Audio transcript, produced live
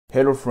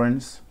Hello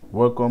friends,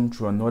 welcome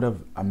to another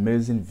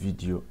amazing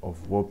video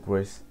of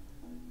WordPress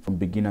from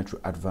beginner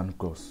to advanced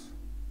course.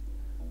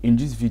 In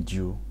this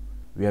video,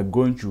 we are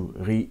going to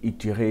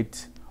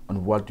reiterate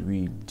on what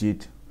we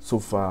did so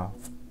far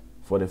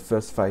for the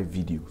first 5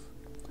 videos.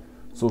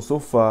 So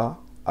far,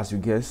 as you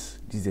guess,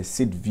 this is a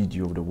set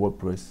video of the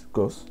WordPress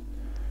course.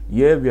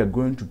 Here we are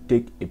going to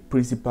take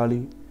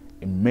principally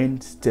a main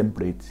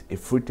template, a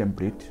free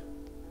template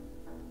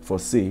for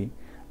say,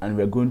 and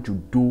we are going to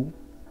do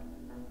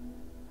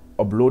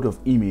upload of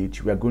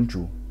image. We are going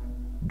to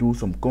do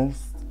some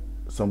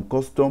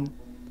custom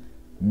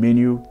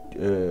menu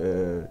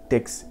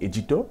text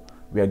editor.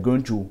 We are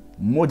going to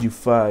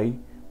modify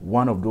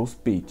one of those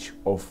pages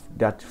of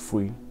that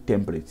free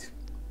template.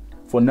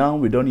 For now,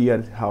 we don't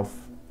yet have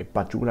a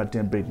particular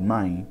template in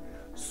mind,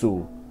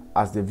 so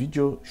as the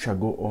video shall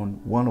go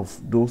on, one of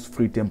those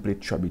free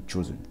templates shall be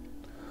chosen.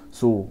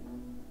 So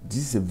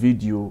this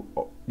video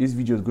is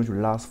going to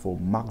last for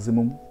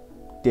maximum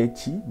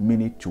 30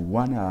 minutes to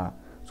 1 hour.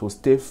 So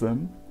stay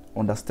firm,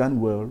 understand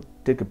well,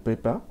 take a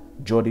paper,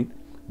 jot it,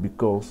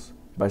 because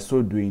by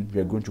so doing we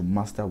are going to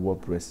master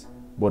WordPress,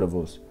 both of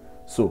us.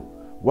 So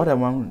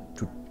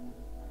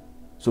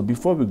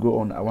before we go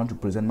on, I want to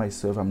present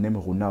myself. I'm named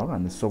Ronald.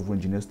 I'm a software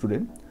engineer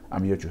student.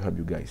 I'm here to help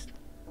you guys.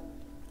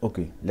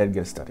 Okay, let's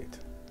get started.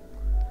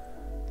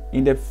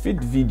 In the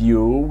 5th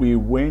video, we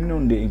went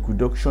on the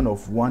introduction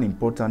of one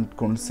important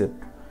concept.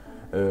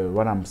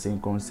 What I'm saying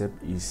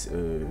concept is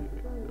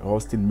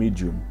hosting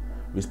medium.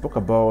 We spoke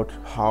about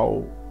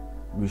how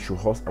we should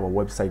host our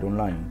website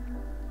online.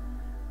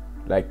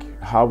 Like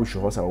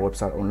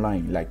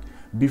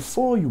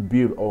before you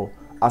build, or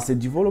as a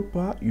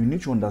developer, you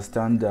need to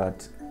understand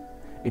that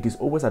it is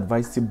always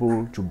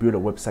advisable to build a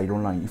website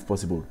online if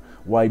possible.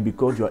 Why?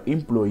 Because your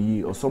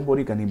employee or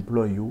somebody can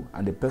employ you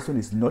and the person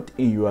is not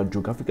in your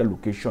geographical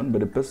location, but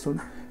the person,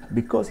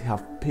 because he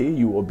have paid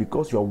you or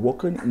because you are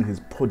working in his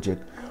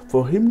project,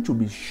 for him to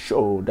be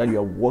sure that you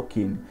are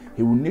working,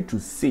 he will need to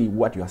see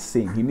what you are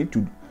saying. He need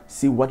to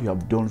see what you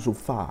have done so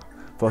far.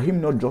 For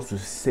him not just to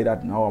say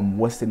that now I'm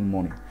wasting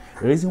money.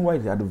 The reason why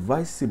it is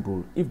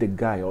advisable, if the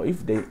guy or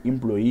if the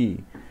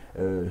employee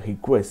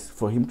requests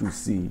for him to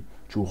see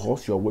to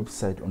host your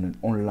website on an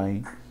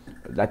online,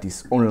 that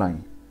is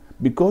online.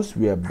 Because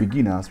we are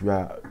beginners,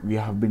 we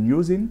have been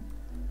using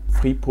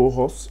free pro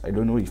hosts. I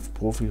don't know if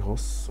pro free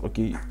hosts,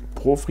 okay,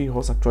 pro free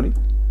hosts actually.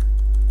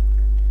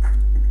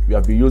 We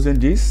have been using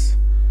this.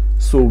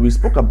 So we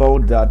spoke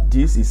about that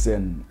this is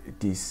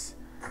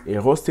a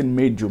hosting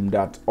medium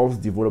that us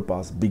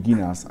developers,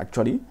 beginners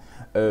actually,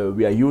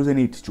 we are using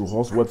it to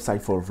host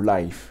website for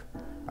life.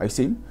 I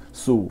see.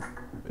 So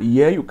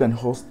here you can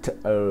host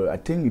I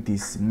think it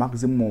is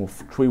maximum of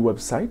 3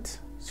 websites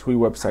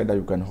that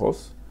you can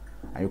host,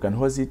 and you can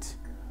host it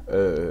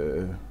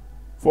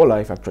for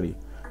life actually.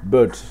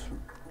 But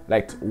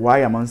like,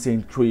 why am I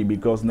saying 3?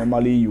 Because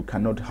normally you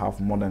cannot have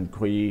more than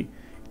 3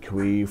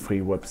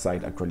 free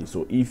website actually.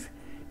 So if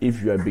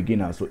you are a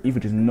beginner, so if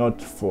it is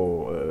not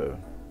for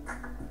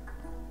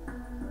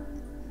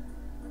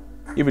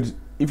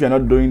if you're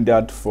not doing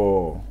that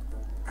for,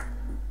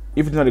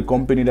 if it's not a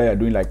company that you're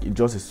doing, like it's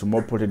just a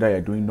small project that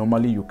you're doing,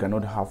 normally you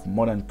cannot have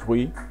more than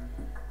 3.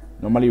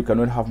 Normally you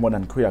cannot have more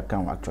than 3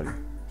 accounts actually.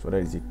 So that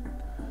is it.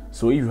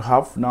 So if you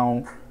have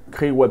now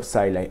 3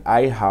 websites like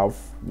I have,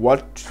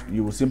 what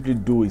you will simply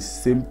do is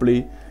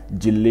simply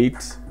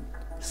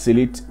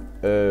select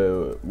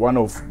one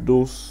of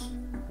those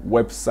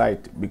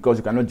websites, because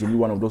you cannot delete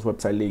one of those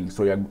website links.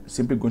 So you're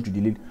simply going to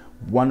delete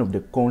one of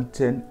the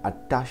content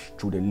attached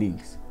to the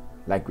links,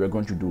 like we're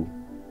going to do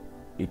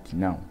it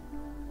now.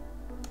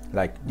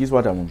 Like this is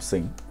what I'm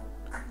saying.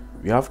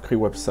 We have 3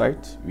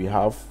 websites. We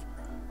have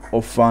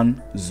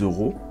Orphanage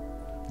 0.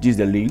 This is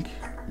the link.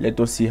 Let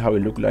us see how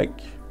it look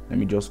like. Let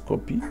me just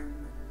copy.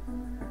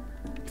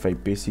 If I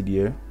paste it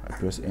here, I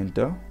press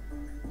enter.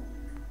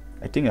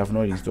 I think I've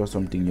not installed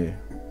something here.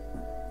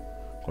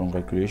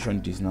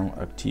 Congratulations, it is now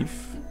active.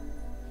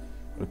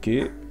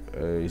 Okay,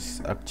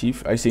 it's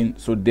active. I think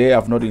so. There,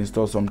 I've not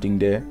installed something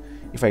there.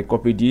 If I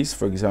copy this,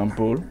 for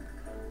example,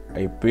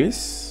 I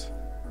paste.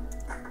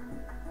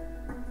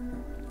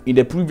 In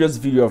the previous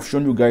video, I've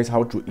shown you guys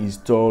how to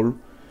install.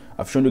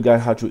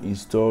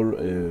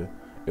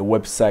 A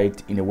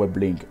website in a web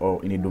link or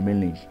in a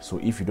domain link. So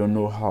if you don't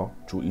know how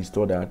to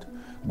install that,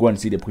 go and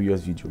see the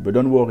previous video. But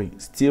don't worry,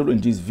 still in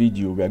this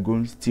video we are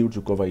going still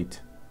to cover it.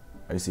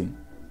 I see.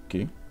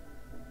 Okay.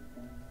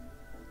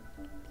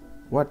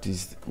 Why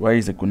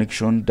is the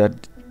connection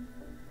that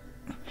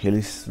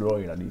really slow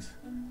like this?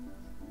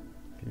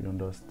 You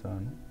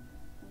understand?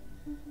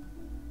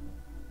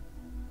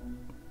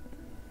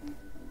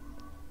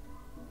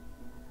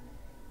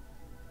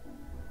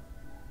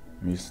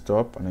 Let me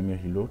stop and let me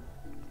reload.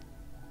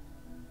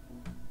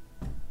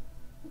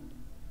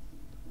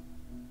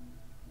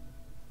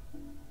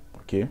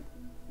 Okay,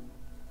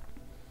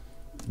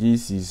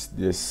 this is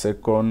the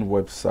second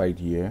website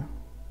here.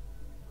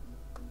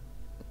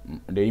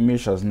 The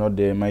image is not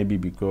there, might be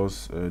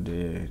because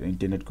the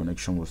internet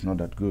connection was not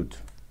that good.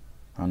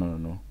 I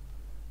don't know.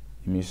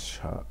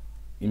 Image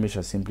image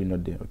are simply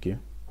not there. Okay,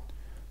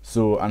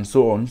 so and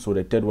so on. So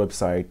the third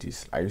website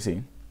is, are you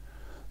saying?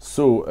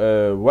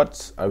 So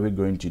what are we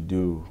going to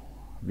do?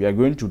 We are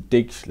going to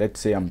take, let's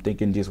say I'm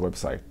taking this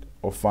website,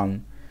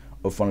 Orphan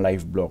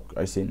Life Blog.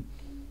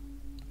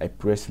 I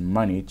press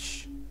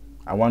manage.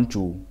 I want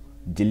to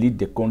delete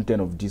the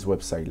content of this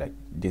website. Like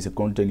there's a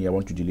content here, I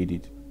want to delete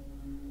it.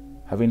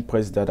 Having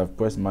pressed that, I've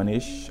pressed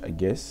manage, I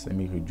guess. Let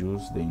me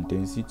reduce the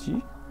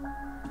intensity.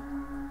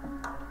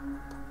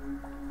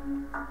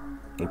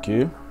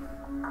 Okay,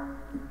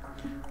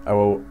 I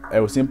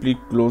will simply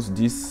close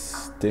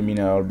this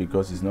terminal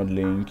because it's not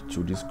linked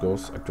to this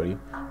course actually,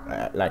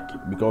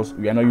 because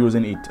we are not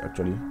using it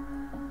actually.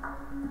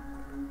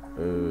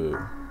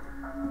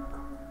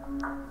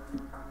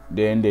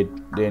 Then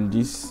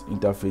this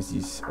interface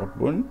is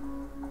open.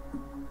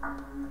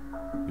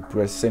 You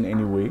press send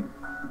anyway.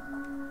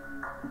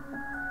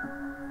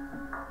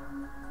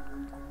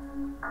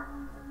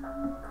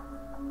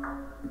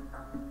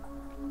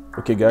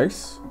 Okay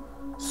guys,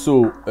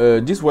 so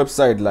this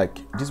website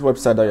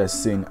that you're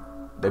seeing,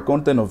 the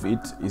content of it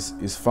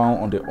is found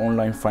on the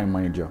online file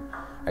manager.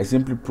 I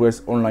simply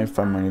press online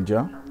file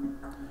manager.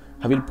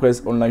 Having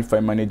pressed online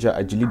file manager,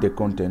 I delete the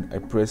content. I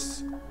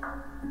press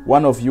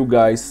one of you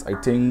guys, I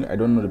think, I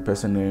don't know the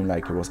person name,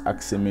 like it was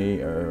asking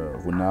me,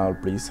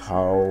 Ronald, please,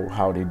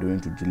 how they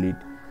doing to delete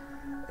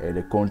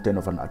the content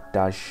of an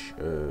attached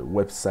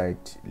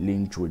website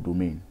linked to a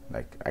domain.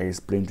 Like I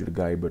explained to the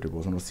guy, but it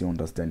was not still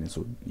understanding.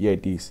 So yeah,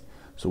 it is.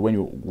 So when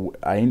you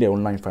are in the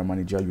online file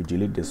manager, you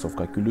delete the soft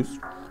calculus.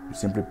 You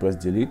simply press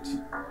delete.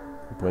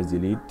 You press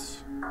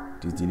delete.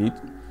 This delete.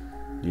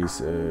 This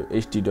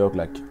htdoc,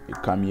 like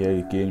it come here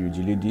again. You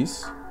delete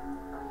this.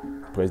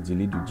 Press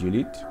delete. You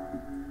delete.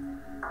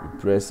 You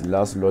press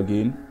last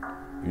login.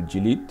 You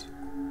delete.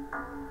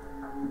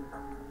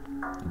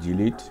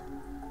 Delete.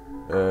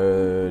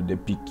 The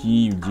PK.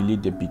 You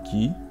delete the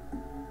PK.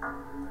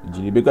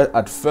 Because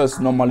at first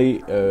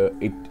normally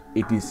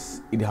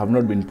it have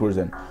not been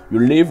present. You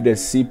leave the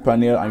C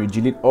panel and you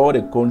delete all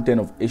the content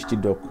of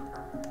htdoc.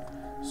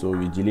 So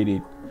you delete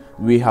it.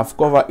 We have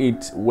covered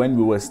it when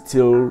we were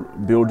still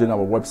building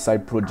our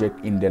website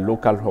project in the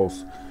local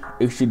host.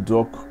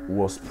 htdoc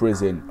was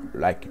present.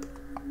 Like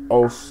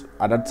us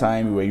at that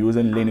time, we were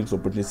using Linux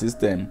operating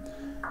system.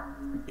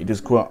 It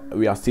is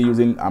we are still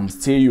using. I'm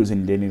still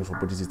using Linux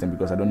operating system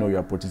because I don't know your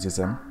operating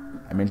system.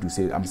 I meant to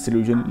say I'm still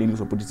using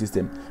Linux operating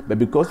system, but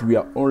because we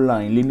are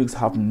online, Linux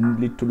have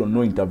little or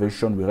no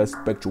intervention with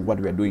respect to what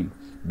we are doing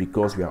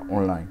because we are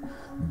online.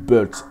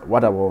 But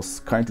what I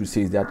was trying to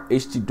say is that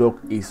htdoc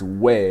is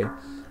where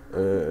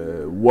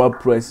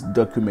WordPress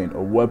document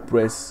or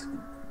WordPress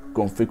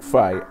config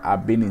file are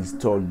being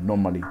installed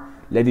normally.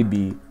 Let it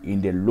be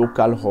in the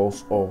local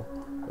host or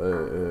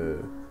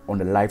on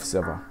the live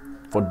server.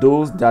 For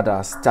those that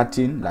are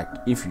starting, like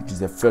if it is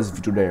the first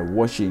video that you're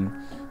watching,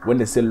 when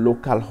they say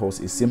local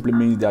host, it simply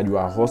means that you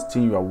are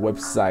hosting your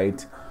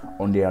website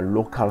on their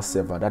local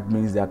server. That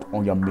means that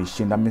on your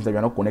machine. That means that you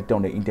are not connected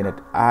on the internet.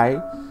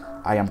 I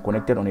am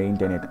connected on the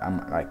internet.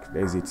 I'm like,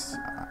 there's it.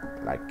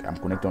 Like I'm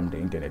connected on the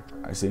internet.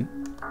 I see.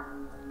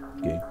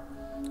 Okay.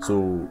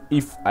 So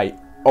if I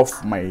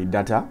off my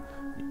data,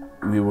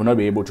 we will not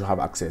be able to have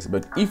access.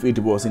 But if it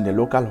was in the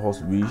local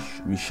host, we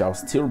shall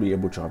still be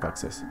able to have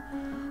access.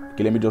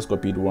 Okay, let me just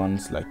copy it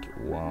once, like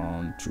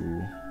 1,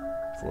 2,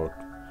 4,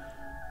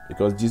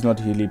 because this is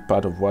not really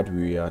part of what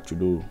we are to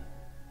do.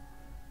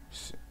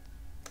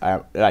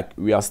 Like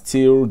we are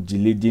still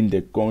deleting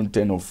the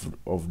content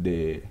of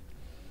the,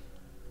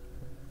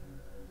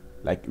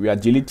 like we are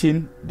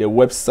deleting the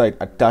website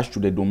attached to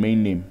the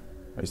domain name.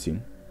 I see.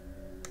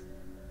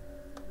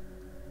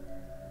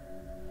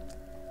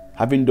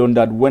 Having done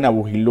that, when I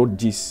will reload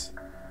this,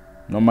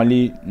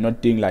 normally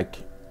nothing, like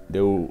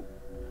there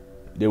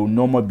will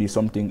normally be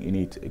something in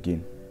it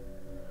again.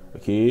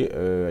 Okay,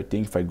 I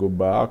think if I go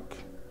back,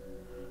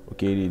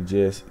 okay,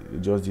 just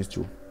these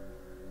two.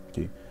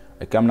 Okay,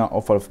 I come now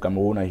off of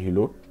Cameroon, I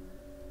reload.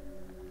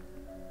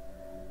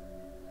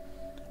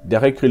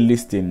 Directory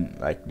listing,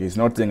 like there's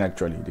nothing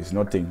actually, there's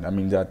nothing. That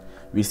means that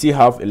we still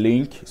have a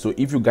link. So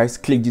if you guys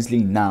click this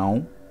link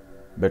now,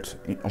 but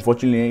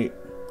unfortunately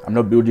I'm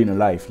not building a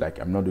live, like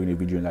I'm not doing a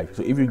video in live.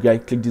 So if you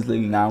guys click this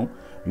link now,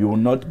 you will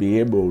not be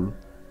able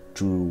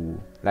to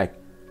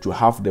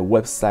have the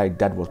website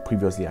that was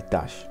previously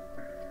attached.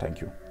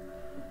 Thank you.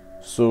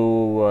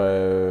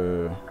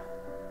 So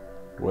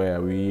where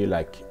are we?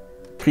 Like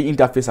 3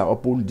 interfaces are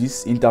open.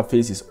 This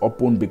interface is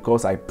open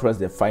because I pressed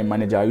the file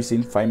manager. Are you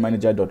seeing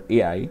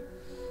FileManager.ai?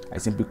 I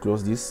simply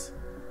close this.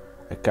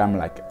 I come,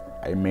 like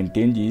I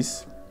maintain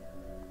this.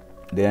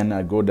 Then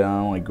I go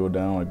down,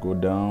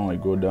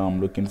 I'm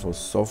looking for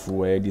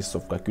software, this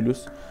soft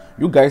calculus.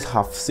 You guys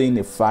have seen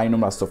a file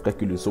number soft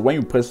calculus. So when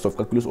you press soft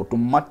calculus,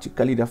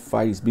 automatically that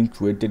file is being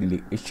created in the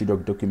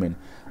htdoc document,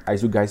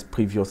 as you guys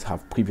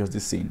have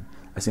previously seen.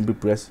 I simply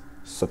press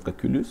soft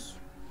calculus.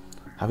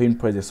 Having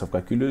pressed the soft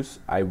calculus,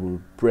 I will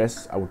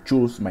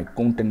choose my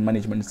content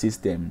management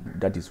system,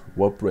 that is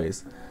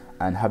WordPress,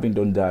 And having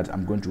done that,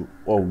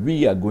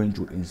 we are going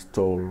to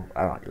install,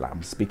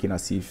 I'm speaking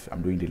as if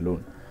I'm doing it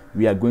alone.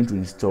 We are going to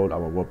install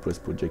our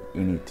WordPress project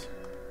in it.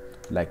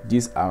 Like,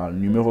 these are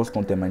numerous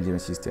content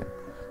management system,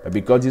 but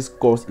because this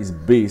course is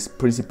based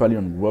principally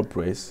on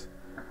WordPress,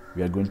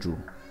 we are going to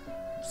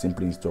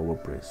simply install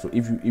WordPress. So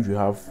if you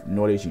have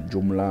knowledge in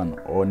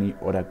Joomla or any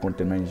other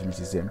content management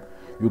system,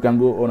 you can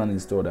go on and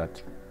install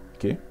that.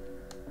 Okay,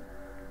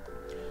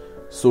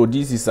 so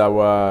this is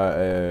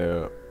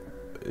our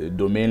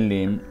domain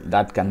name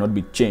that cannot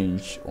be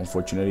changed,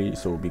 unfortunately,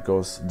 so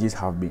because these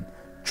have been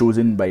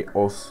chosen by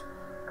us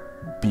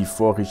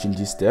before reaching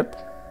this step.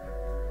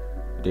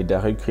 The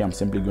directory, I'm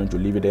simply going to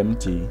leave it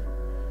empty.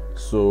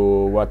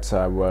 So what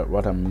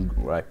I'm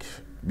like,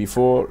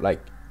 before I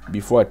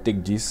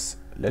take this,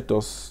 let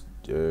us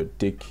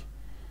take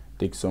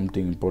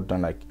something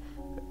important, like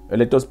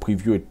let us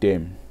preview a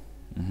theme.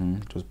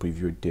 Just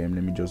preview a theme.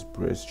 Let me just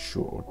press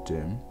show or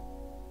theme.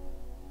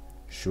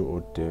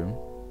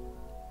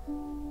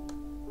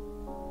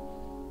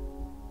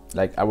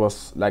 Like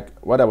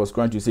what I was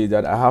going to say is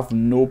that I have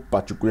no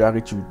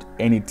particularity with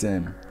any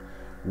theme.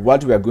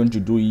 What we are going to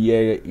do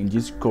here in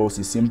this course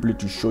is simply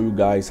to show you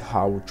guys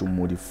how to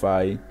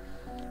modify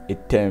a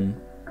theme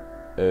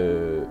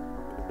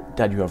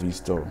that you have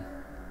installed.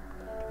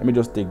 Let me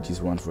just take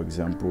this one for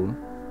example.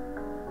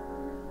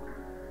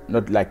 I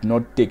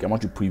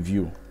want to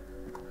preview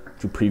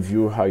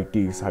how it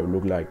is, how it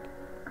look like.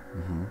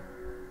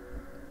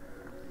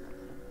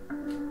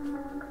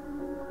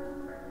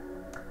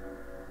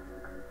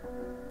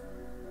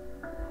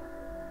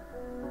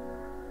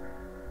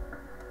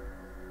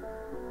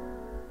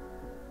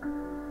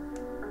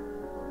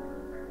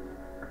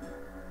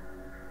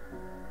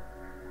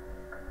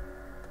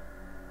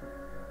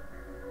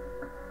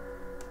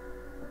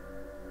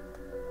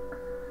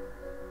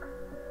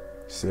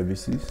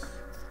 Services.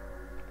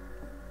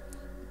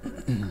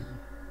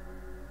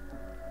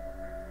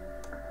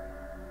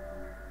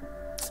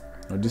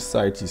 No, this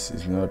site is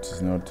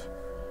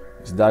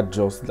that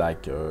just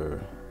like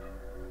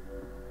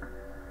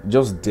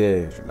just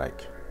there,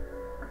 like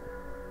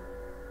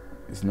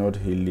it's not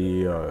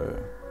really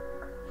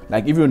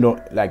like, if you know,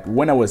 like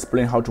when I was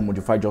explaining how to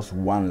modify just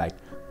one, like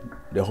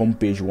the home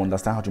page, you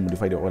understand how to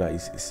modify the other.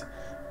 Is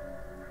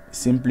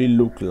simply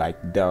look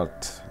like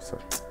that. So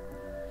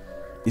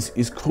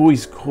it's cool,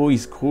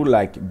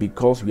 like,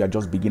 because we are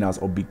just beginners,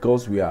 or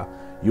because we are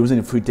using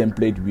a free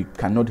template, we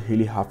cannot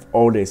really have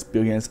all the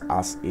experience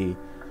as a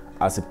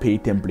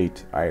paid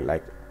template.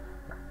 I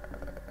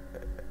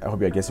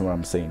hope you're guessing what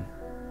I'm saying.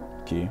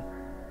 Okay,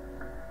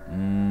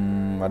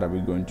 what are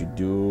we going to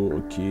do?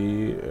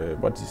 Okay,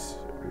 what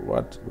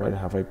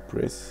have I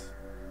pressed?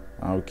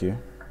 Okay,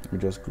 let me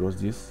just close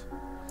this.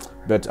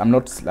 But I'm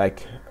not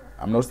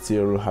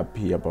still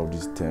happy about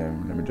this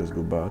term. Let me just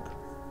go back.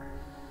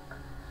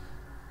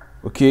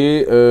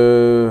 Okay,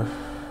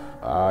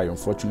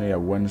 unfortunately I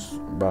went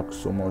back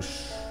so much.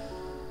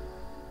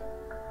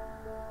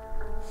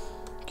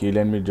 Okay,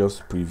 let me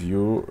just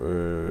preview.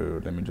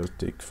 Let me just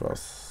take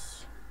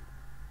first.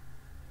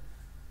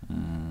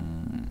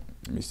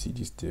 Let me see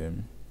this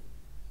term.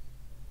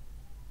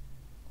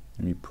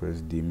 Let me press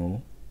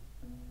demo.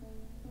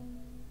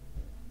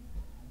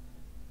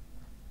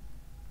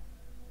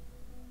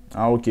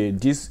 Okay,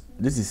 this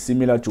is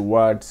similar to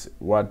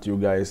what you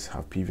guys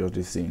have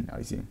previously seen.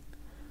 I think.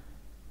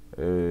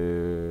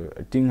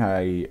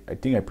 I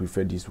think I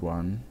prefer this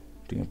one.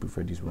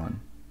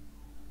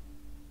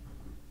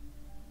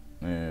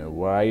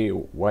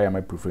 Why am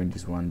I preferring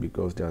this one?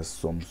 Because there's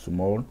some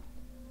small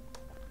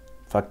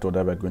factor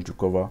that we're going to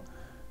cover.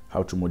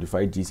 How to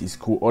modify this is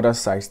cool. Other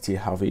sites still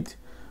have it,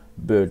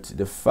 but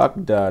the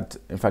fact that,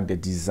 in fact, the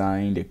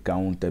design, the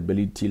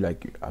countability,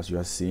 like as you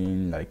are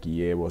seeing, like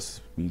here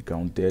was being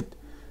counted.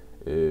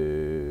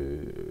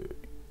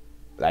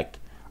 Like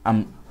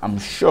I'm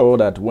sure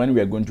that when we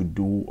are going to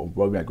do, or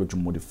when we are going to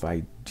modify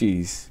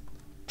this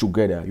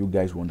together, you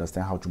guys will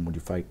understand how to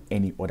modify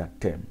any other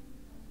term,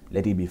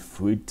 let it be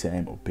free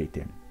term or pay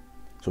term.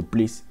 So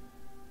please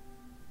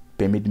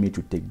permit me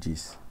to take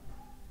this.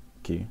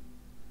 Okay,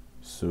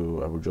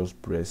 so I will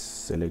just press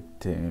select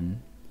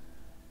term.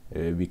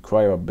 We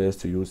try our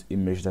best to use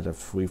images that are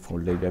free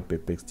from legal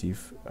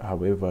perspective.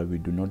 However, we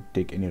do not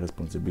take any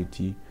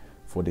responsibility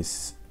for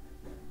this.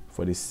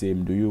 For the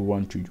same, do you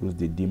want to use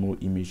the demo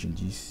image in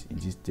this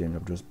term?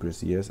 I've just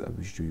pressed yes. I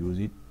wish to use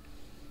it.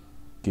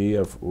 Okay,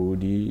 I've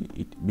already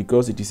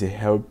because it is a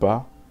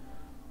helper.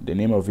 The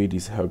name of it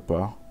is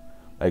helper.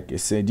 Like I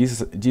said,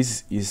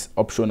 this is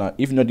optional.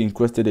 If not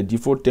requested, the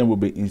default term will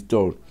be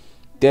installed.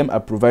 Terms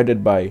are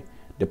provided by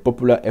the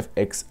popular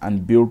FX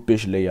and build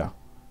page layer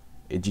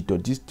editor.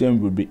 This term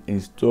will be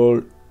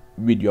installed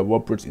with your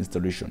WordPress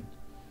installation.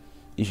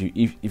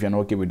 If you're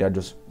not okay with that,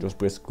 just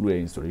press clear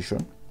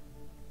installation.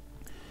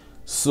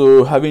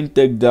 So having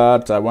taken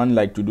that, I want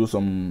to do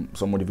some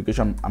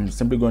modification. I'm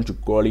simply going to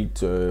call it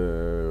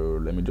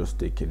let me just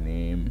take a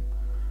name.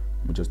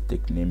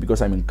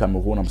 Because I'm in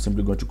Cameroon, I'm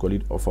simply going to call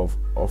it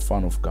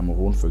Orphan of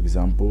Cameroon. For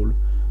example,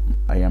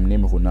 I am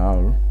named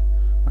Ronald.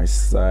 My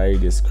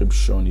site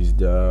description is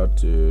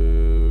that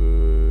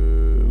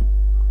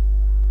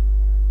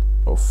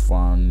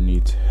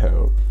orphanage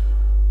help.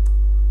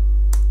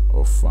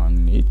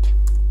 Orphanage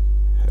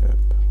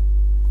help.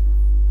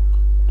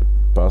 The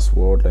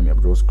password.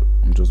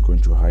 I'm just going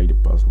to hide the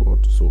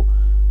password. So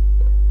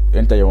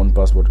enter your own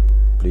password,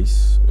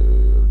 please.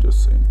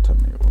 Just enter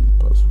my own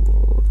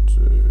password.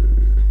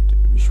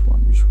 Which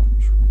one?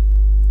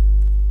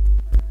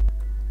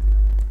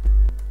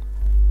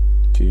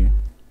 Okay.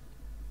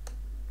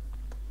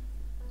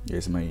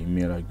 Here's my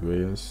email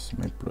address,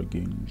 my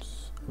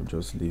plugins. I'll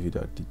just leave it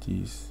as it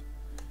is.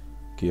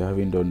 Okay,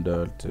 having done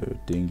that,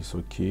 thing is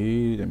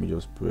okay. Let me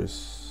just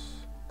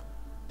press.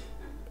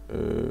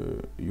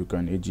 You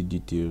can edit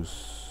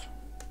details.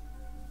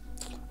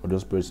 I'll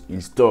just press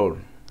install.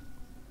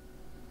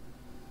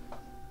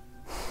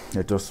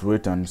 Let us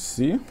wait and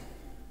see.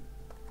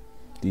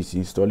 This is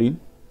installing.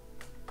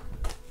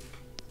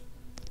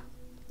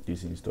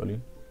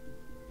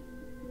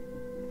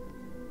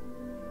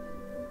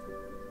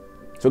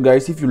 So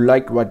guys, if you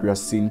like what we are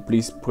seeing,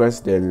 please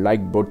press the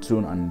like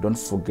button and don't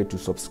forget to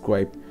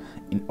subscribe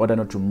in order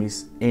not to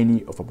miss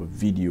any of our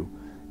video.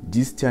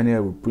 This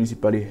channel will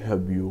principally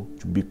help you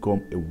to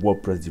become a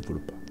WordPress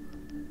developer,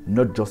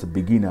 not just a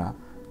beginner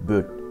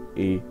but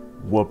a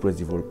WordPress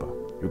developer.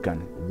 You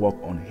can work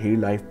on a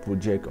live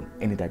project, on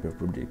any type of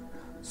project.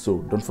 So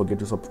don't forget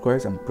to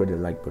subscribe and press the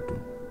like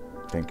button.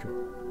 Thank you.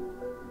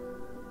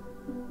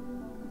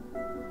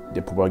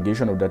 The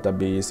propagation of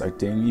database, I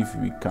think if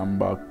we come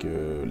back,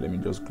 let me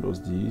just close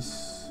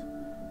this.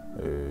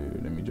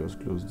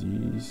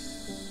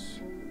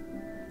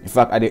 In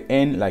fact, at the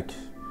end, like,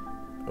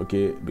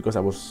 okay, because I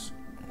was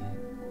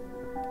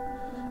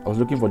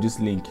looking for this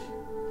link.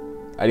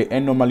 At the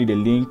end, normally the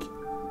link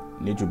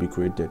needs to be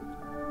created.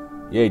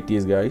 Here it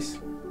is, guys.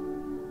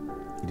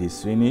 It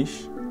is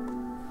finished.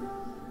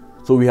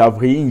 So we have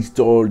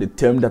reinstalled the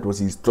term that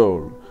was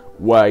installed.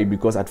 Why?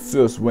 Because at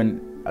first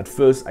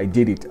I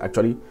did it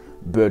actually,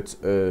 but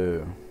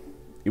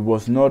it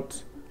was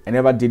not. I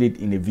never did it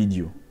in a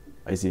video.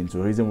 I see. So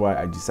the reason why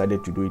I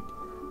decided to do it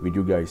with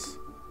you guys.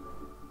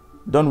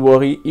 Don't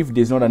worry if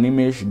there's not an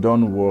image.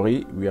 Don't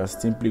worry. We are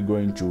simply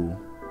going to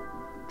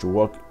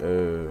work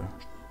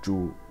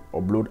to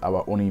upload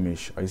our own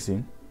image. I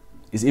see.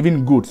 It's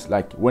even good.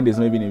 Like when there's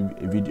not even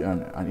a video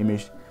and an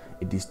image,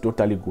 it is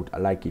totally good. I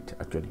like it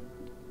actually.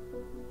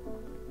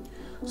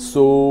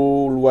 So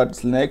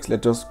what's next?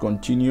 Let us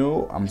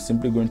continue. I'm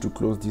simply going to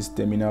close this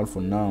terminal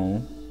for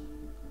now.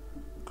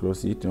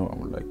 Close it. No,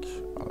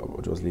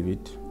 I'll just leave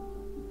it.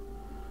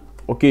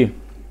 Okay.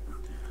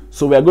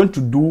 So we are going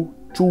to do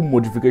two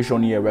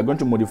modifications here. We are going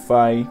to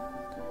modify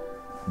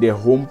the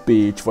home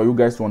page for you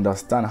guys to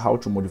understand how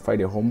to modify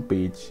the home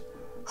page.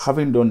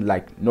 Having done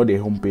not the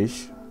home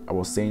page, I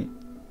was saying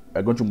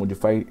we're going to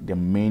modify the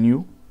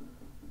menu.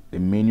 The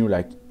menu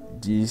like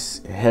this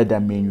header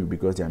menu,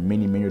 because there are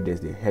many menus. There's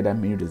the header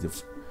menu,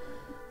 there's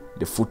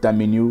the footer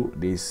menu.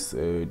 There's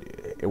a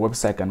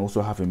website can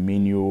also have a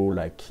menu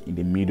like in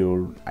the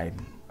middle.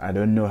 I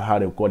don't know how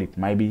they call it.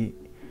 Maybe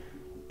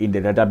in the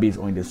database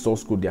or in the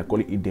source code they are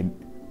calling it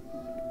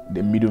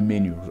the middle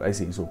menu. I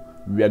say so.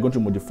 We are going to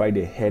modify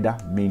the header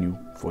menu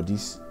for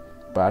this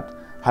part.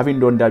 Having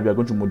done that, we are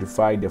going to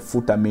modify the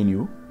footer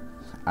menu.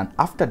 And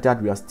after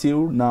that, we are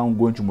still now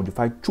going to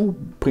modify two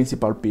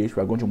principal pages.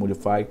 We are going to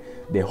modify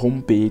the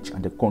home page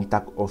and the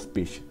contact us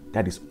page.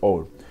 That is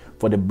all.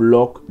 For the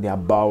blog, the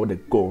about, the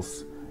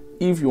course.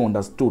 If you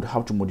understood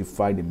how to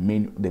modify the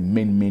main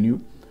menu,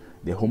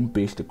 the home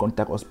page, the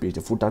contact us page,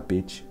 the footer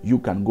page, you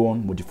can go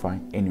on modify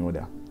any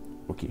other.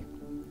 Okay,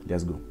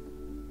 let's go.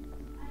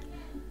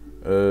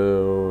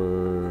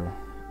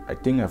 I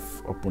think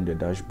I've opened the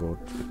dashboard.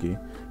 Okay,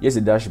 here's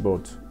the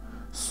dashboard.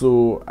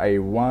 So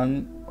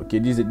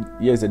here's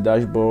the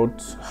dashboard.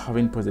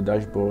 Having pressed the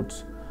dashboard,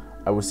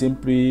 I will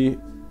simply,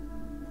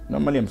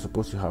 normally I'm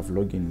supposed to have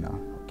login now.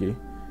 Okay,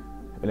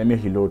 let me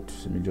reload.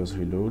 Let me just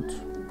reload.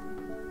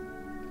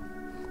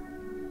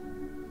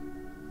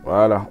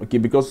 Voila. Okay,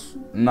 because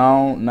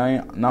now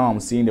I'm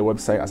seeing the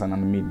website as an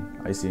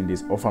admin. I see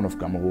this Orphanage of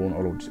Cameroon,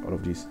 all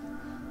of this.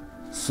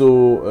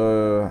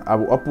 So I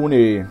will open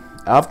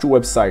I have two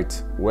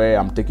websites where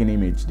I'm taking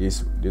image.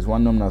 There's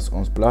one known as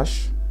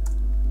Unsplash.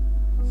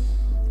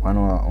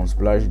 On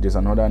Splash, there's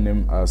another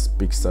name as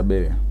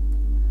Pixabay.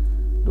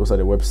 Those are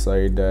the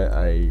websites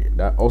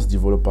that us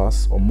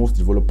developers or most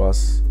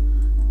developers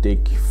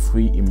take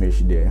free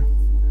image there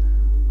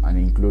and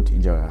include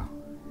in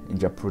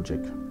their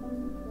project.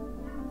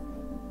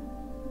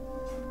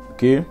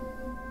 Okay,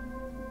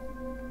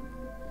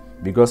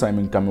 because I'm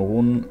in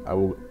Cameroon,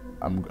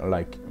 I'm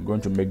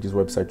going to make this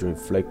website to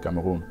reflect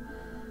Cameroon.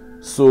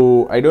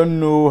 So I don't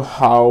know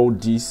how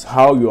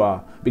you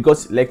are,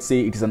 because let's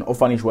say it is an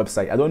orphanage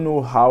website. I don't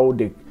know how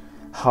the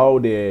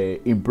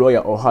employer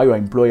or how your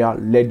employer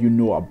let you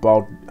know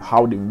about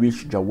how they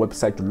wish your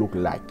website to look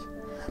like.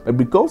 But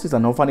because it's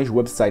an orphanage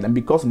website, and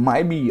because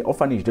maybe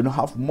orphanage they don't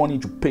have money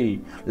to pay,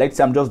 let's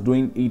say I'm just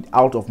doing it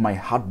out of my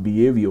heart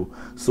behavior,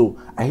 so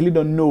I really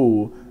don't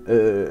know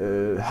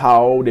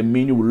how the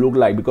menu will look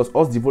like, because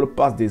us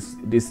developers,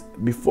 this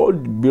before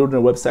building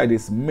a website,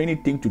 there's many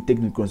things to take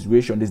into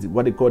consideration. This is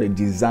what they call the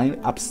design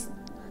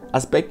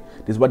aspect.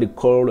 This is what they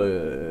call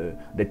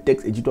the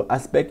text editor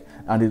aspect,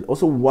 and there's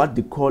also what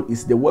they call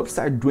is the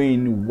website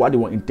doing what they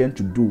want intend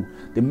to do.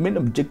 The main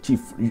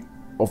objective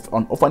of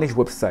an orphanage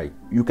website,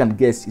 you can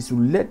guess, is to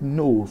let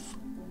know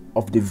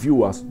of the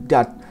viewers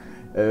that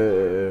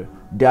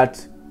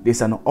that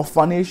there's an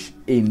orphanage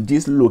in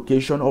this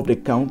location of the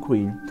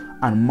country,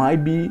 and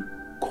might be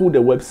through the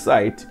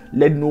website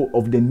let know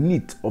of the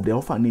need of the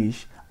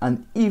orphanage,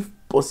 and if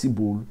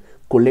possible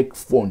collect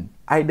funds,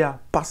 either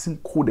passing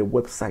through the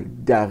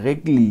website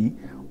directly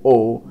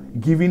or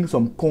giving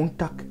some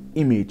contact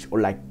image,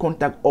 or like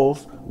contact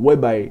us,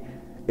 whereby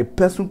a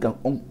person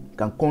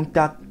can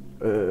contact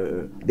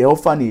the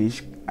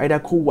orphanage either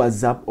through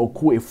WhatsApp or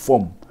through a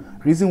form.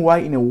 Reason why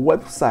in a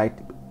website,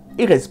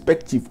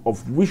 irrespective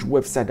of which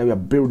website that we are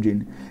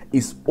building,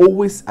 is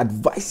always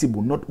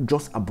advisable, not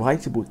just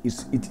advisable, it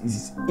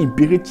is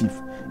imperative,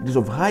 it is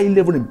of high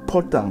level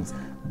importance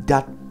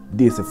that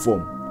there is a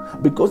form.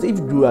 Because if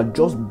you are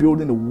just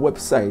building a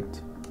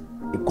website,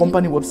 a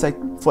company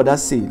website for that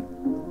sale,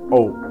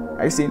 or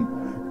I say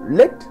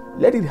let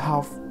it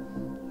have,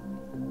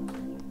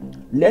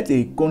 let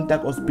a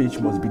contact us page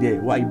must be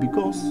there. Why?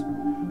 Because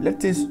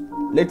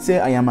let's say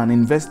I am an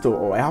investor,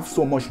 or I have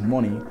so much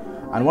money,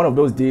 and one of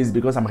those days,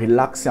 because I'm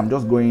relaxing, I'm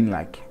just going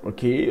like,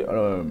 okay,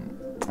 I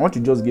want to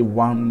just give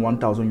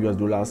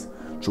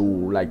 $1,000 to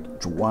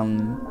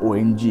one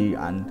ONG,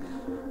 and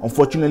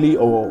unfortunately,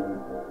 or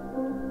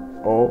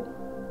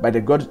by the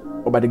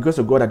grace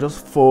of God, I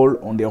just fall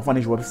on the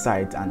orphanage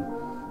website, and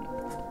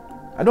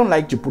I don't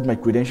like to put my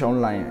credential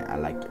online.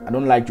 I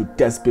don't like to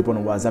test people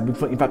on WhatsApp.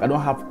 In fact, I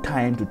don't have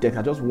time to test.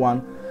 I just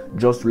want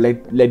to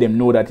let them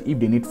know that if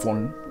they need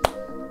phone,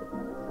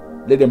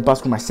 let them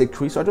pass through my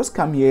secretary. So I just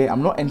come here.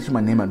 I'm not entering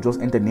my name. I just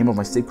enter the name of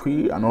my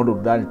secretary and all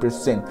of that and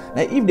press send.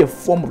 Now, if the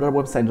form of that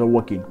website is not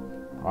working,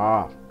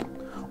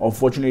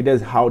 unfortunately,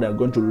 that's how they're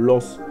going to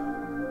lose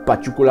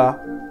particular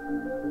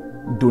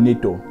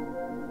donator.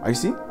 I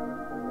see.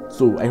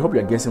 So I hope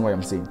you're guessing what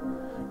I'm saying.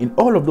 In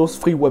all of those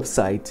free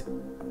websites,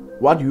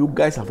 what you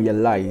guys have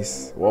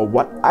realized, or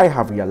what I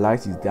have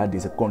realized, is that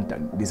there's a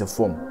contact, there's a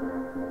form.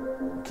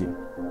 Okay.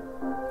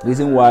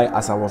 Reason why,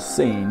 as I was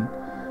saying,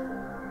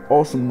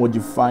 also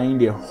modifying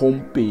the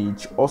home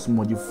page, also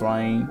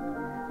modifying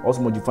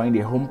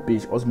the home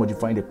page, also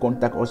modifying the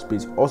contact us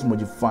page, also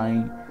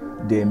modifying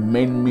the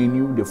main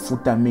menu, the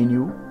footer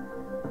menu,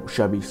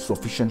 shall be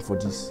sufficient for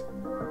this.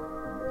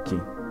 Okay,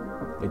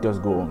 let us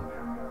go on.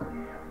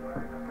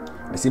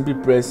 I simply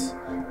press,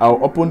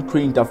 I'll open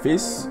create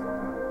interface.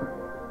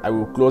 I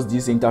will close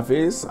this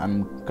interface.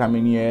 I'm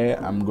coming here,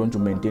 I'm going to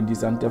maintain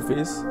this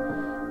interface.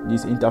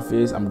 This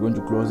interface, I'm going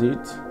to close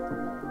it.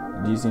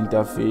 This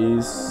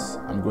interface,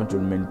 I'm going to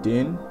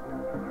maintain.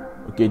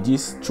 Okay,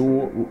 these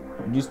two,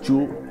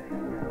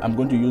 I'm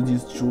going to use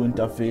this two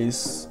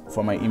interface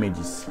for my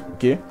images.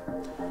 Okay,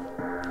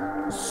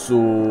 so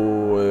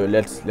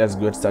let's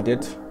get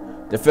started.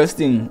 The first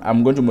thing,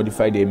 I'm going to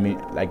modify the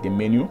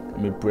menu.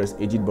 Let me press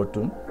edit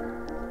button.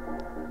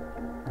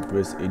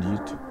 Press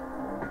edit.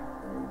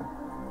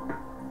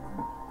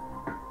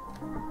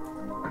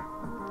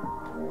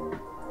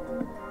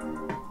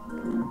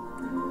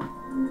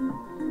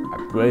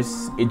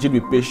 Press edit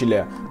with page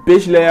layer.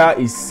 Page layer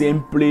is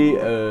simply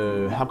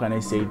how can I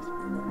say it?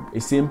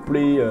 It's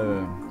simply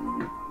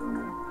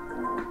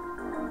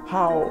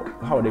how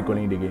are they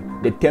calling it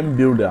again? The theme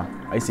builder.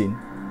 I see.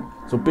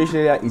 So page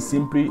layer is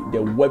simply the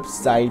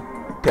website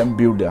theme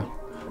builder.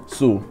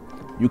 So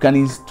you can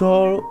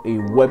install a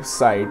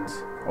website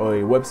or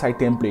a website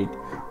template,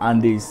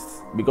 and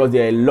because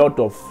there are a lot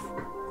of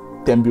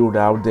theme builder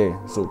out there.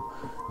 So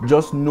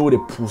just know the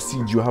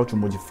procedure, how to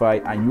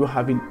modify, and you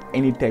having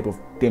any type of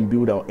theme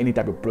builder or any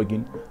type of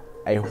plugin,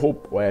 I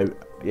hope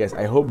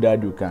that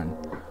you can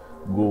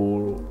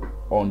go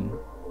on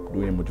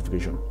doing a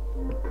modification.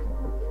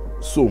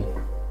 So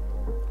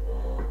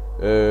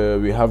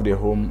we have the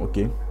home.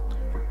 Okay,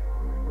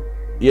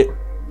 yeah,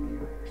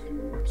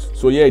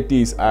 so here it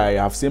is. I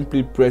have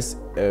simply pressed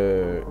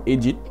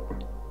edit,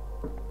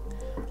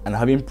 and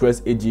having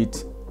pressed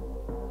edit,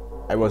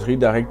 I was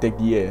redirected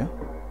here.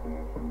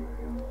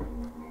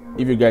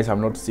 If you guys have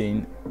not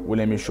seen, well,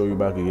 let me show you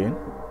back again.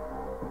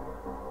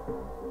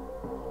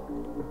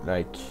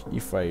 Like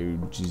if I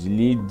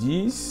delete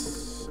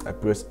this, I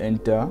press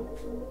enter.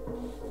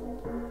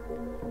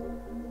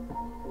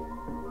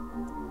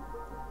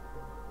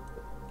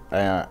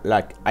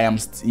 Like I am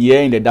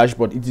here in the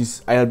dashboard. It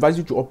is, I advise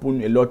you to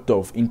open a lot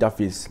of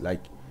interface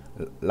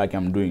like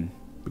I'm doing,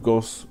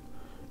 because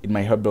it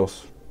might help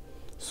us.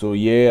 So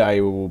here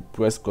I will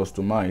press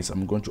customize.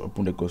 I'm going to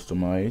open the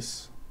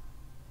customize.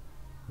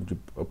 To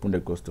open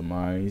the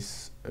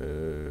customize,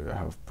 I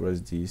have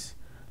pressed this.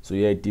 So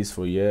here it is.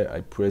 For here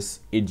I press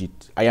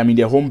edit. I am in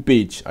the home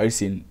page. I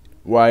see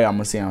why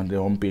I'm saying on the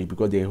home page,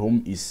 because the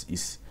home is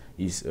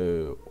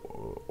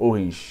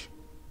orange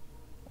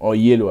or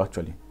yellow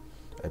actually.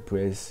 I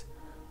press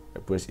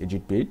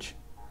edit page.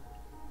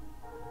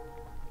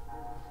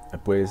 I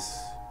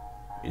press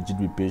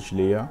edit page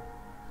layer,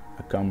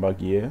 I come back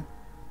here,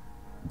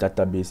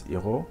 database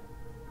error.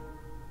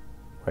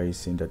 Why is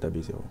saying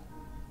database error?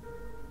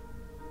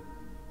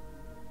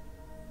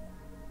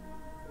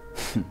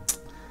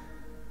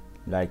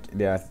 Like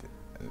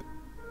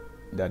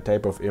that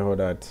type of error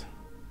that,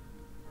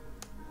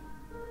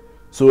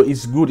 so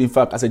it's good. In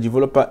fact, as a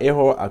developer,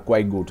 error are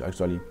quite good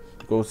actually,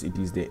 because it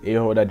is the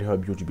error that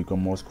help you to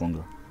become more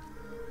stronger.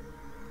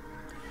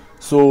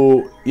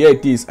 So here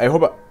it is. I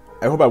hope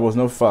I was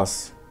not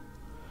fast.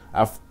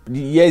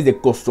 Here is the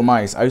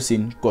customize. I've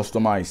seen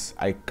customize.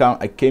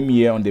 I came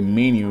here on the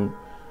menu.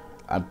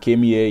 I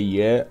came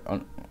here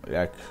on,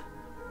 like,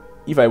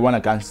 if I want, I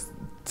can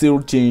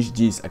still change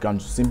this. I can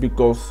simply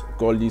call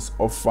this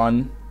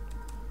Orphan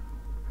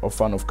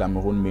of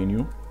Cameroon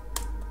menu.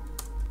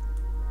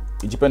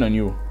 It depends on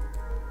you.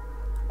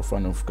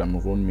 Orphan of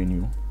Cameroon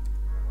menu.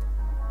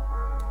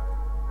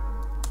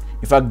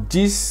 In fact,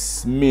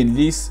 this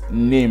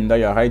name that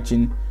you are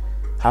writing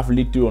have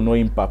little or no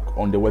impact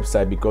on the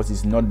website because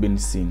it's not been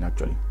seen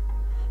actually.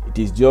 It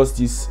is just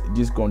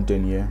this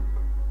content here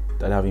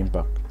that have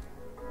impact.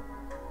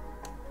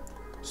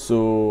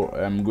 So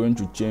I'm going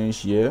to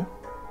change here.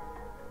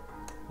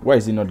 Why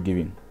is it not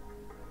giving?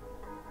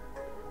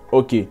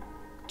 Okay,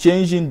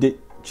 changing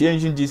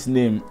this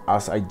name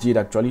as I did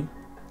actually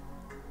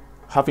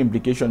have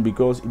implication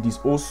because it is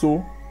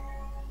also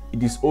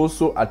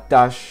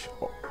attached,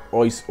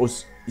 or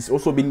it's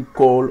also being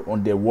called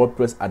on the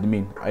WordPress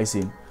admin. I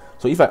see.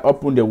 So if I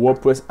open the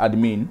WordPress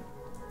admin,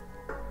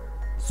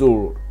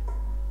 so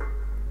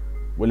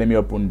well, let me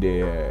open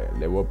the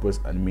WordPress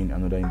admin,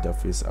 another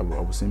interface.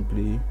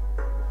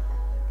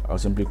 I'll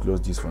simply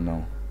close this for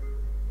now.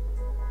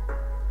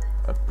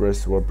 I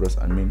press WordPress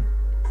admin.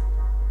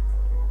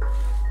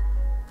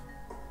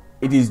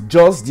 It is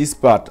just this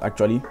part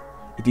actually.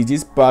 It is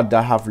this part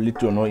that have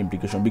little or no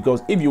implication,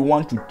 because if you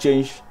want to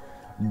change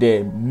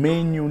the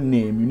menu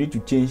name, you need to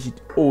change it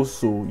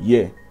also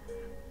here.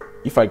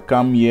 If I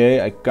come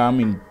here, I come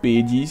in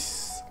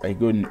pages, I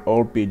go in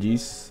all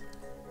pages.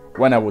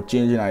 When I was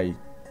changing,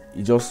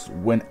 it just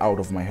went out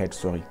of my head,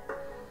 sorry.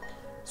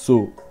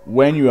 So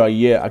when you are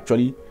here,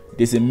 actually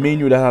there's a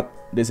menu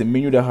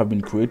that have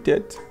been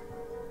created.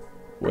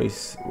 Where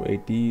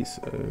it is?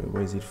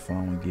 Where is it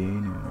found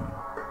again?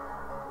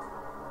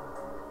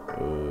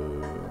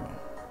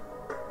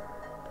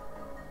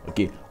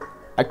 Okay,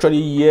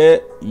 actually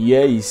here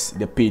is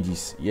the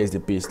pages. Here is the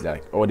page,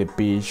 like, or the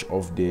page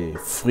of the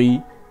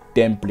free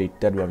template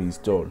that we have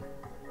installed.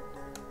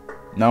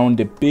 Now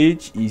the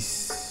page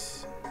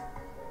is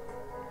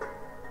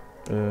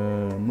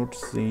I'm not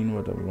saying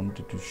what I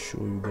wanted to show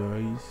you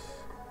guys.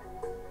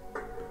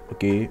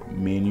 Okay,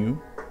 menu.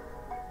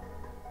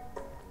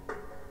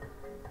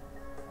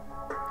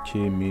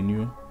 Okay,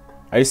 menu.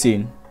 I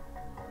seen.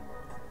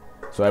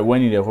 So I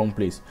went in the wrong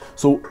place.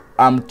 So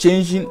I'm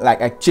changing,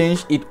 like I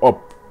changed it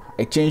up,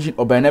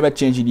 but I never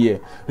changed it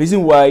here.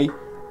 Reason why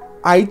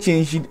I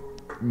changed it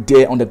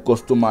there on the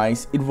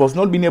customize, it was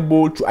not being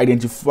able to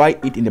identify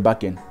it in the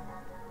backend.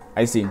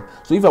 I see.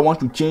 So if I want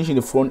to change in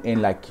the front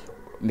end, like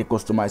in the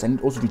customize, I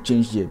need also to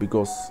change here,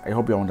 because I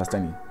hope you're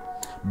understanding.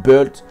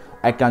 But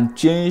I can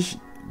change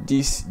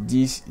this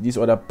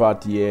other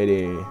part here,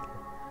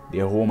 the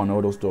home and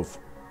all those stuff.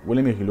 Well,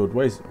 let me reload.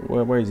 Why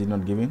is it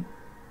not giving?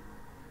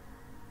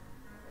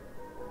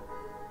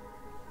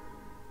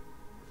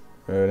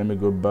 Let me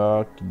go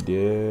back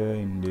there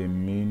in the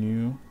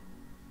menu.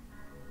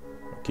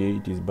 Okay,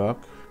 it is back.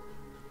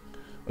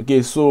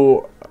 Okay,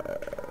 so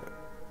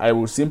I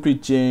will simply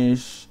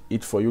change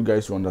it for you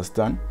guys to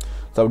understand.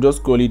 So I'll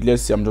just call it,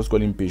 let's say I'm just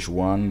calling page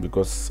 1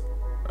 because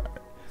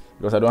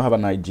I don't have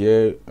an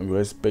idea with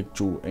respect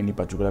to any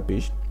particular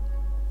page.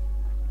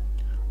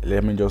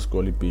 Let me just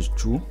call it page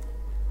 2.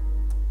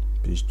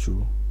 Page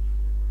 2.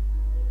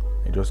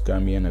 I just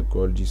come here and I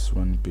call this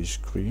one page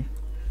 3.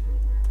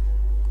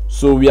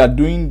 So we are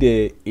editing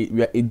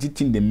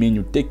the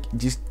menu.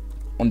 Just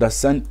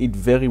understand it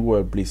very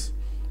well, please,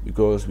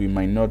 because we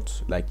might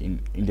not, like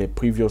in the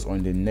previous or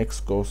in the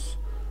next course,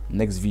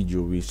 next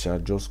video, we shall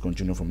just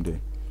continue from there.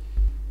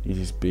 This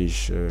is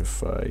page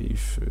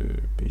 5,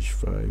 page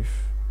 5.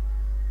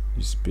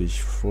 This is page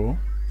 4.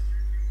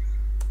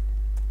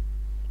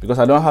 Because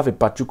I don't have a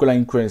particular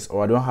interest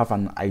or I don't have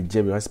an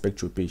idea with respect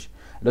to a page,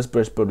 I just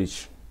press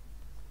publish.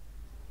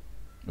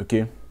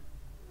 Okay.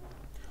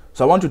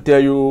 So I want to tell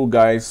you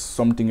guys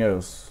something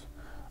else.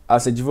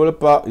 As a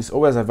developer, it's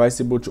always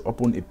advisable to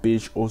open a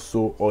page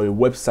also, or a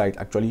website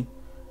actually,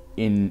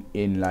 in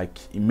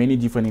many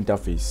different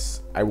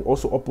interfaces. I will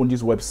also open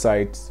this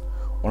website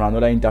on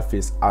another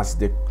interface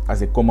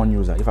as a common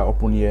user. If I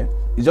open here,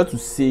 it's just to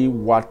see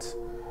what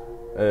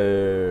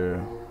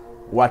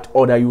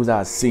other users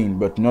are seeing,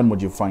 but not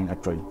modifying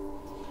actually.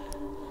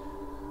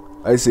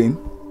 I see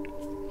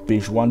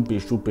page 1,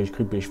 page 2, page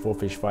 3, page 4,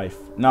 page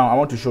 5. Now I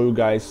want to show you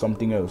guys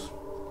something else.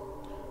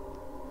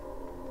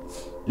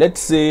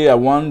 Let's say I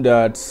want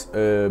that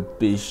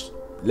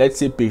let's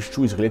say page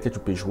 2 is related to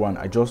page 1.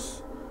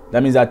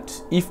 That means that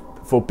if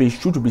for page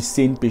 2 to be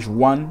seen, page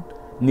 1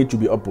 need to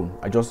be open.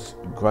 I just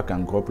drag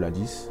and drop like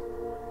this.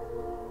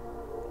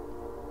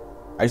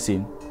 I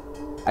see.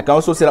 I can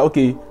also say that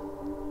okay,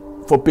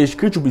 for page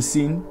 3 to be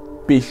seen,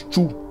 page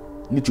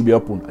 2 need to be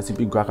open. I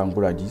simply drag and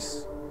go like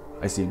this.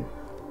 I see,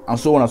 and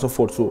so on and so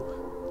forth. So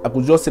I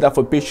could just say that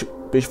for page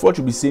 4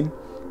 to be seen,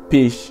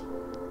 page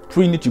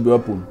 3 need to be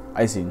open.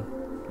 I see.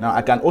 Now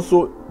I can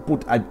also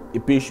put a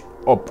page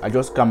up. I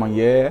just come on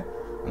here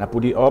and I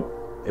put it up.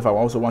 If I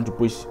also want to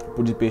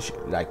put the page,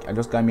 like I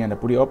just come here and I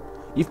put it up.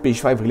 If page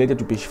 5 related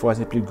to page 4, I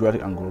simply drag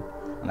and go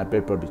and I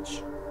press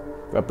publish.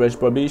 If I press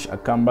publish, I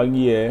come back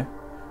here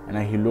and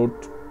I reload.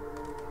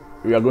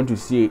 We are going to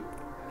see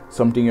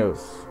something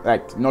else,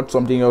 like not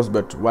something else,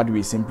 but what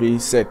we simply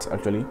set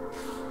actually.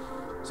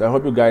 So I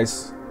hope you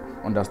guys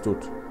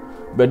understood.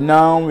 But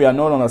now we are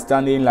not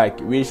understanding like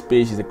which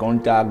page is the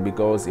contact,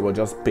 because it was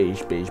just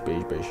page. What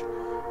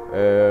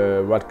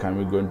can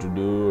we going to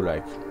do?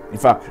 Like, in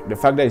fact, the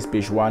fact that it's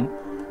page 1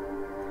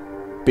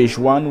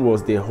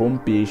 was the home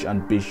page,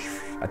 and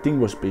I think it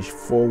was page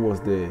 4 was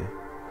the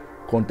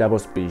contact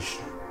us page.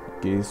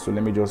 Okay, so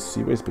let me just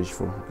see, where's page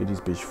 4? Okay, this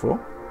is page 4.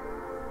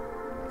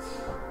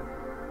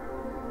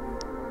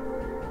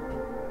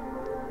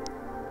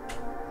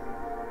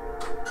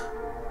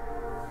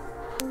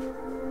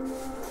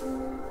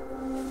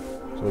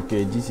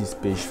 Okay, this is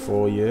page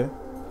 4 here.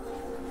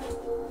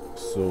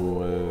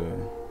 So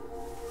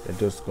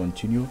let us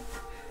continue.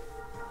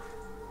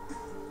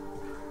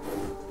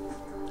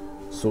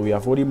 So we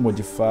have already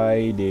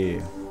modified the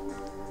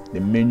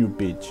menu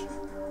page.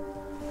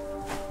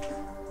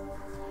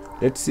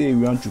 Let's say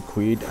we want to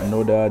create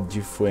another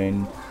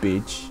different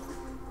page.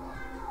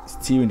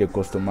 Still in the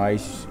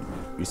customize,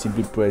 you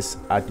simply press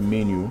add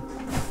menu.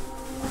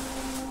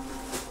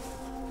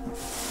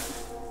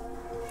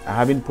 I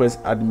haven't pressed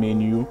add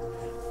menu.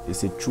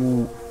 It's a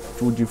two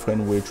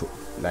different way to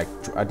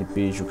add a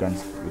page. You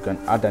can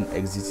add an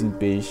existing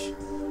page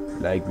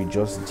like we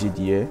just did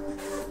here.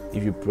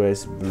 If you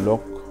press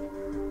block,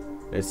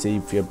 let's say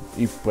if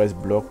you press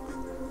block,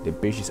 the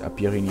page is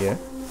appearing here.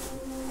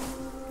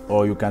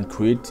 Or you can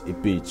create a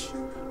page.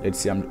 Let's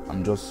say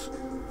I'm just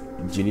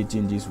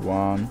deleting this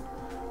one.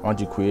 I want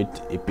to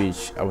create a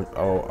page.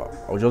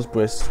 I'll just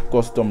press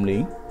custom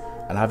link,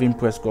 and having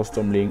pressed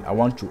custom link, I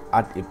want to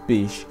add a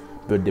page,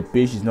 but the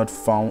page is not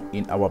found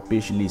in our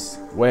page list.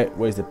 Where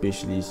is the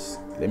page list?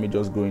 Let me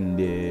just go in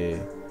the,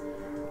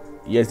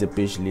 here's the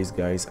page list,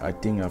 guys. I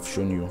think I've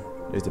shown you.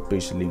 Here's the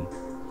page link.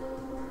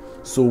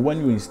 So when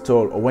you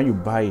install or when you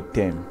buy a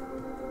theme,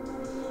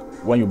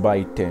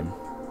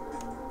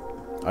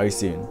 I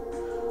see,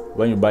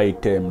 when you buy a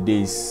theme,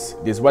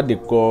 there's what they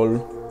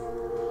call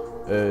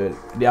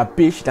there are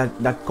pages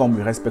that come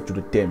with respect to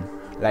the theme.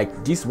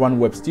 Like this one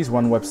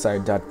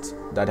website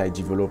that I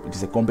developed, it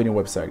is a company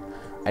website.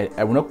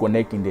 I will not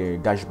connect in the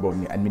dashboard,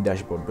 in the admin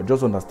dashboard, but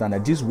just understand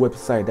that this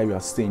website that you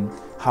are seeing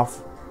have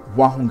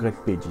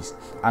 100 pages,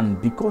 and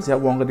because they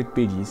have 100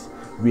 pages,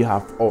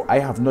 I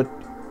have not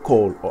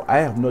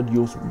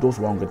used those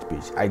 100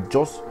 pages. I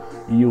just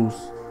use,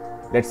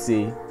 let's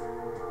say,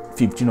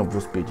 15 of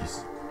those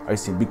pages. I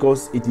see,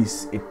 because it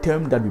is a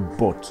term that we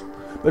bought.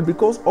 But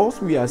because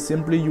also we are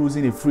simply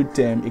using a free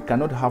term, it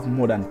cannot have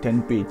more than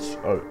 10 pages,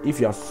 or if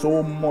you are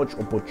so much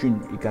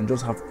opportune, it can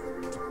just have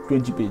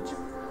 20 pages.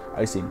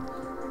 I see,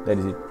 that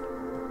is it.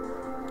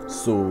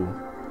 So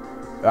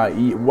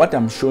what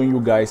I'm showing you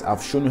guys,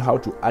 I've shown you how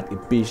to add a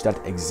page that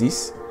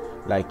exists.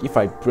 Like if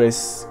I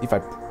close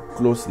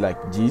like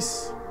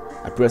this,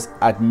 I press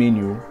add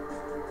menu,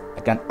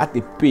 I can add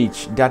a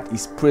page that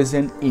is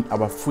present in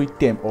our free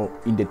theme or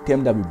in the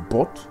theme that we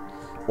bought,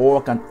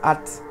 or I can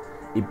add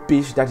a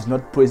page that is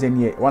not present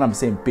here. When I'm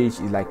saying page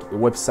is like a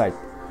website.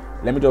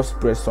 Let me just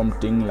press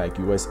something like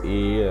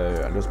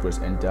USA. I'll just press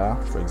enter,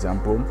 for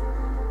example.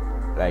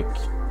 Like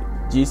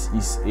this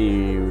is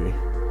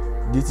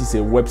a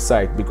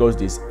website because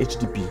there's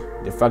HTTP.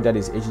 The fact that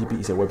it's HTTP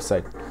is a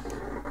website.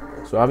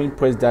 So having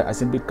pressed that, I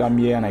simply come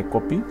here and I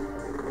copy.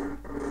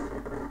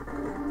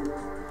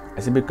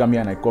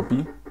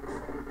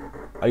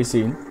 Are you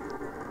seeing?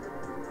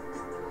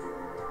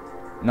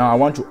 Now I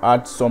want to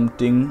add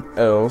something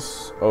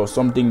else or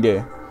something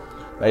there,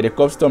 like the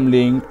custom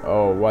link,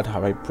 or what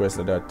have I pressed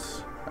like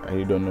that? I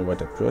really don't know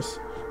what I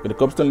pressed. But the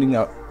custom link,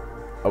 I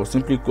will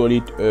simply call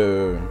it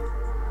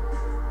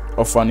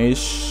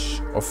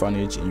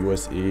Orphanage in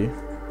USA.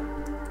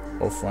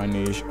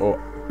 Orphanage, or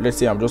let's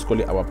say I'm just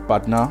calling our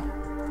partner.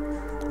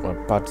 I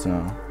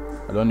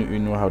don't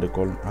even know how they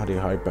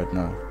hire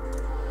partner.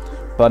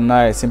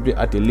 I simply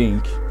add a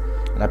link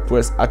and I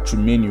press add to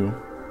menu.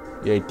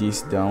 Here it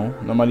is down.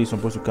 Normally it's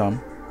supposed to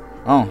come.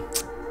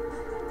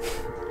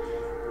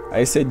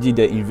 I said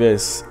the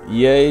inverse.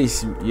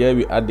 Here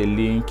we add the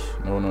link.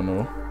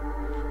 No.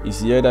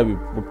 It's here that we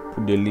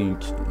put the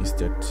link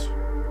instead.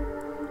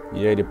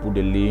 Here they put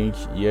the link.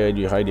 Here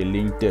they hide the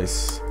link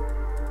test.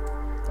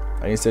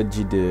 I said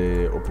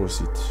the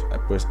opposite. I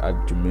press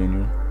add to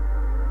menu.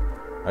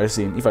 I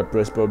see, if I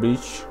press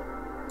publish,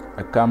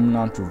 I come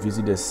now to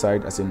visit the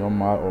site as a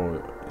normal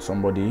or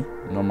somebody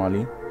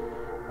normally.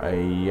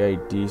 Here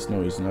it is.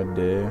 No, it's not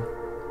there.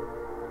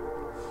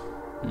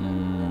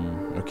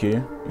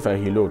 Okay, if I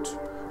reload,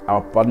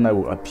 our partner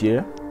will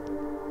appear,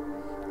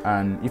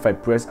 and if I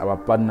press our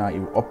partner, it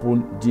will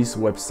open this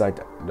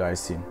website that I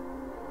see.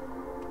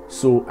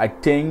 So I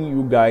think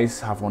you guys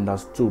have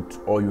understood,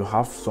 or you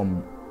have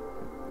some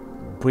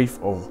brief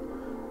or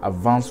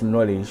advanced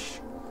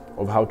knowledge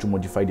of how to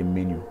modify the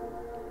menu.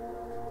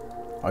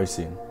 I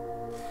see.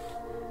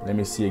 Let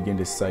me see again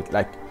the site.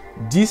 Like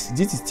this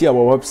is still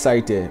our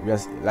website. We are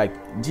like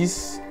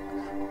this.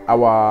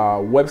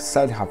 Our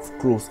website have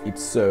closed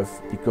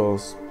itself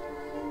because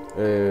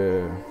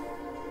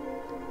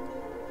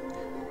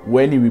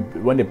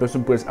when the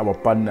person pressed our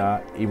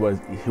partner, he was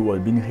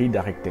being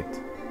redirected.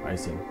 I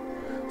see.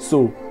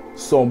 So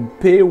some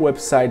pay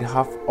website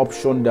have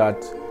option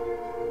that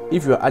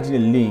if you are adding a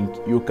link,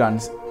 you can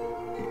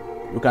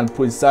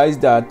precise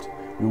that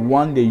you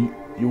want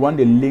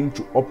the link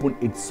to open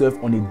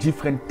itself on a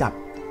different tab.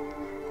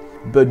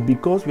 But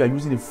because we are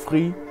using a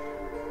free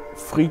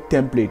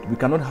template, we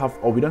cannot have,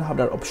 or we don't have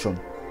that option.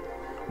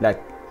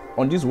 Like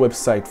on this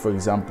website, for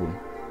example,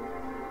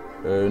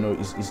 no,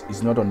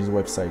 it's not on this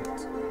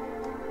website.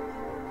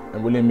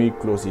 And let me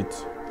close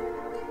it.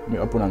 Let me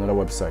open another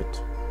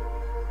website.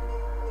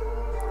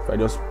 If I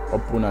just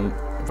open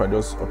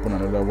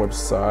another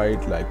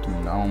website like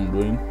now I'm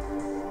doing.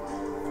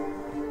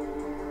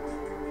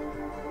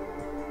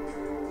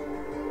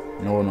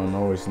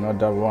 No, it's not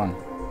that one.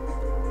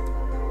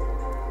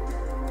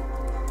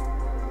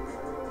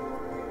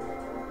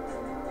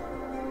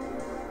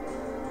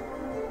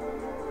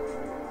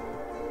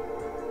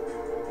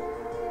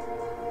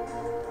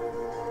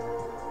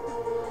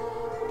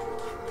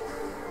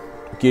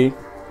 Okay,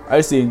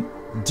 I say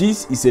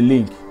this is a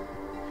link,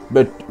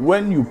 but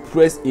when you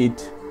press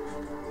it,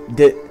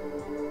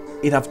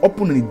 it have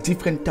opened in a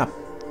different tab.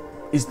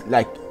 It's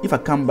like if I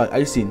come back,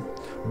 I see.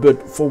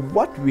 But for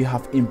what we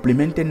have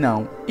implemented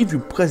now, if you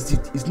press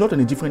it, it's not on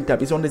a different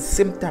tab, it's on the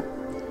same tab.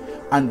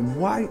 And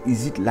why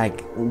is it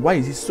like? Why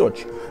is it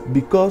such?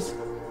 Because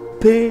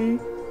pay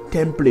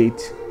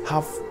templates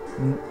have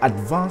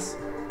advanced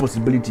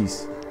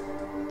possibilities,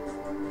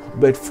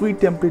 but free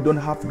template don't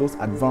have those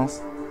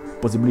advanced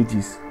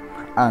possibilities.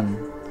 And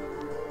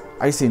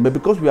I say, but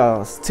because we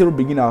are still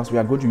beginners, we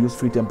are going to use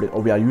free template,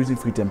 or we are using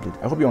free template.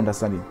 I hope you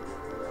understand it.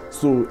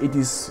 So it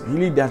is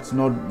really that's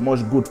not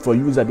much good for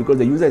user, because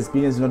the user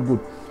experience is not good,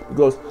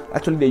 because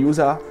actually the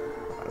user,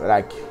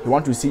 like, he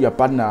want to see your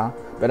partner,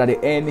 but at the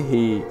end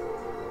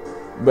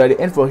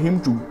for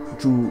him to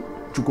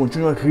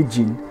continue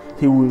reading,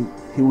 he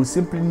will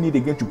simply need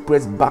again to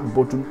press back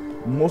button.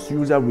 Most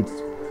user with,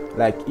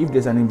 like, if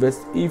there's an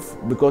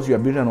because you are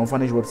building an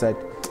orphanage website,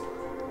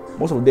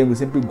 most of them will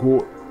simply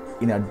go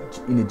in a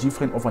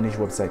different orphanage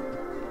website.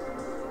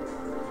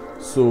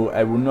 So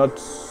I will not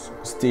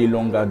stay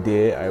longer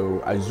there. I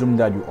will assume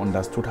that you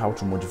understood how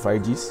to modify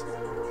this.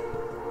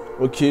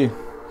 Okay,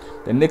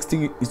 the next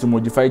thing is to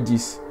modify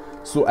this.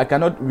 So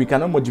we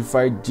cannot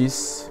modify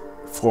this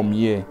from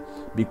here,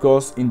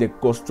 because in the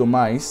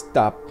customize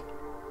tab,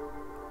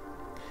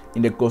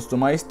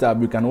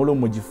 we can only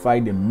modify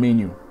the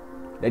menu.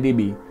 Let it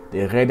be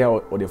the header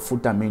or the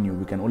footer menu.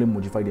 We can only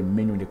modify the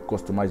menu in the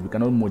customize. We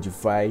cannot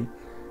modify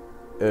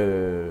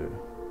the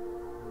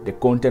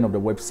content of the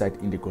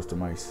website in the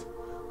customize.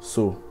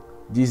 So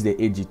this is the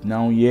edit.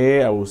 Now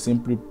here I will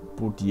simply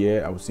put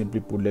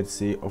let's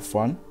say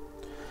orphan.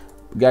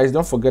 Guys,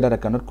 don't forget that I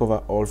cannot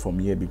cover all from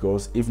here,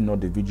 because if not,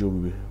 the video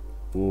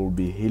will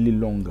be really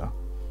longer.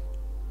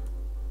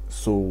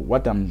 So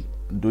what I'm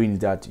doing is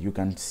that you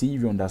can see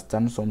if you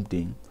understand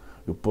something,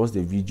 you pause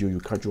the video,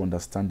 you try to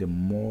understand the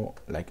more,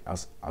 like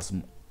as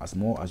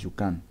more as you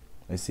can.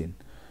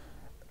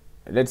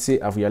 Let's say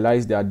I've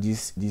realized that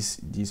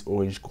this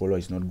orange color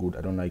is not good.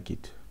 I don't like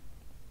it.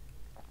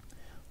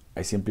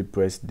 I simply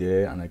press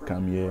there and I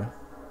come here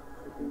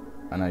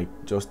and I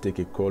just take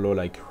a color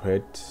like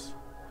red.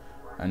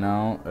 And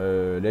now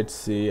let's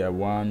say I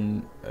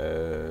want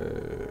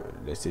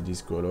let's say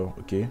this color.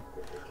 Okay,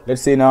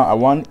 let's say now I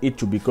want it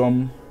to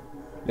become,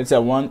 let's say I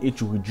want it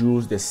to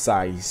reduce the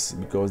size,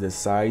 because the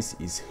size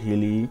is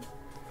really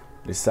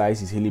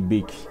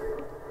big.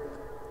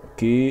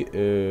 Okay,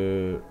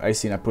 I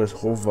press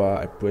hover,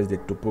 I press the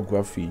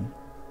topography,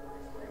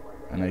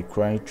 and I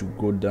try to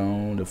go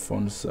down the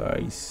font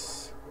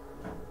size.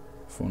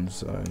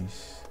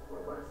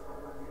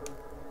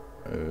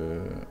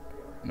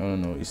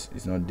 No,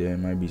 it's not there.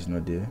 Maybe it's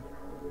not there.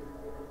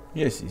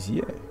 Yes, it's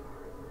here.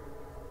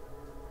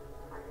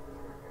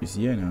 It's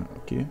here now.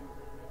 Okay,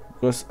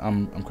 because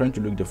I'm trying to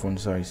look the font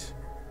size.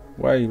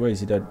 Why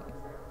is it that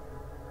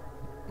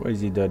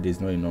there's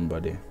not a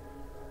number there?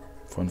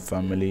 Font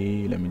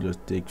family, let me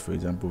just take for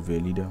example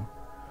Velida.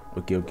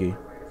 Okay,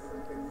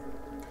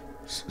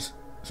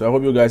 so I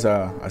hope you guys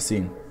are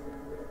seeing.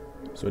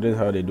 So that's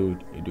how they do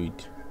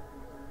it.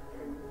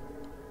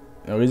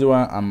 The reason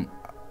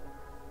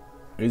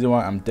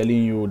why I'm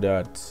telling you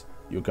that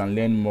you can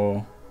learn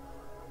more.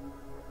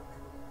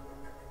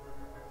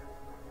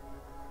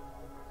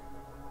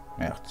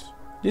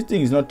 This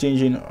thing is not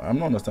changing. I'm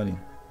not understanding.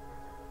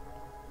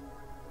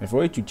 And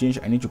for it to change,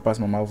 I need to pass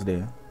my mouse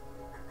there.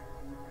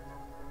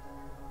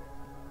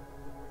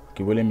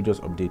 Okay, well, let me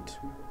just update.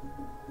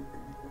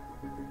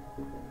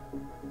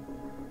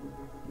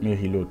 Let me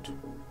reload.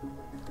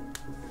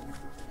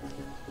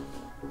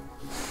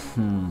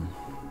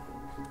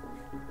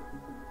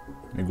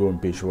 Let me go on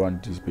page 1.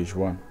 This is page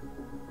 1.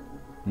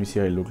 Let me see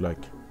how it look like.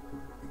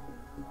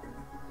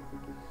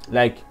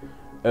 Like,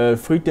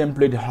 free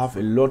template have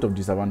a lot of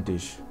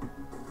disadvantage.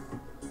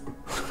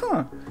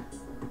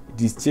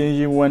 It is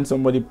changing when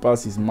somebody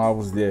passes his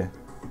mouse there.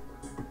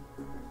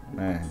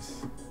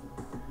 Nice.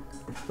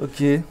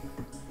 Okay,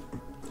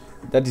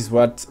 that is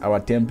what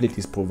our template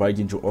is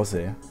providing to us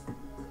here.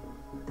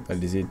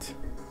 That is it.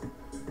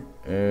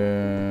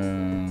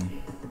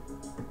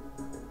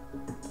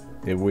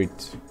 The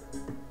weight.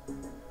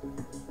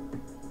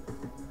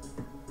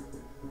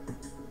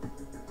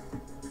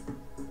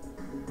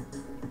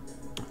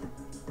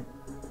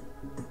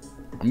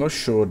 I'm not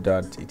sure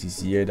that it is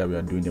here that we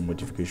are doing the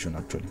modification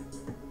actually.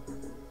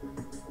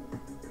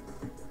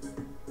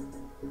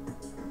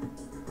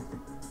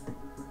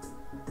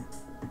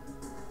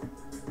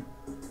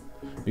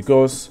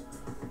 Because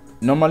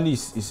normally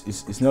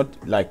it's not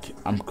like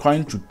I'm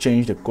trying to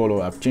change the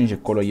color. I've changed the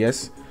color,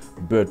 yes,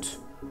 but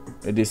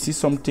they see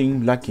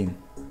something lacking.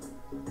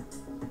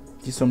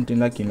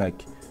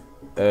 Like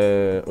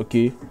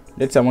okay,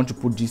 let's say I want to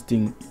put this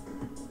thing,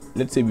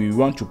 let's say we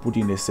want to put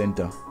in the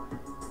center.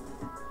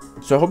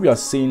 So I hope you are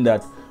saying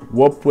that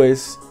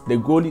WordPress, the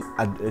goal is,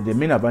 the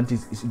main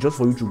advantage is just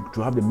for you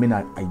to have the main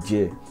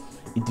idea.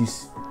 It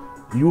is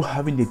you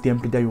having the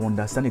template, that you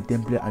understand the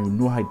template and you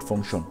know how it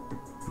functions.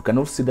 You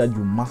cannot say that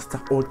you master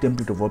all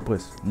template of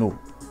WordPress. No,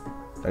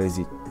 that is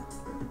it.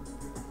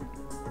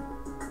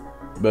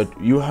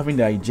 But you having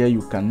the idea,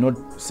 you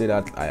cannot say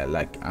that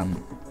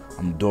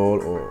I'm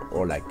dull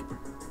or like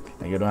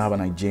you don't have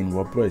an idea in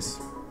WordPress.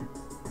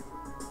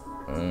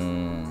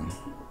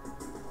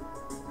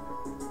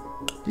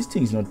 This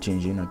thing is not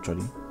changing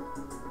actually.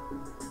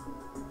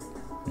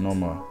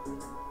 Normal.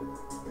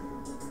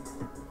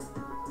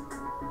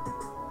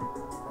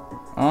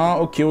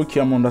 Okay,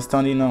 I'm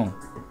understanding now.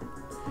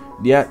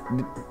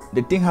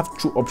 The thing have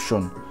two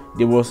options.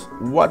 There was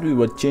what we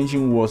were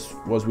changing was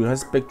with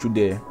respect to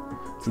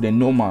the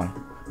normal.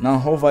 Now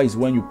hover is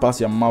when you pass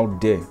your mouse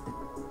there.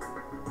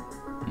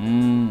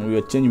 We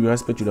were changing with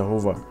respect to the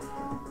hover.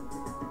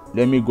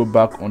 Let me go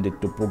back on the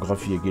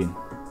topography again.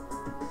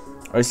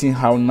 I see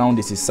how now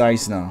this is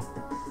size now.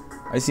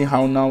 I see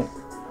how now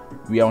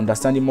we are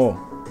understanding more.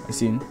 I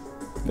see.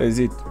 That is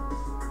it.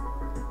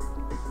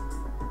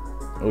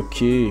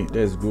 Okay,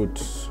 that's good.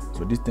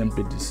 So this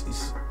template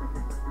is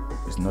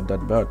not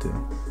that bad.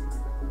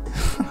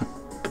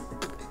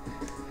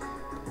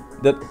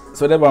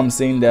 So that's why I'm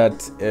saying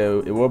that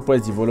a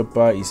WordPress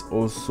developer is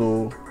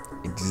also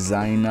a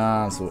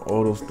designer. So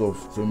all those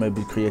stuff. So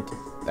maybe create,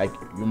 like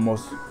you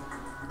must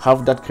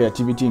have that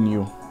creativity in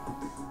you.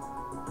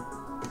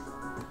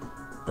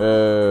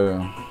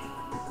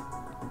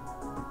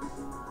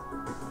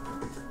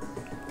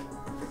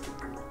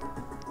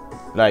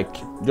 Like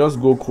just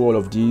go through all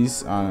of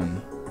these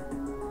and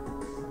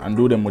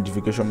do the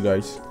modification,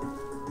 guys.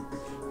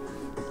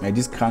 Like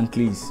this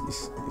crankly is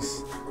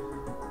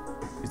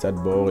that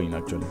boring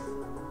actually.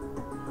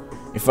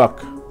 In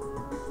fact,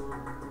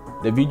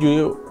 the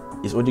video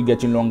is already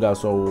getting longer,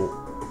 so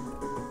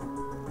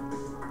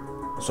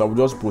I will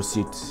just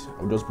proceed.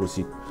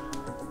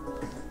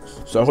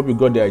 So I hope you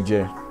got the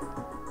idea.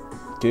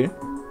 Okay,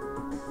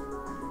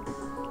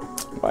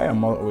 why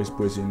am I always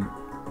pressing?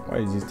 Why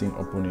is this thing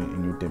open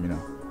in new terminal?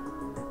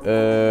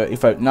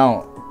 If I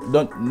now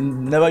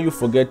never you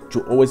forget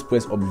to always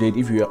press update.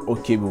 If you are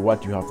okay with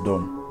what you have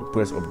done, you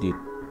press update.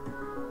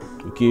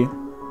 Okay,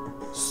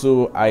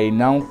 so I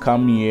now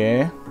come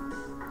here.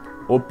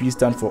 OP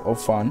stand for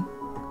orphan.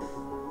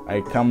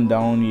 I come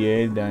down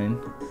here, then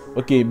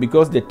okay,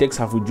 because the text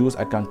have reduced,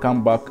 I can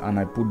come back and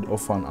I put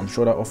orphan. I'm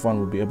sure that orphan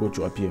will be able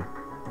to appear.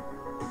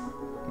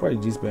 Why is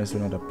this pencil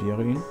not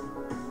appearing?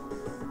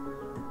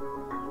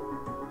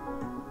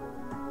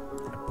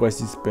 I press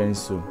this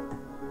pencil.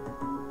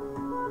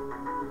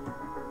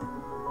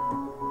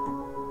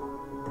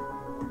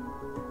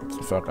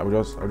 In fact, I'll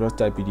just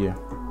type it here.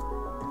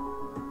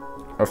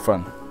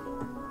 Orphan.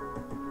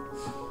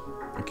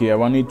 Okay, I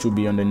want it to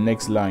be on the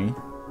next line.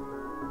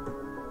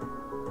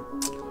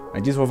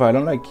 And this hover, I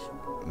don't like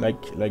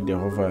the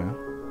hover. I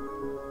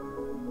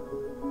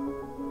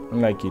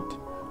don't like it.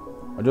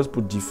 I'll just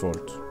put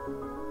default.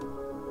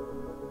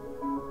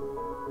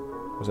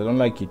 Because I don't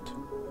like it.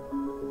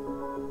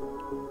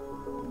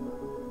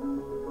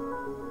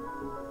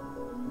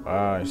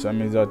 So that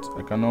means that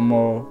I can no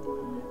more,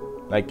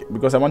 like,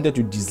 because I wanted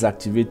to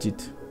deactivate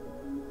it,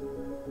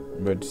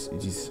 but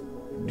it is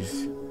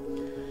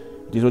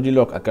already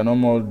locked. I can no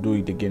more do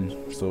it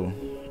again. So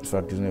in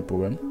fact, there's no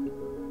problem.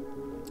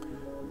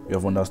 You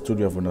have understood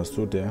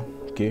there.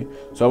 Okay,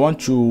 so I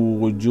want to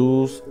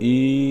reduce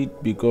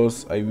it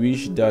because I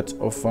wish that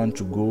orphan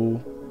to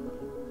go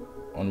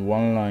on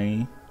one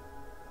line.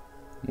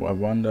 I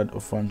want that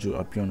orphan to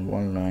appear on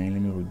one line.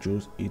 Let me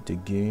reduce it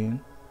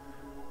again.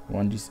 I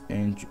want this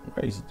end.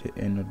 Why is the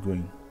end not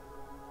going?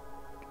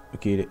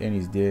 Okay, the end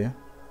is there.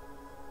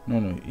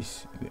 No,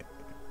 it's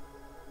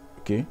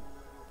okay.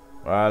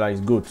 Voilà,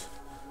 it's good.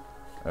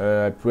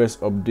 I press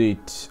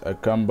update. I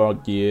come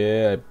back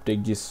here. I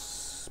take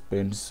this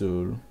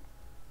pencil.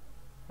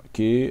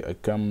 Okay, I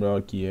come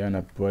back here and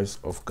I press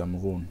of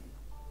Cameroon.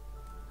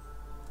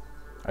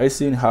 I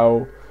seen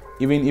how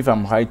even if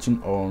I'm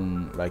writing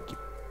on like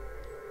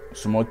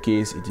small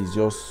case, it is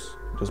just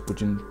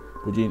putting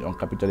it on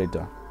capital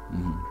letter.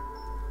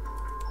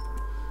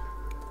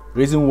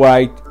 Reason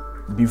why,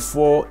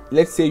 before,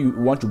 let's say you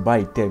want to buy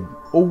a term,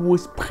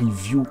 always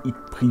preview it,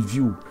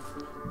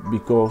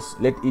 because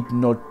let it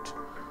not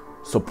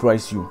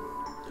surprise you.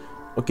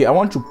 Okay, I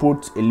want to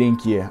put a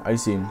link here. I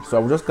see. So I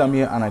will just come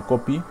here and I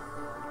copy.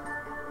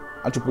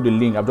 And to put the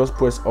link, I've just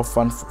pressed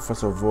orphan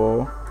first of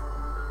all.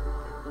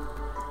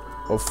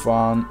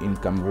 Orphan in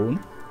Cameroon.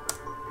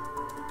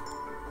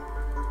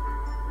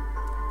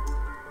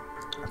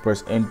 I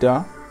press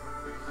enter.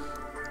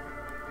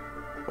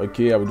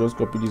 Okay, I will just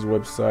copy this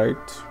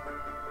website.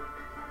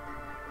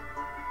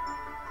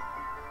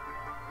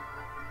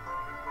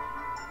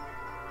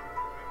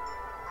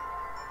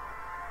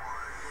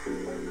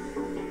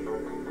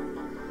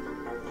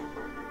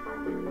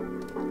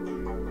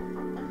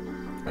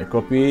 I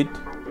copy it.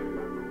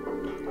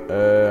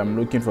 I'm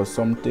looking for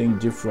something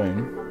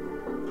different.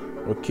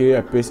 Okay,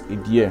 I press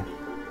it here.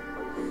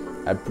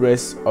 I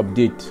press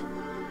update.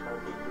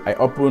 I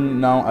open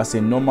now as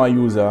a normal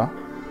user.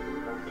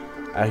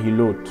 I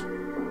reload.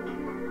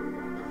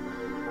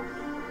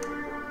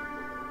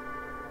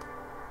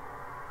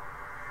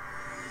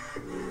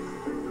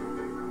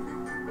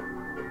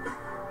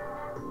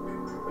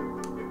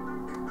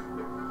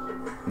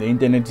 The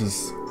internet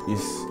is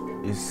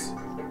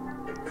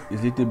a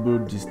little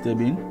bit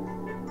disturbing.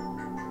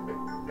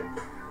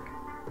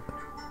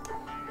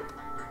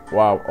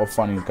 Wow,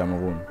 orphan in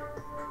Cameroon.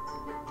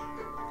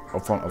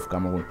 Orphan of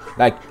Cameroon.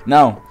 Like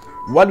now,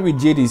 what we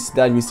did is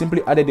that we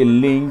simply added a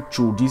link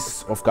to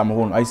this of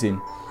Cameroon. I see.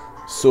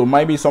 So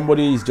maybe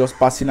somebody is just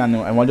passing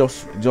and we're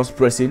just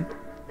pressing.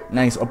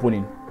 Now it's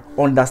opening.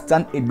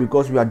 Understand it,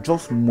 because we are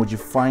just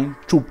modifying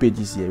two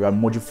pages here. We are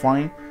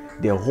modifying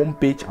the home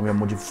page and we are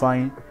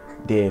modifying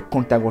the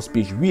contact us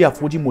page. We have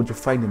already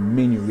modified the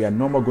menu. We are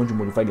no more going to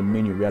modify the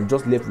menu. We are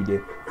just left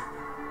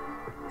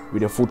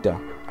with the footer.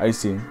 I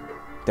see.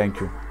 Thank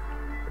you.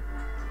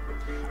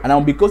 And now,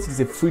 because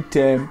it's a free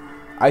term,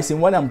 I see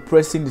when I'm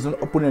pressing, it's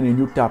not opening a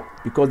new tab,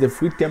 because the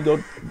free term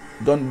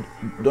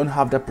don't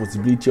have that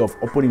possibility of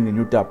opening a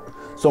new tab.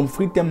 Some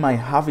free term might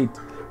have it,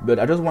 but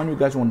I just want you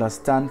guys to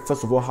understand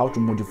first of all how to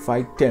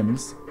modify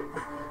terms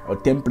or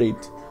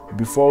template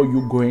before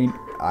you go in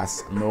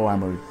as no,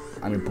 I'm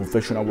a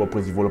professional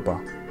WordPress developer.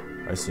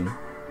 I see.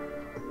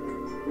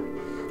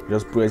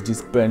 Just press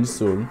this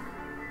pencil.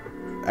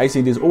 I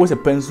see there's always a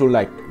pencil,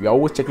 like we are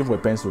always checking for a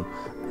pencil.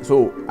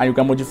 So, and you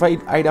can modify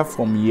it either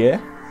from here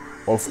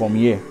or from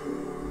here.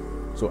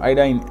 So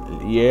either in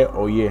here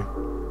or here.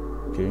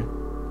 Okay.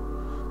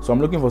 So I'm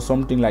looking for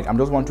something like, I'm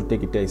just want to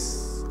take a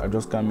test. I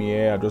just come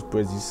here, I just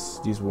press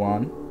this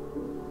one.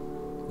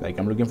 Like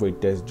I'm looking for a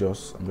test, I'm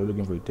just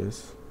looking for a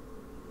test.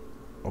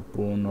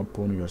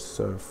 Open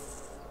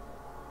yourself.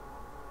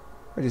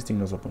 Why this thing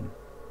not open?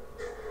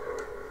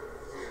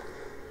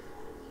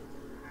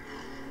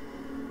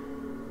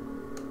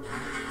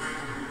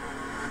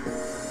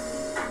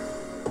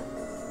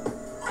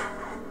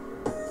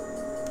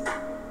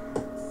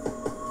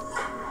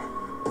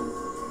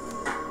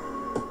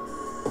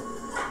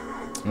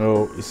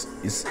 No,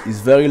 it's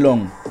very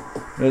long.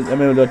 Let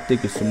me just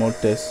take a small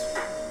test.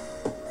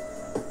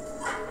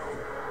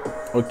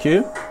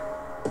 Okay.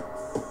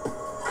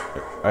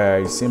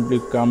 I simply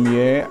come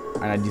here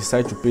and I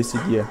decide to paste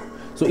it here.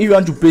 So if you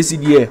want to paste it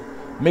here,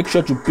 make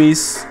sure to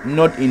paste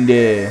not in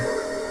the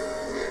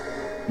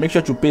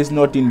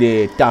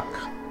tag,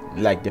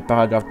 like the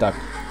paragraph tag.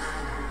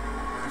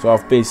 So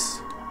I've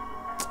pasted,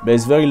 but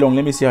it's very long.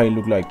 Let me see how it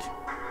look like.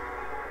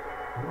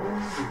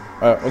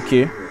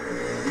 Okay.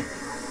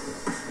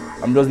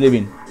 I'm just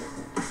leaving.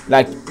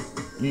 Like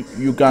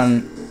you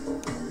can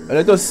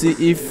let us see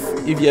if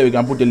here we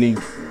can put a link.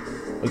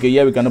 Okay,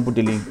 here we cannot put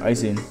a link. I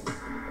see.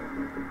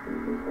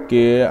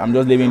 Okay, I'm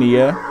just leaving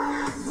here.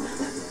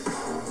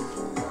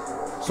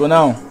 So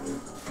now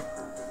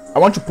I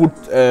want to put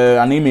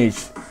an image.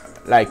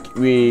 Like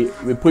we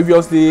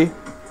previously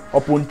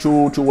opened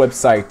two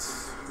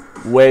websites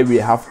where we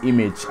have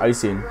image. I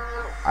see.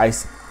 I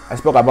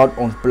spoke about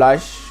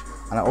Unsplash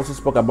and I also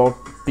spoke about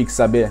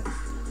Pixabay.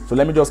 So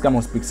let me just come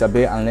on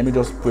Pixabay and let me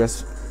just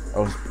press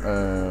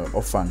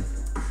Orphan.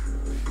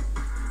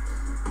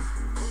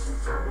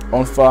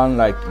 Orphan,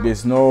 like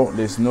there's no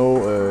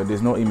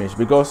image,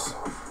 because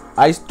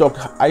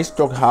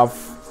iStock have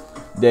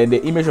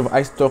the image of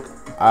iStock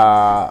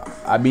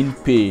are being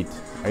paid.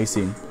 I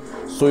see.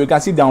 So you can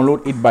see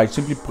download it by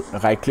simply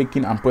right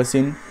clicking and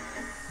pressing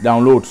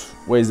download.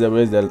 Where is the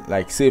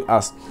like save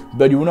as?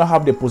 But you will not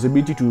have the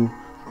possibility to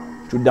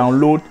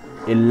download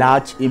a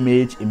large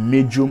image, a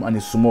medium, and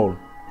a small.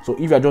 So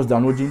if you are just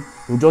downloading,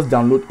 you just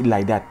download it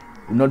like that.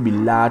 It will not be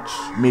large,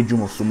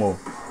 medium, or small.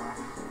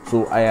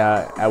 So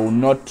I will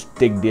not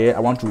take there. I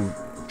want to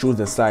choose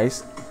the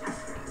size.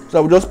 So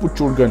I will just put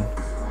children,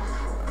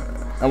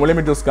 and well, let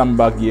me just come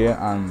back here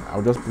and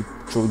I'll just put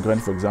children,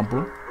 for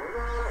example.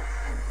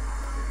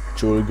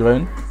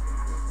 Children.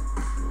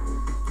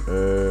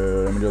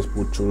 Let me just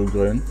put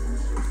children.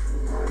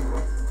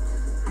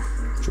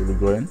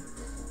 Children.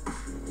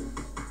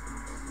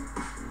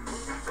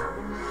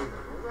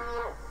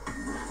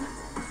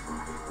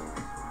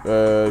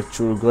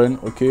 Children.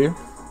 Okay.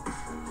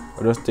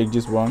 I'll just take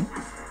this one.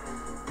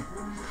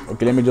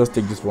 Okay, let me just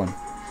take this one.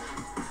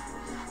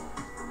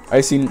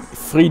 I seen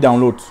free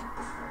download.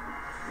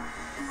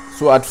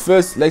 So at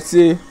first, let's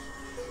say,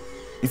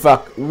 in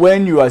fact,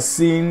 when you are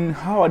seeing,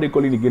 how are they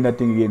calling again that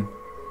thing again?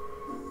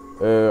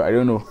 I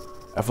don't know.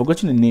 I've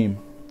forgotten the name.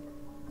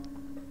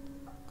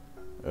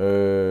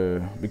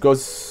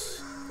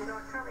 Because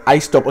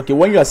iStock. Okay,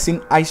 when you are seeing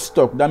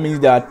iStock, that means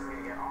that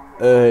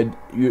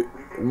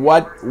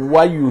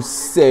what you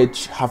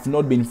search have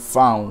not been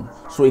found,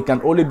 so it can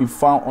only be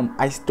found on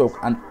iStock,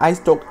 and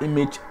iStock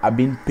image are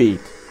being paid.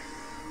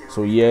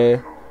 So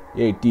yeah,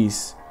 it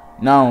is.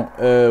 Now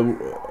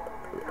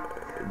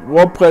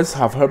WordPress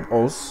have helped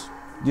us.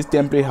 This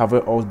template have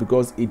helped us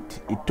because it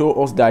told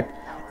us that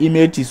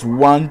image is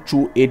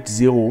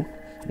 1280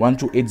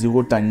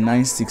 times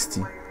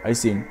 960. I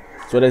see.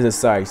 So that's the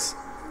size.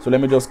 So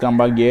let me just come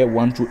back here.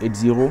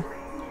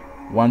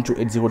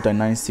 1280 times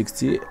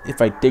 960.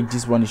 If I take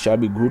this one, it shall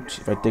be good.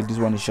 If I take this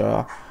one, it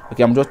shall.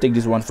 Okay, I'm just take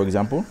this one for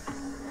example.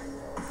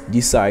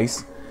 This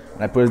size,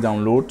 and I press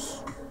download.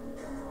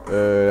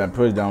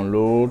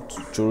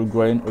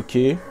 Children.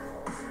 Okay.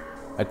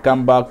 I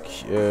come back.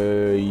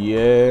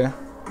 Yeah.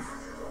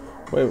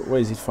 Where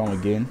is it from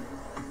again?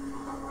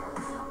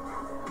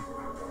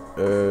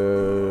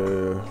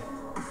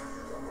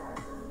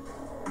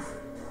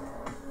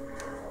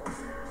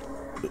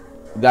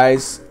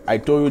 Guys, I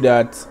told you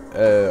that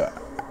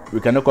we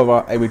cannot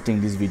cover everything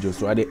in this video,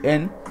 so at the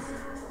end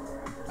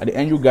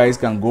you guys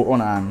can go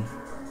on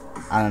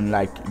and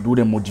like do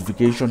the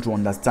modification to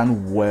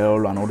understand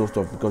well and all those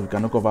stuff, because we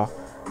cannot cover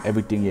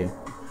everything here.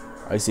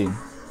 I see,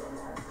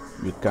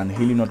 we can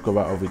really not cover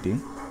everything,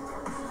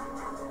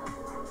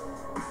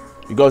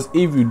 because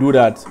if you do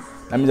that,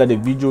 that means that the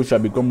video shall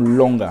become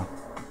longer.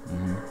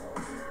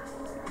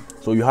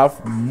 So you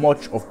have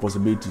much of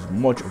possibility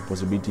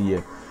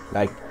here,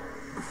 like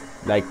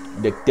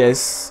the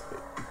text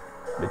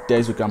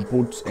you can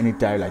put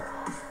anytime, like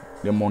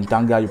the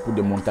Montanga, you put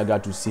the Montanga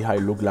to see how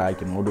it look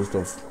like and all those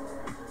stuff.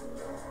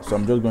 So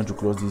I'm just going to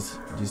close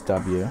this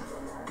tab here.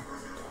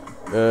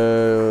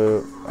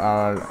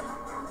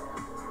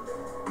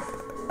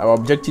 Our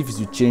objective is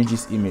to change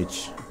this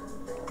image.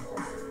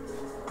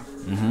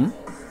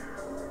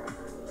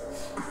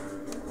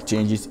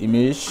 Change this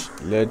image.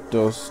 Let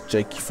us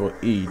check for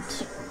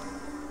it.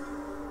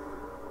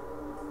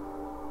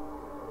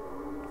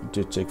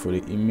 To check for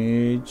the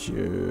image.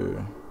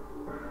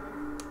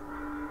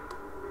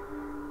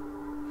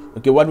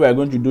 Okay, what we are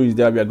going to do is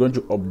that we are going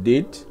to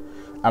update,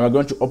 and we're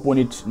going to open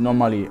it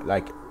normally,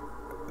 like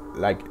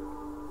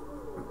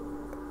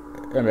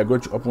and we're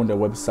going to open the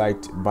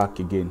website back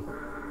again.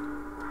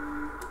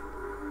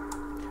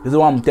 This is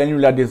why I'm telling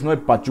you that there's no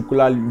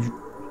particular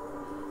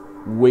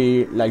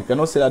way, like you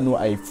cannot say that no,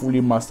 I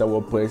fully master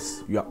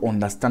WordPress. You are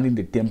understanding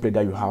the template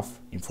that you have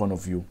in front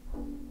of you.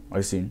 I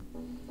see.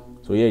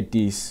 So here it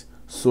is.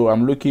 So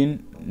I'm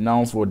looking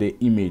now for the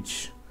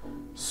image.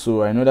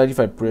 So I know that if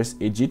I press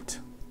edit,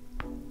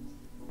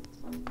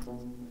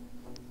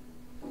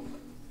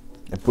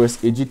 I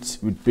press edit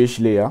with page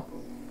layer.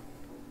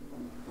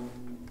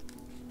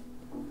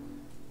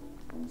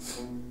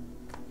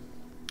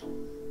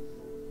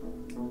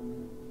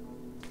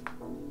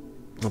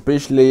 The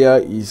page layer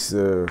is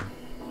the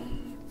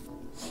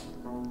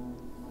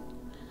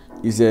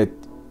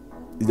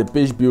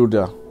page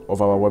builder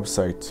of our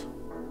website.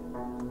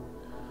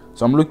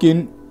 So I'm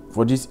looking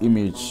for this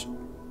image.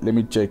 Let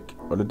me check,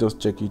 or let us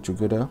check it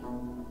together.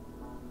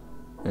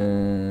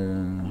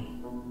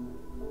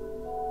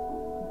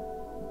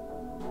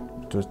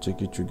 Just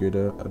check it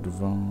together.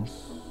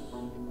 Advanced.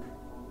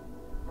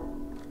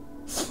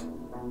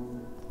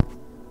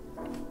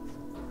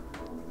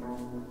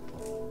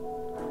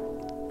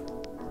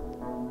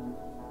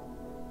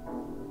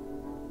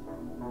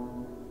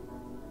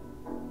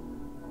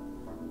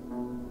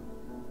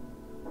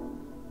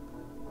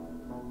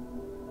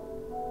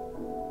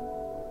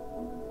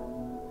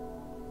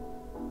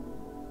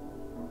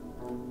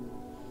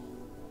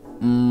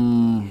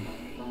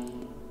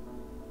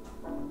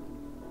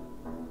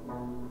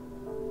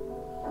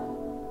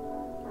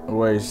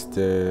 Where is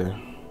the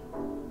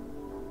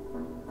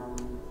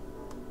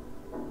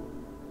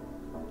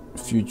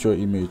future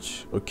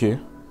image? Okay,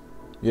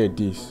 yeah, it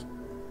is.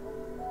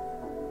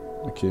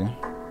 Okay,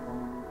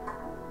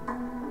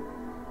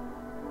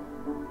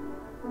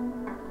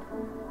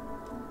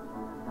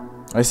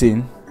 I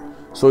see.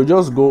 So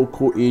just go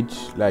create,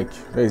 like,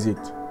 where is it?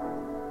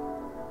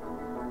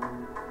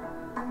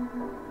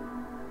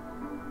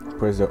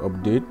 Press the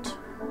update.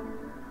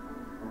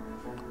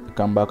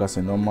 Come back as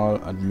a normal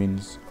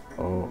admin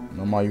or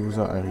normal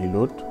user and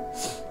reload.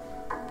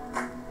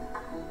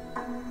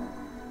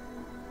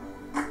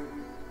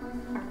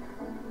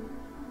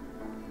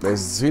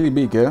 It's really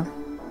big, eh?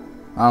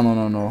 Ah,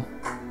 no. No.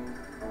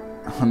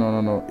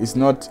 It's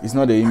not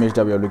the image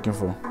that we are looking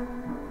for.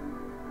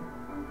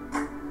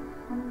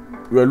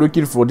 We are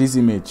looking for this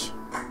image,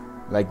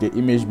 like the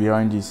image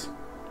behind this.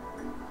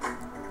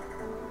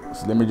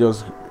 So let me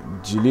just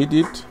delete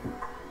it.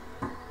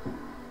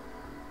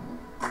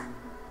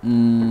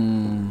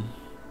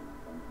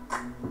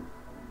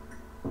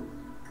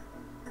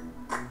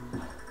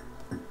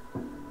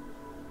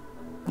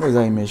 Where's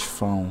that image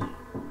found?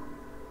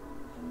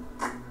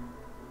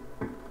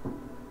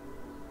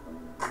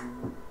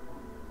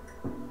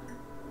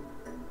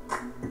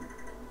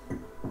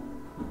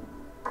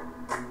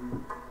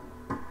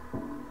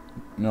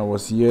 No, I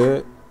was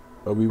here,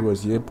 or we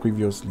was here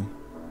previously.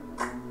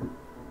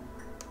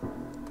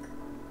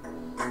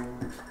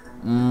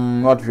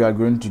 What we are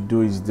going to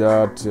do is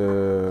that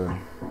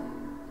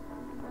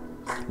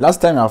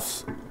last time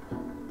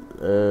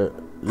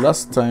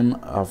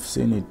I've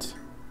seen it.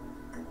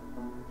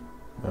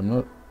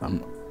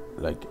 I'm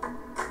like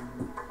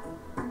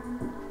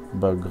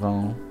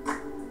background.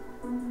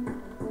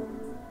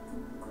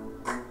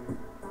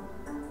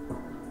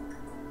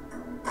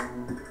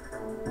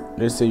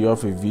 Let's say you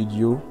have a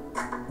video,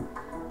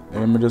 and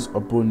let me just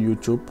open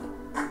YouTube.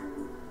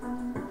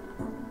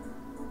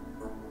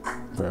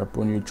 If I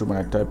open YouTube and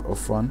I type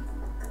orphan,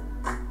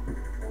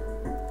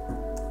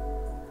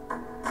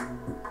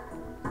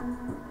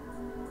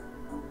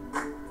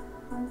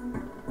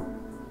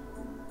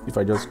 if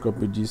I just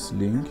copy this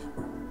link,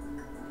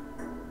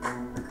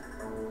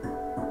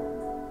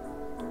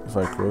 if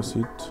I close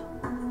it,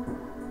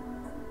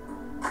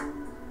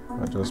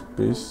 I just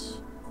paste,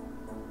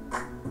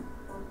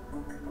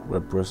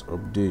 WordPress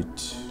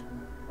update.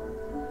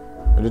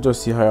 Let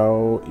us see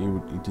how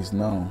it is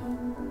now.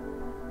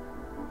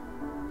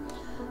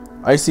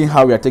 I see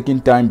how we are taking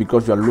time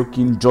because we are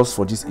looking just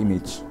for this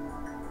image.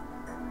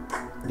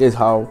 This is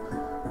how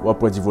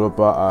WordPress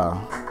developers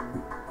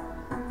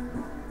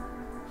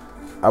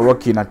are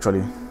working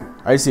actually.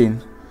 I see.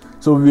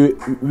 So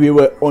we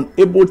were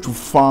unable to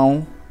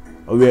find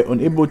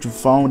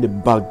the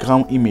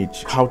background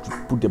image, how to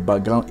put the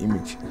background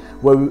image.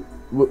 But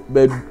we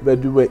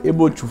were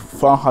able to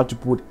find how to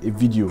put a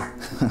video.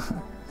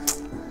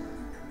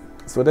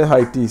 So that's how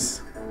it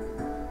is.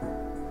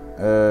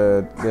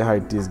 That's how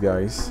it is,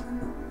 guys.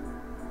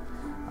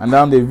 And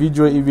now the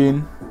video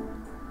even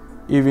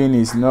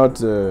is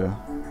not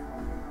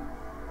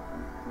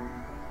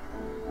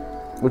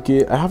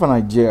okay. I have an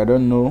idea. I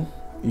don't know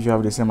if you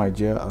have the same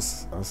idea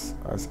as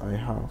I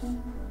have.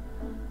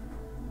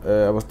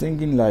 I was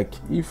thinking like,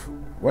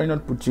 why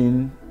not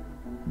putting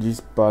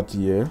this part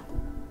here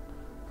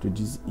to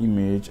this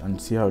image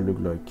and see how it look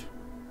like.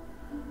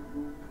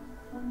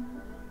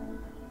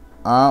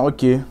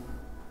 Okay,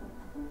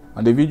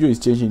 and the video is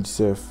changing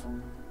itself.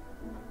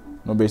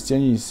 No, but it's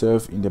changing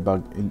itself in the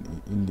back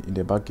in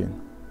the back end.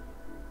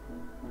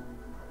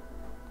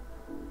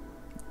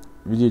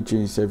 Video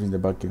change itself in the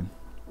back end.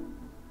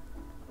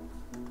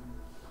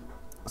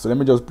 So let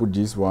me just put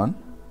this one,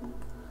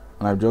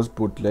 and I've just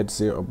put, let's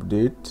say,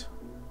 update.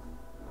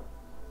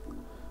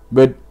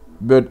 But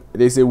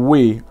there's a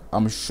way.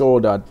 I'm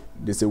sure that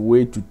there's a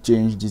way to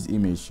change this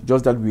image.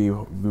 Just that we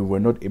were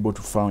not able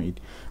to find it.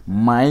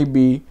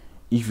 Maybe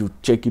if you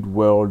check it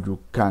well, you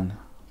can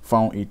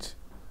find it.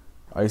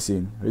 I see.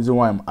 The reason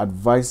why I'm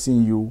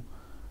advising you,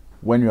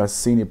 when you are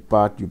seeing a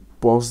part, you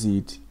pause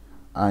it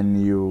and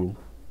you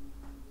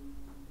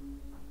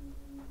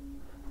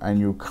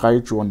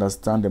try to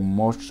understand as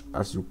much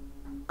as you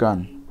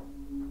can.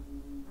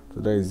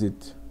 So that is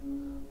it.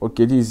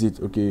 Okay, this is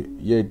it. Okay,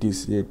 here it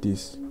is. Here it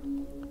is.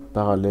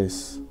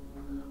 Parallels.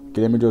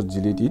 Okay, let me just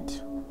delete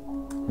it.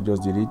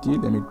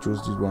 Let me choose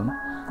this one.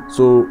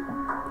 So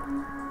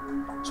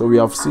we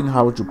have seen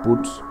how to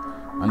put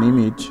an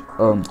image,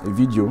 a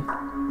video.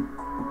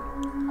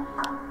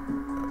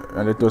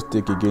 And let us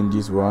take again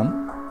this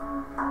one.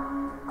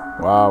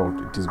 Wow,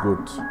 it is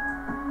good.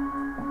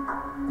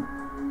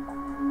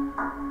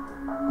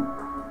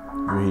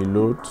 You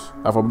reload.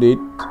 I've updated.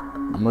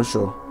 I'm not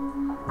sure.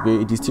 Okay,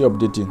 it is still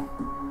updating.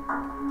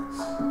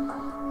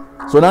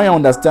 So now you're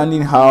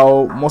understanding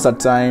how most of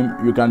the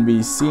time you can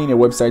be seeing a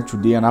website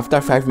today, and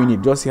after 5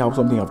 minutes, just see how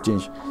something have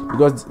changed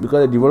because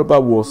the developer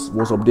was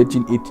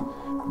updating it,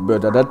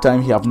 but at that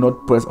time he have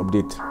not pressed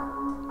update.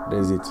 That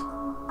is it.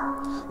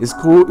 It's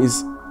cool.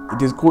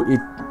 It is cool. It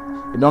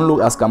don't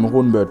look as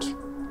Cameroon, but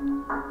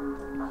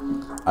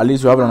at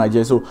least you have an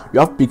idea. So you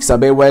have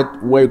Pixabay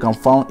where you can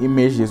find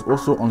images.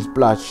 Also on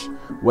Splash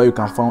where you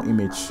can find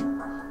image.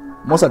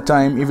 Most of the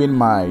time, even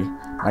my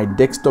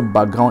desktop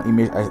background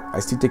image, I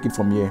still take it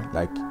from here.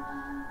 Like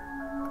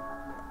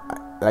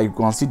you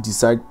can still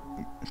decide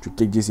to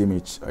take this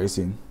image. Are you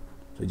seeing?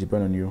 So it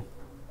depends on you.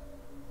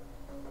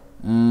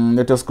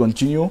 Let us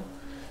continue.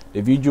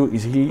 The video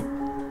is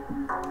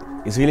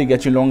really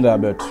getting longer,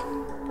 but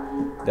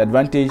the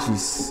advantage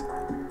is,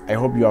 I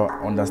hope you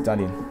are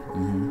understanding.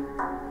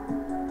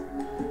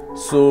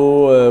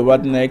 So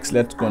what next?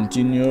 Let's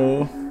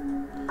continue.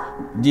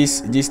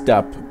 This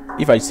tab.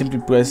 If I simply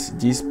press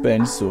this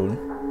pencil,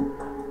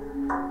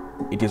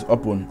 it is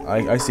open.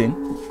 I see.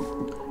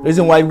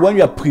 Reason why when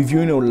you are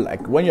previewing, or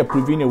like when you are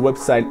previewing a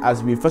website,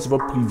 as we first of all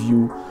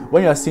preview,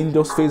 when you are seeing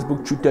those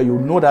Facebook Twitter, you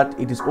know that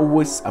it is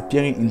always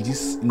appearing in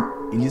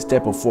this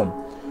type of form.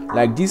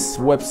 Like this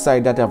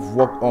website that I've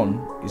worked on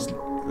is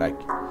like,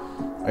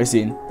 I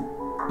see,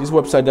 this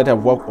website that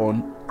I've worked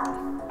on,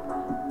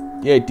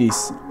 here it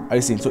is. I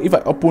see. So if I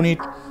open it,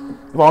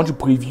 if I want to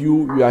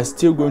preview, you are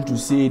still going to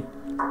see it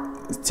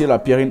still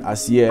appearing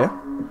as here,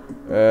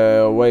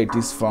 where it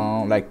is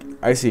found. Like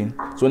I see.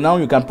 So now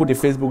you can put a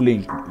Facebook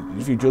link.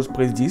 If you just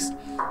press this,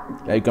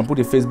 you can put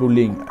a Facebook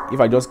link. If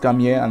I just come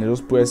here and I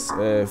just press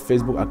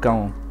Facebook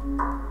account,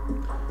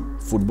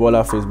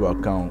 footballer Facebook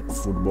account,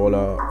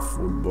 footballer,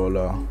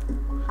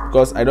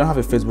 because I don't have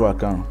a Facebook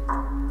account.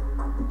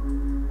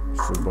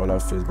 Footballer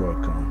Facebook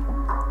account.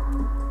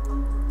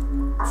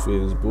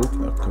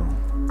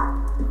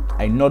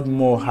 I not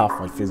more have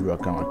a Facebook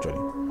account actually.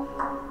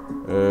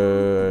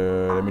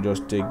 Let me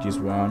just take this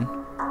one.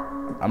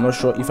 I'm not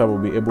sure if I will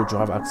be able to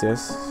have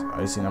access.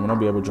 I see, I will not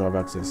be able to have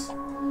access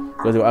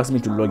because they will ask me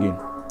to log in.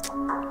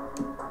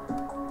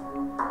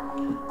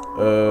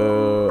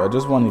 I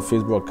just want a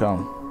Facebook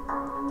account.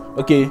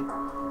 Okay,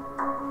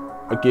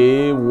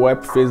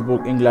 web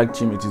Facebook England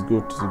team. It is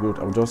good.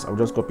 I'll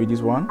just copy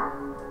this one.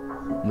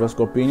 I'm just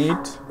copying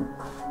it.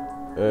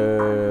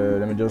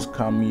 Let me just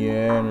come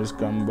here. Just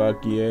come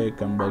back here.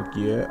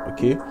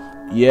 Okay.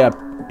 Yeah.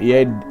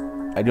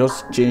 I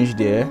just changed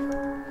there.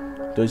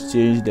 Just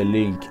change the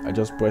link. I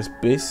just press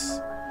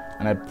paste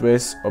and I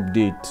press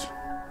update.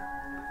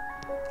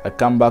 I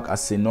come back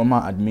as a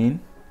normal admin,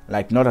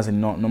 like not as a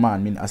normal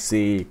admin, as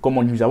a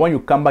common user. When you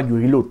come back, you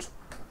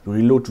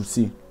reload to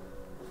see.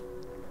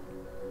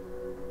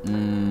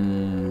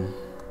 Then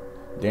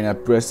I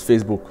press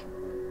Facebook.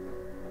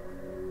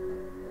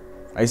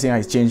 I see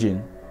it's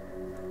changing.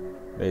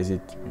 There is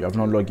it. You have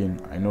not logged in.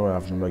 I know I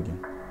have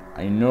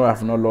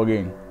not logged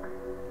in.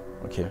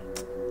 Okay.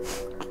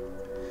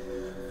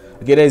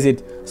 Okay, there is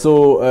it.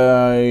 So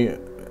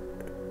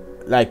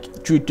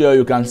like Twitter,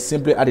 you can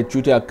simply add a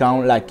Twitter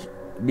account. Like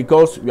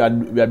because we are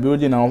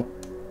building now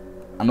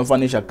an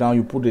Orphanage account,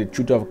 you put the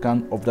Twitter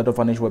account of that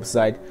Orphanage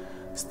website.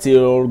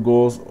 Still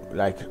goes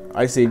like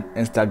I say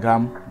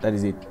Instagram. That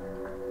is it.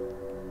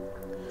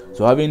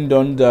 So having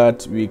done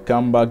that, we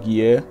come back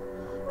here,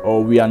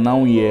 or we are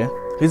now here.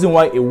 Reason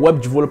why a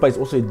web developer is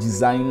also a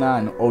designer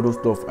and all those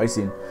stuff. I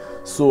see.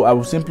 So I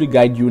will simply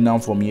guide you now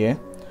from here.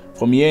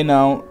 From here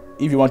now,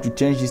 if you want to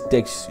change this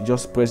text, you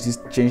just press this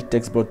change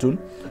text button.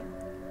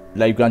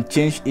 Like you can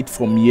change it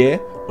from here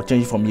or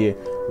change it from here.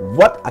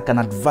 What I can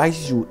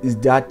advise you is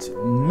that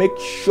make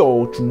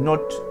sure to not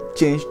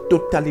change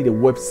totally the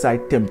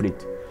website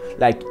template.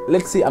 Like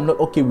let's say I'm not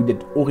okay with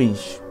that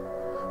orange.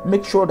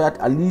 Make sure that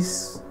at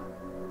least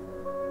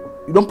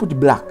you don't put it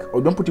black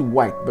or don't put it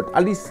white, but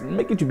at least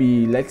make it to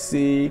be, let's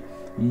say,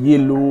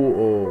 yellow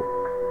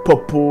or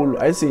purple.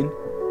 I say,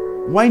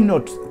 why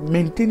not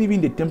maintain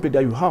even the template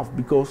that you have?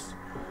 Because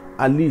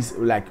at least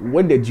like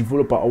when the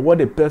developer or what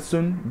the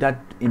person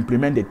that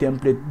implement the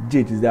template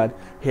did is that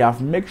he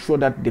have make sure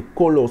that the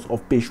colors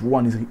of page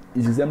 1 is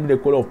resembling the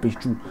color of page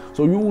 2.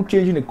 So you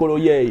changing the color,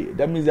 yeah,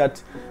 that means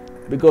that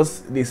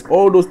because there's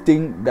all those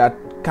things that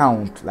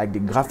count, like the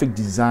graphic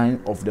design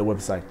of the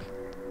website.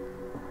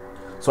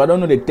 So I don't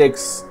know the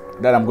text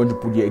that I'm going to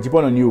put here. It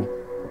depends on you.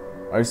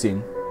 Are you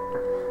seeing?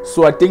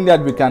 So I think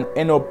that we can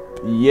end up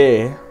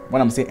here.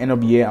 When I'm saying end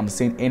up here, I'm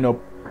saying end up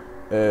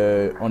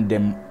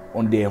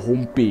on the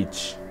home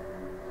page,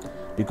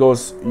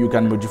 because you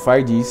can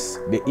modify this,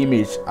 the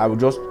image. I will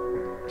just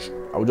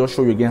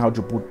show you again how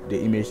to put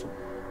the image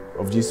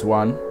of this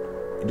one.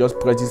 You just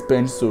press this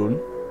pencil.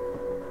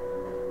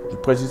 You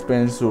press this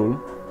pencil.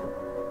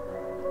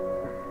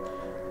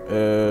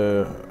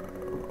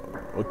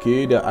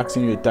 Okay, they're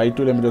asking you a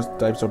title. Let me just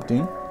type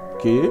something.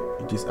 Okay,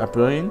 it is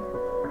appearing.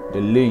 The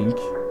link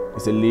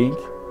is a link.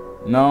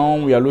 Now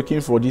we are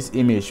looking for this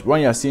image.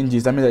 When you are seeing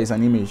this, that means that it's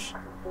an image.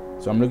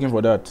 So I'm looking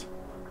for that.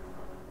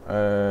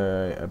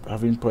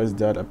 Having pressed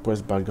that, I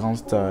press background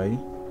style,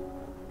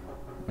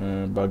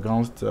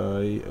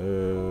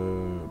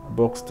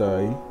 box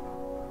style.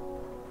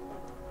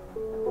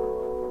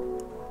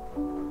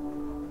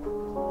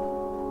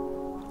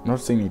 Not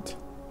seeing it.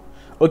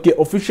 Okay,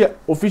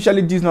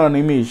 officially this is not an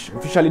image.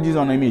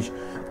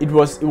 It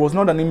was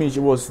not an image.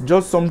 It was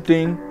just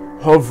something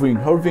hovering.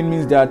 Hovering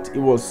means that it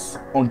was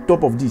on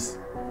top of this,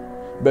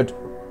 but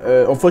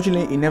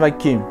unfortunately it never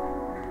came.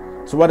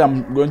 So what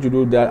I'm going to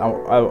do that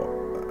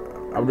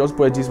I'll just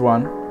press this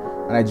one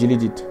and I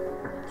delete it.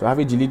 So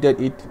having deleted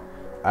it,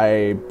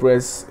 I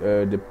press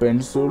the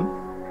pencil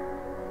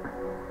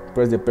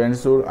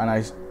and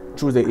I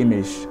choose the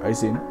image. I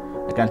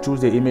can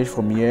choose the image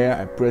from here.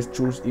 I press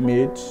choose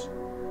image.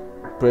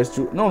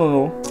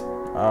 No.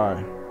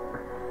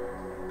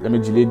 Let me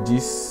delete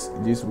this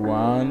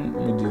one.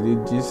 Let me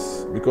delete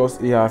this because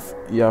it have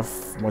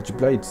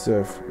multiplied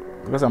itself.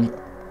 Because I'm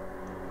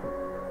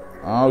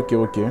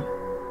okay.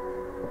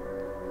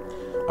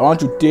 I want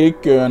to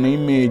take an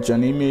image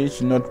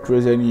not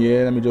present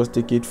here. Let me just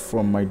take it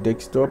from my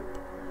desktop.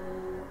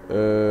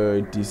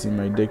 It is in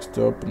my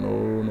desktop.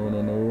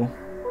 No.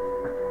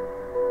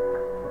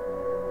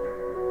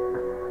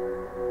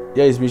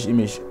 Here is which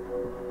image?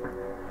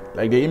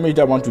 Like the image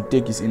I want to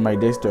take is in my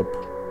desktop.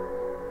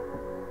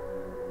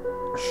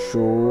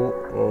 Show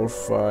all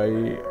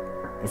file.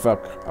 In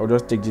fact, I'll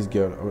just take this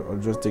girl. I'll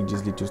just take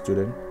this little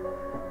student.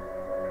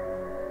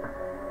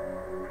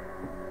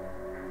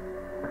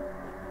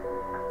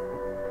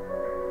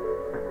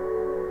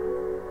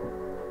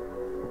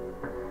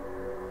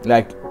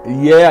 Like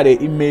here are the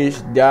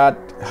image that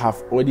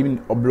have already been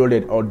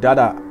uploaded or that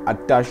are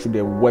attached to the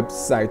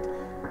website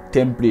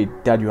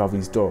template that you have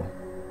installed.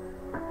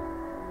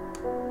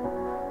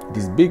 It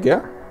is big,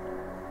 yeah.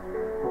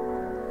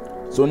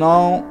 So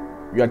now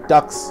your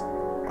task,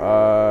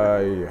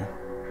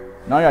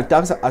 now your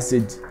task as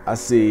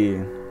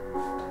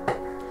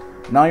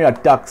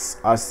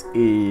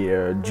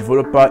a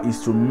developer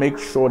is to make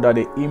sure that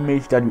the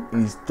image that you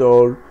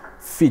install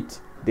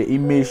fit the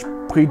image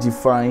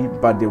predefined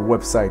by the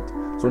website.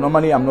 So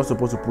normally I'm not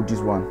supposed to put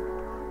this one.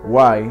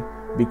 Why?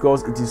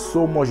 Because it is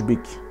so much big.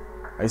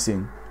 I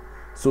think.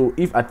 So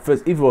if at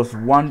first if it was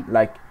one,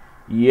 like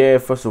here,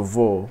 first of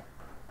all,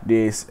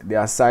 their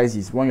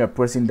sizes, when you're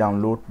pressing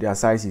download, their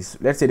sizes,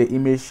 let's say the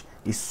image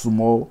is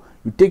small,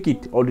 you take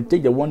it, or you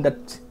take the one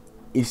that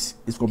is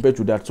compared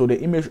to that. So the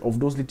image of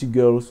those little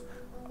girls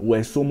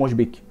were so much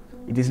big.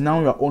 It is now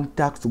your own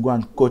task to go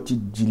and cut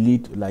it,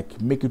 delete, like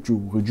make it to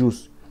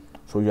reduce.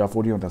 So you have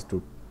already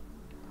understood.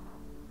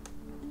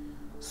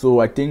 So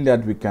I think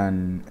that we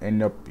can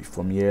end up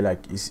from here.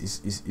 Like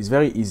it's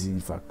very easy. In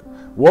fact,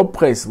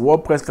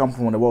 WordPress comes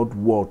from the word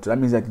Word. That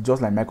means that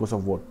just like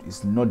Microsoft Word,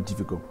 it's not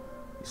difficult.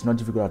 It's not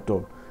difficult at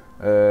all.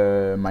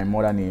 My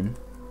mother name.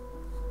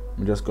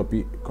 I just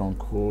copy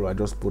control. I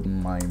just put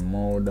my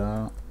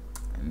mother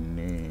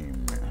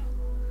name.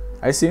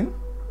 I see.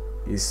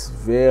 It's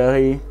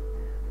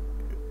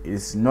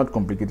not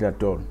complicated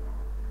at all.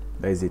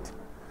 That is it.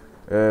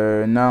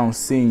 Now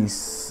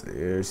since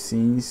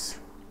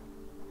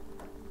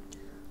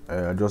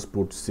I just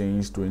put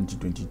since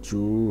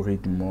 2022,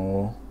 read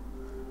more.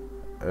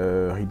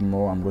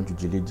 I'm going to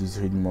delete this.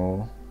 Read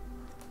more.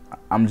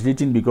 I'm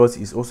deleting because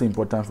it's also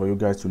important for you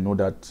guys to know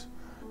that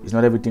it's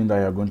not everything that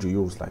you're going to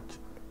use. Like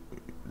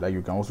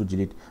you can also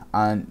delete.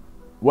 And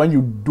when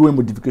you do a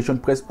modification,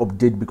 press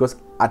update, because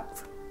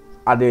at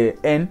the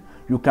end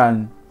you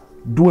can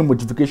do a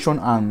modification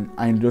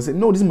and just say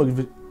no, this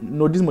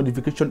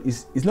modification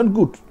is not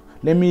good.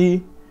 Let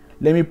me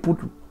put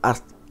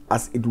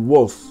as it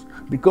was,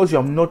 because you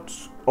have not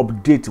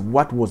update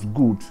what was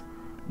good.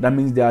 That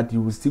means that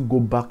you will still go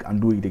back and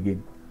do it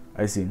again.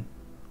 I see.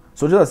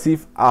 So just as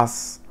if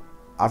as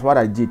what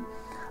I did,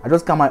 I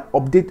just come and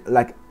update,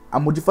 like I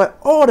modify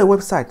all the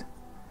website,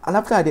 and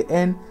after at the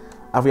end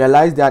I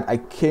realized that I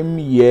came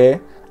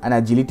here and I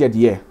deleted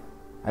here.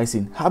 I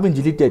see. Having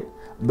deleted,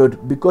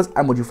 but because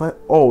I modify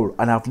all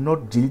and I have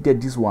not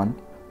deleted this one,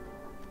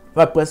 if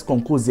I press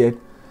Ctrl Z,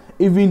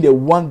 even the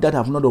one that I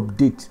have not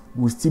updated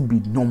will still be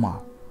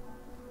normal.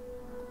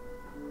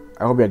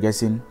 I hope you are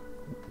guessing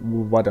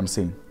what I'm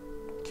saying.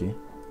 Okay.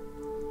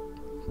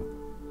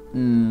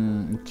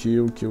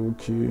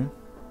 Okay.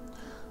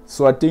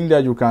 So I think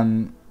that you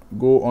can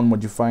go on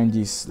modifying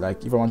this.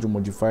 Like if I want to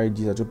modify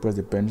this, I just press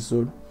the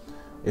pencil.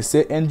 It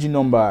say engine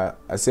number.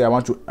 I say I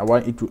want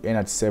it to end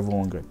at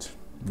 700.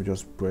 We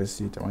just press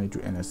it. I want it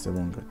to end at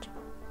 700.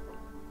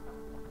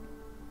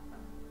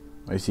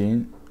 I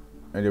think.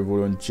 And the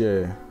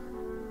volunteer.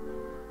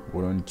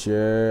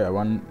 I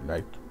want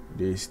like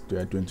this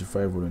to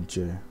 25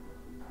 volunteer.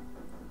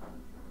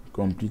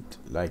 Complete,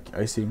 like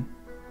I think.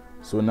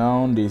 So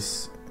now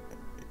there's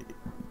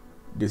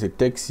a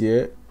text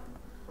here.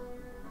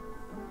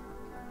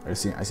 I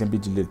simply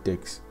delete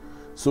text.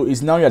 So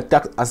it's now your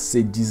task as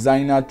a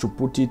designer to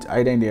put it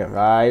either in the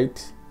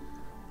right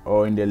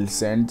or in the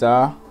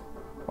center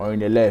or in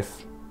the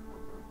left.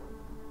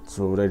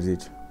 So that's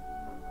it.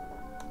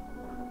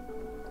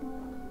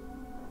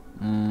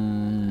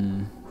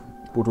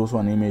 Put also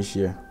an image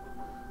here.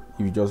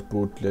 If you just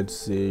put, let's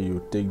say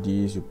you take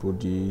this, you put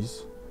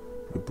this,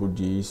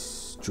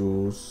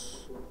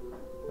 choose.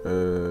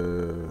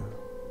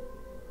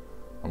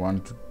 I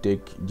want to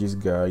take this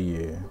guy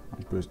here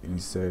and press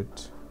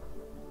insert.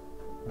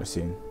 I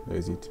see,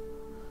 that's it.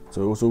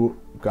 So also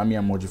come here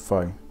and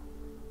modify.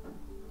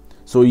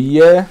 So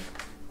here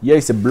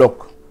is a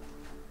block.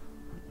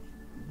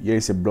 Here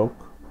is a block.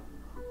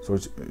 So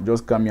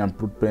just come here and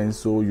put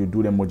pencil. You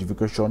do the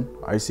modification.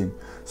 I see.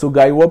 So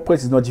guys,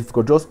 WordPress is not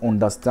difficult. Just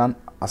understand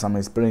as I'm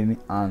explaining,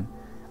 and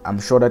I'm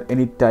sure that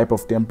any type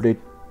of template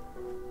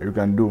you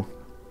can do.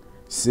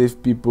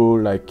 Save people,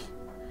 like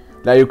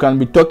you can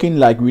be talking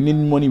like we need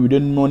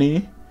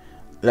money,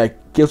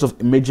 like case of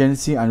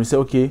emergency, and you say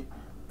okay,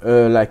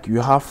 like you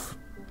have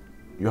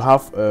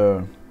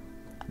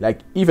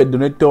like if a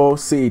donator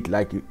say it,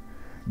 like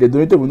the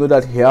donator will know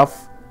that he have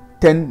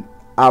 10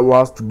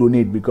 hours to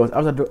donate, because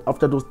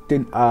after those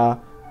 10 hours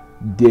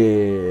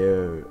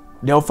the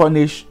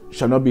orphanage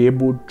shall not be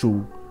able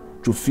to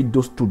feed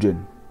those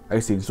children. I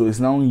see. So it's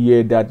now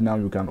here that now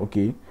you can,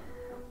 okay,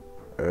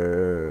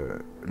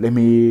 let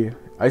me,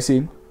 I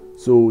see.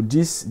 So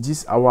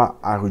this hour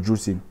are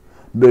reducing,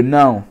 but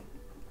now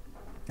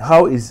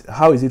how is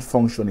it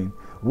functioning?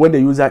 When the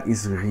user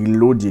is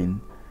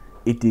reloading,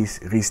 it is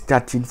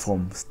restarting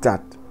from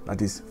start,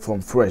 that is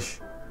from fresh.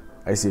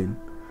 I see.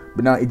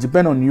 But now it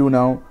depends on you.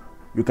 Now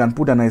you can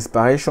put an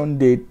expiration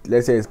date.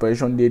 Let's say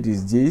expiration date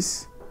is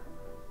this.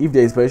 If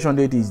the expiration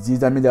date is this,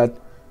 that means that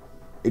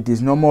it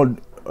is normal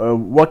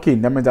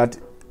working. That means that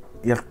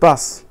it has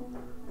passed.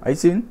 I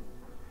see.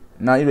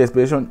 Now if the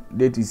expiration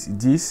date is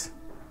this,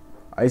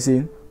 I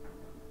see.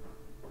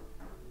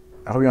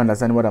 I hope you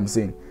understand what I'm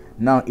saying.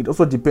 Now it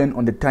also depends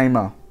on the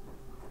timer.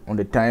 On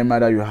the timer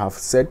that you have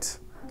set.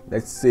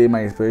 Let's say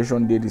my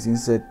expiration date is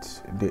insert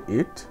the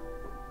 8th.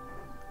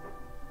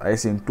 I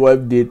say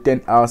 12 day,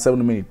 10 hours,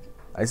 7 minutes.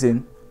 I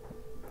say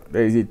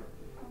there is it.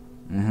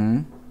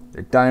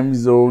 The time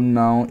zone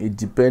now, it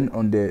depends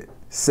on the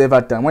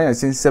server time. When I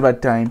say server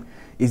time,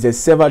 is the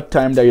server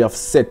time that you have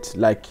set,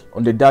 like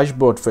on the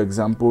dashboard, for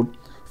example.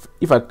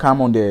 If I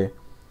come on the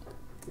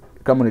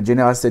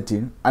general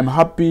setting, I'm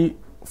happy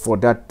for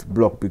that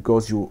block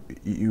because you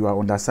are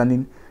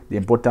understanding the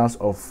importance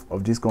of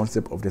this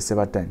concept of the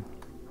server time.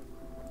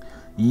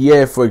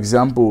 Here, for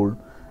example,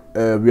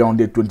 we are on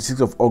the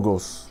 26th of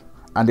August,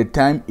 and the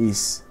time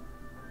is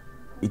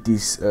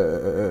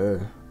 2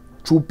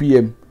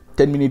 p.m.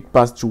 10 minutes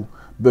past 2.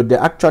 But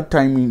the actual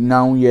time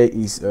now here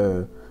is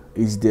 3.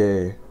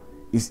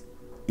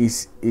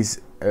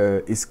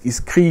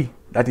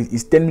 That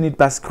is 10 minutes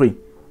past 3.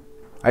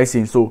 I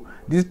see. So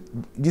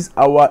this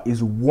hour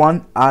is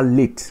 1 hour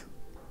late.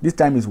 This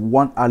time is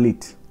 1 hour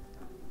late.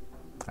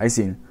 I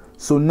see.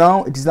 So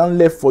now it is now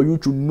left for you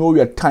to know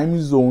your time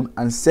zone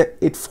and set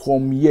it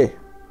from here.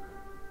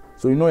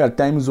 So you know your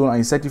time zone and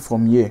you set it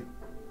from here.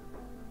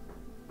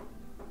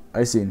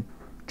 I see.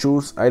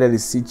 Choose either the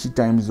city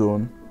time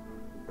zone.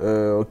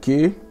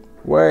 Okay.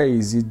 Why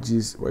is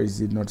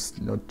it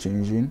not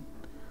changing?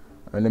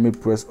 Let me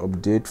press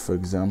update, for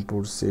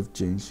example, save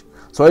change.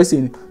 So I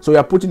see. So you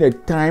are putting the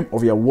time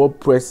of your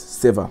WordPress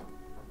server.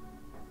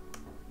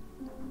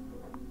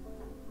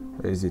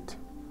 Where is it?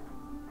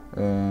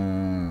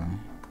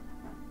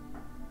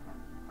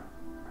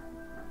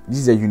 This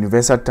is a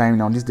universal time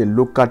now. This is the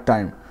local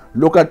time.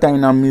 Local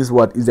time now means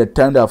what? Is the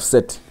time that I've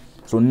set.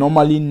 So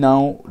normally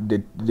now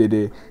the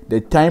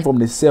time from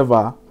the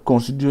server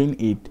considering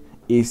it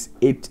is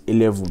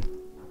 8:11.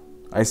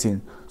 I see.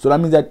 So that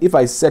means that if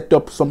I set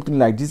up something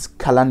like this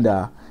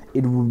calendar,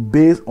 it will be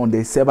based on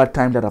the server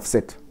time that I've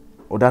set,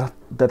 or that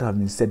have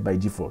been set by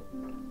default.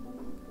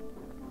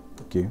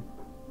 Okay.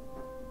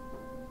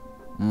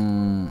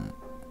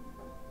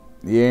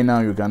 Yeah, now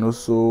you can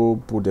also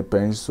put the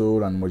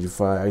pencil and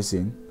modify. I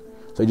see.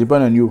 So it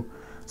depends on you.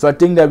 So I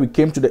think that we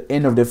came to the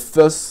end of the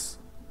first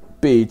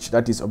page,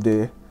 that is of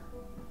the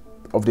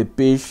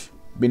page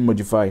being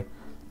modified.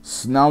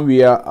 So now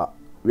we are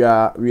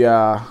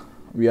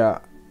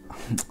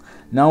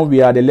now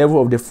we are at the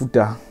level of the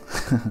footer.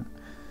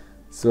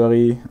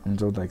 Sorry, I'm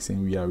just like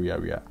saying we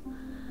are.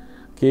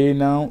 Okay,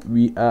 now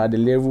we are at the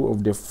level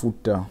of the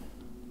footer.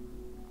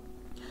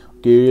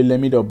 Okay, let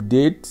me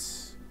update.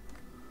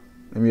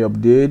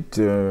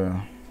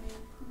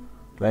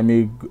 Let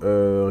me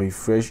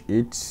refresh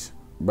it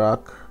back.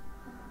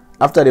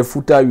 After the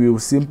footer, we will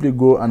simply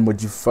go and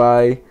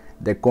modify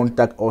the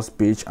contact us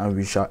page, and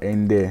we shall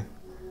end there.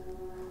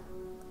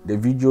 The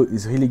video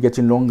is really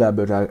getting longer,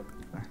 but I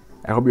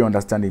hope you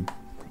understand it.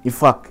 In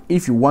fact,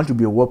 if you want to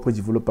be a WordPress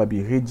developer,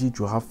 be ready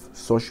to have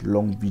such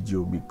long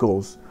video,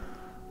 because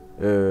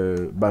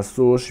by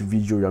such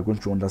video you are going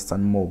to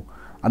understand more.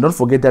 And don't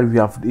forget that we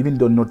have even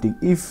done nothing.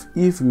 If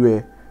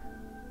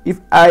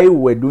I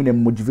were doing a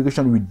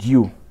modification with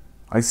you,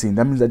 I see,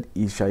 that means that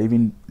it shall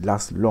even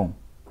last long.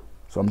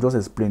 So I'm just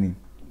explaining,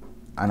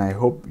 and I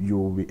hope you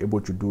will be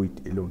able to do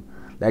it alone.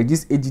 Like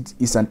this edit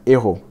is an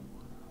error.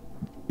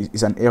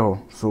 It's an error.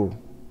 So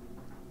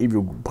if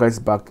you press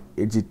back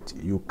edit,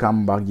 you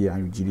come back here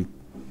and you delete.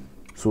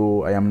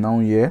 So I am now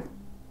here.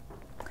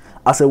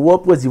 As a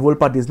WordPress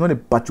developer, there's not a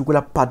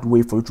particular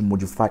pathway for you to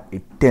modify a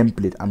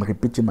template. I'm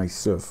repeating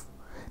myself.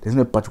 There's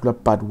no particular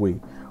pathway.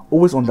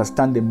 Always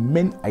understand the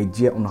main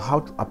idea on how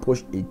to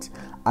approach it,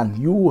 and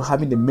you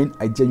having the main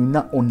idea, you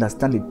now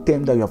understand the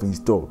theme that you have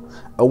installed.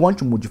 I want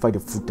to modify the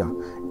footer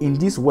in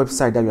this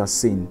website that you are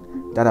seeing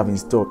that I've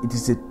installed. It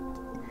is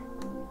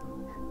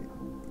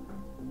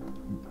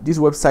this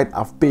website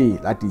I've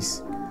paid, that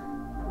is,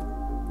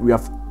 we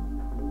have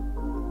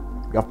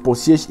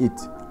purchased it.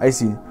 I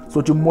see.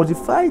 So to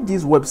modify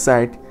this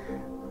website,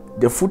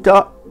 the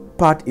footer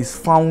part is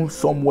found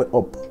somewhere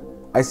up.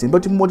 I see.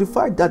 But to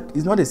modify that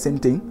is not the same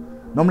thing.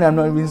 Normally I'm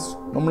not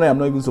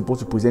even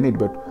supposed to present it,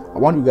 but I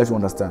want you guys to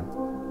understand.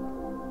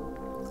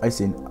 I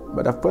see.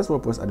 But I've pressed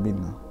WordPress admin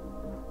now.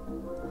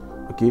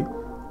 Okay.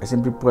 I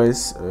simply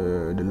press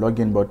the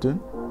login button.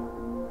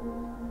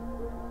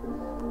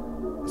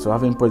 So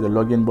having pressed the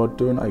login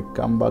button, I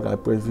come back, I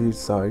press visit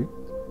site.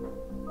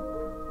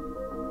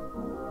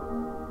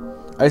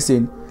 I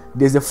see.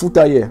 There's a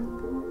footer here.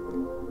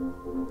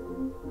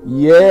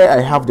 Yeah,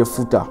 I have the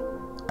footer.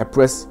 I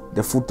press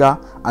the footer,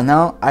 and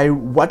now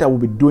what I will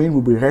be doing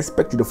will be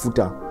respect to the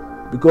footer,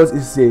 because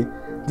it's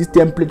this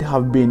template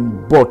have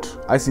been bought,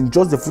 as in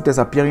just the footer is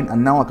appearing,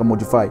 and now I can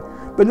modify.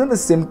 But not the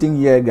same thing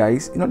here,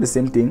 guys. It's not the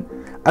same thing.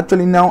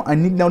 Actually, now I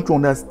need to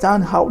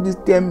understand how this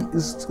term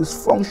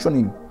is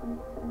functioning.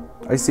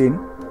 I see.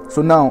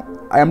 So now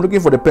I am looking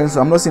for the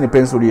pencil. I'm not seeing a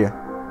pencil here.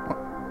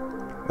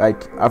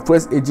 Like I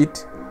press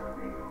edit,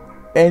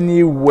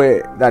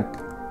 anywhere that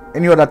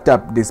any other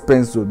tab there's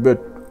pencil,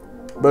 but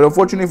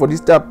unfortunately for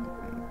this tab,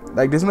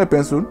 like there's no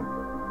pencil.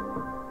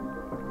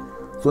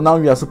 So now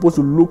we are supposed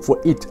to look for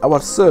it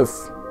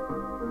ourselves.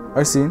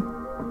 I see.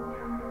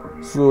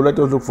 So let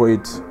us look for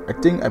it. I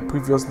think I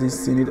previously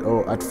seen it,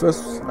 or at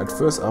first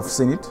I've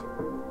seen it.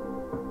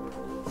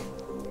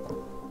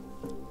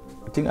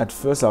 I think at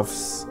first I've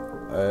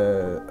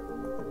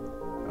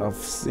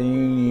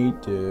seen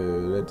it.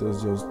 Let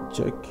us just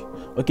check.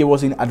 Okay, it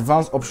was in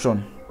advanced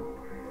option.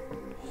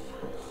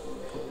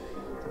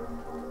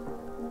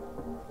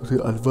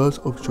 The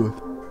advanced option.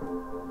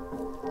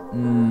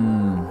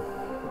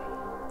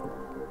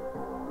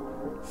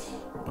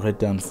 Right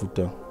hand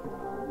footer.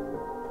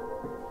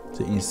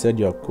 So insert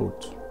your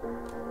code.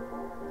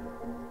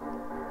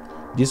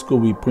 This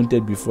code will be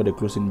printed before the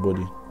closing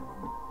body.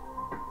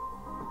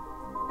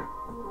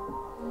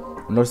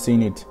 I'm not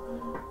seeing it.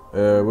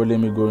 Well, let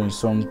me go in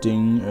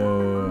something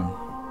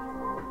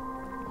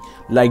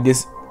like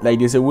this. Like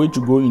there's a way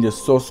to go in the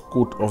source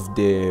code of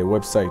the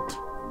website.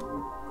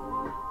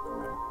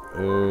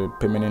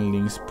 Permanent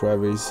links,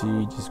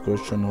 privacy,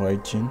 discussion,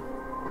 writing.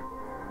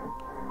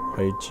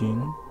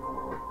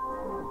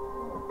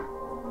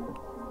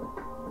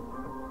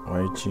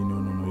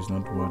 No, it's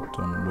not what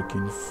I'm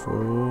looking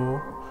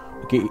for.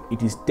 Okay,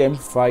 it is temp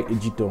file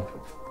editor.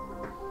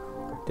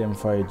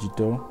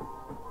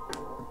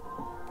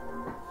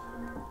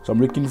 So I'm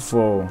looking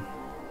for,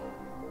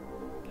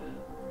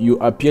 you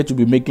appear to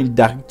be making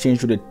direct change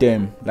to the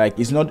term. Like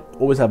it's not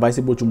always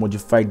advisable to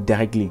modify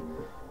directly.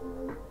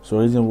 So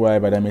reason why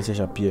by that message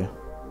appear.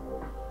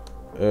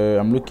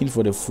 I'm looking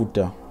for the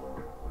footer,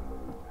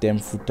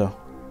 temp footer.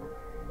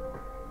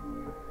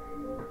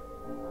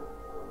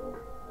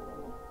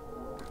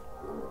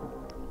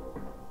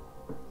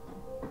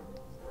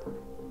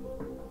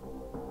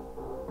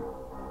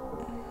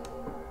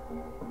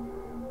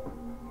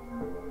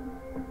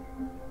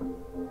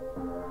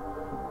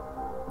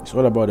 It's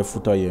all about the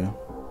footer here.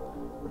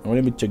 Now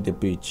let me check the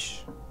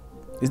page.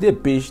 Is there a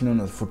page known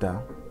as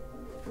footer?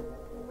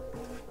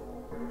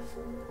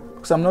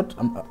 Because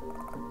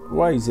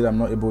why is it I'm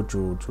not able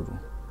to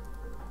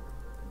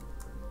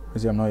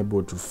is it I'm not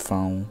able to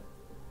find,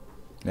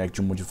 like,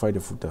 to modify the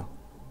footer?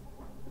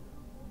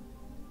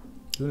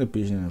 There's no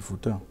page in the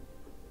footer.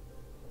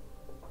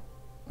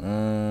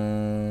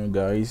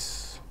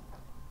 Guys.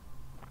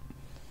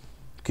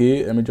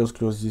 Okay, let me just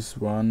close this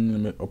one.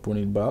 Let me open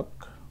it back.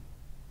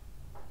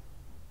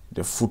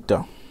 The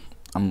footer.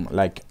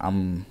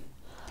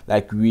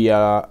 We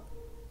are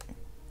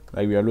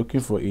looking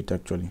for it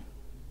actually.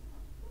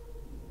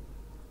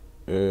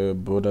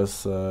 Border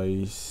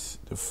size,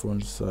 the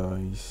font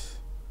size,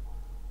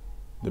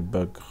 the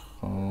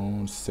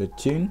background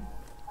setting,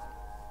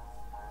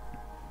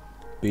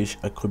 page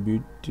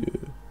attribute,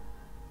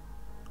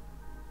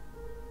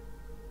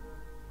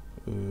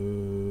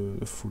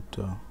 the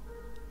footer.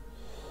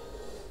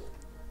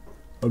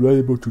 I'm not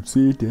able to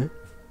see it.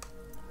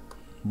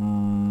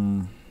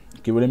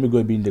 Okay, well, let me go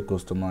in the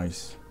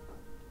customize.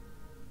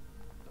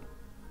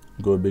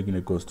 Go back in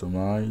the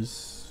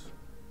customize.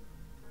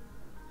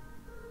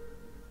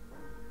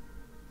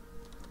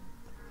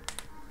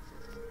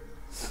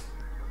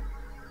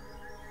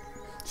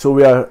 So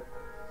we are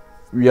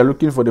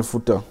looking for the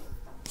footer.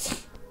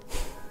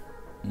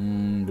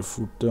 The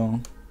footer.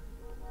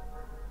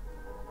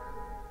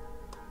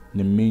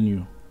 The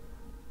menu.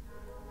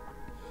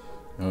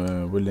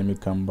 Well, let me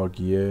come back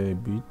here a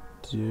bit.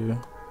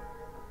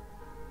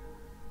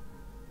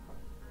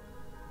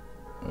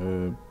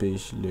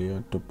 Page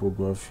layer,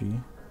 topography.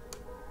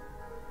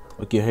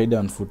 Okay, header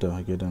and footer.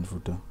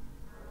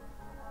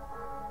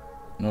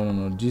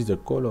 No, this is the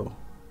color.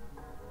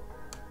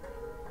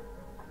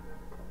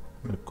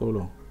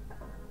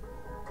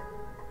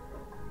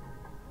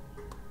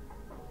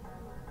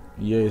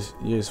 Yes,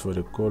 for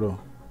the color.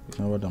 It's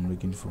not what I'm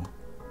looking for.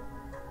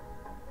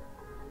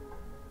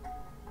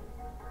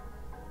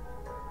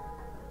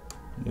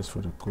 Yes,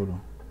 for the color.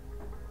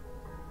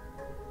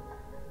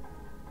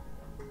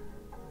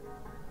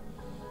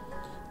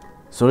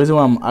 So the reason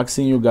why I'm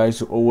asking you guys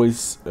to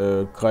always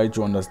try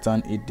to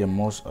understand it the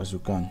most as you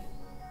can.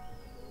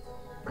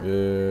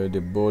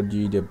 The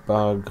body, the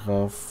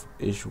paragraph,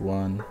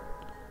 H1,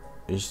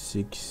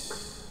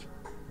 H6,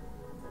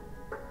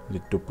 the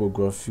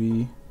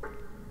topography,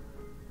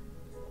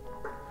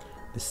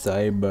 the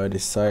sidebar, the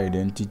site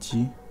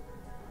identity,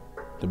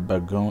 the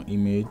background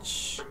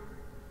image.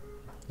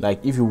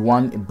 Like if you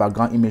want a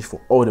background image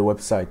for all the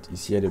website,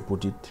 is here they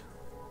put it.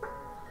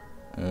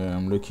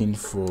 I'm looking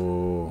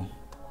for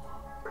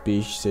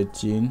page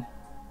setting,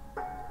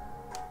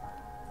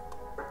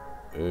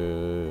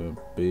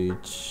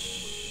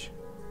 page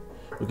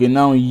Okay,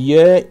 now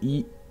here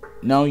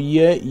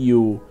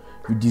you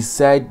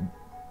decide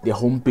the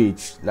home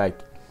page, like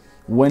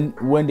when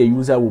the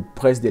user will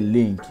press the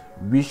link,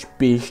 which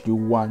page do you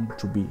want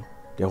to be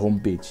the home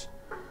page.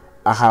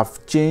 I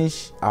have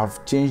changed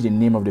the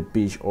name of the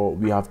page, or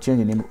we have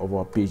changed the name of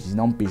our page. It's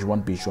now page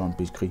 1, page 2, and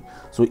page 3.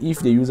 So if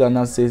the user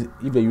now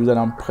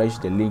press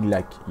the link,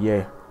 like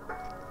here,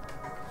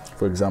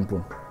 for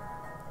example,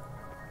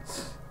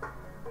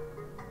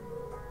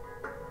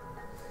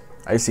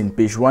 I see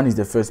page 1 is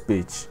the first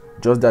page,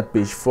 just that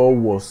page 4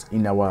 was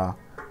in our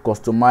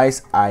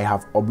customize. I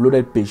have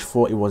uploaded page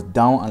 4, it was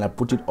down and I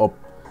put it up.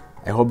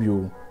 I hope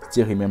you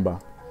still remember.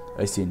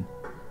 I see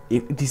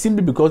it is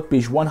simply because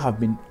page 1 have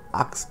been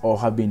asked or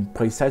have been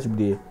precise with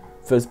the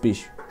first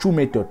page. Two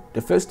method.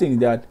 The first thing is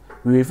that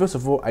we will first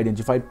of all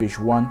identify page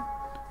 1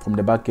 from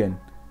the back end.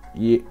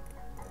 Yeah.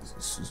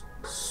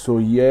 So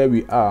here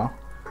we are.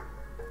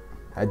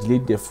 I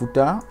delete the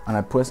footer and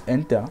I press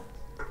enter.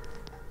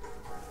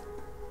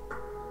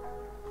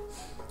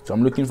 So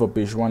I'm looking for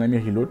page 1. Let me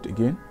reload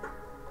again.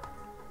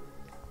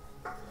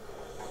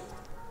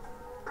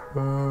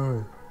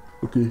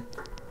 Okay.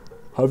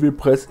 Have you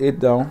pressed it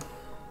down?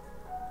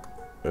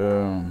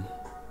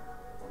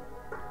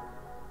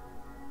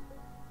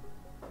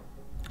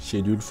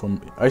 Scheduled from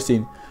I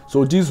see.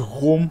 So this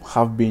home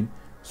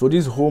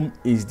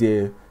is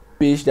the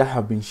page that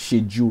have been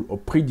scheduled or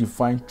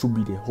predefined to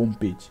be the home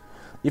page.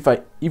 If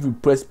we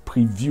press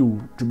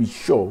preview to be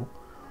sure,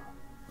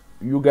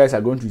 you guys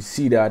are going to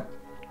see that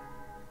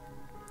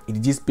it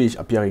is this page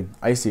appearing.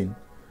 I see.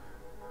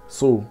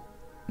 So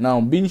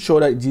now being sure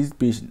that this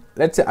page,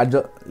 let's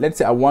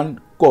say I want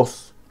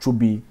course to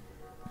be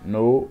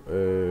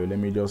let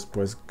me just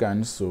press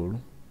cancel.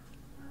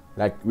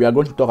 Like we are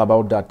going to talk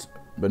about that,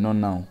 but not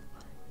now.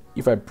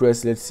 If I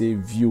press, let's say,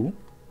 view,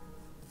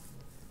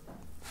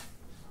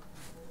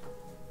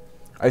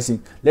 I see.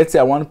 Let's say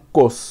I want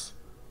course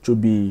to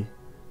be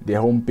the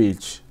home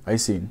page. I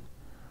see.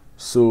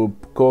 So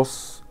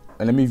course,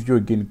 and let me view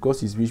again.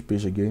 Course is which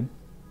page again?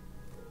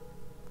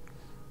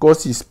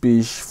 Course is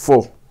page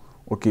 4.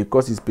 Okay,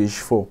 course is page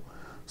 4.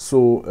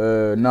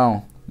 So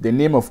now the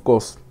name of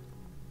course.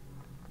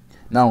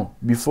 Now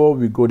before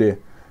we go there,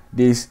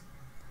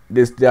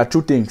 there are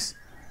two things.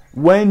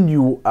 When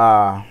you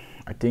are,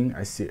 I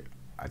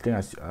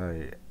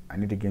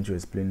need again to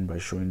explain by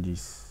showing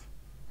this.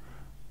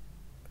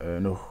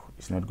 No,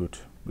 it's not good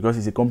because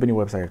it's a company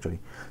website actually.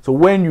 So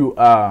when you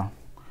have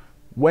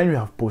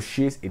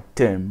purchased a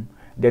term,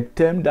 the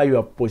term that you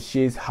have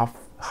purchased have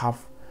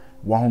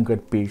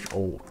 100 page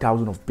or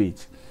 1,000 of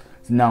page.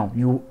 Now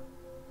you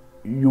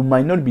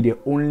might not be the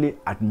only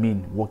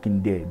admin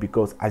working there,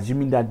 because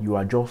assuming that you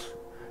are just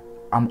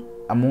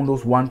among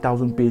those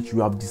 1,000 page,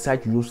 you have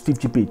decided to use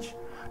 50 page.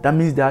 That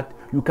means that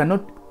you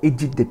cannot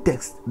edit the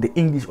text, the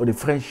English or the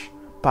French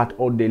part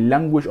or the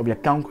language of your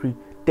country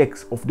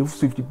text of those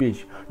 50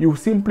 page. You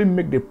simply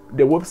make the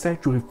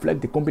website to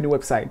reflect the company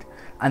website.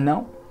 And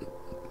now,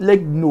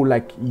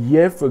 like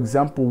here, for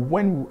example,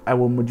 when I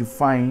was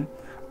modifying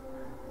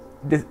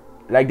this,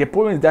 like the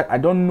problem is that I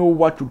don't know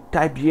what to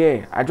type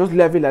here. I just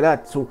leave it like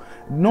that. So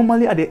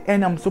normally at the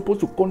end, I'm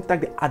supposed to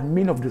contact the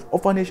admin of this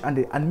orphanage, and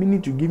the admin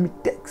need to give me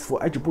text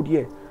for I to put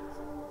here.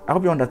 I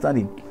hope you're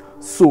understanding.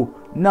 So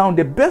now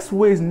the best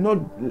way is not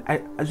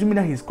assuming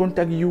that he's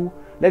contacting you.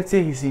 Let's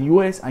say he's in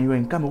US and you're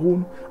in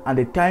Cameroon, and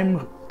the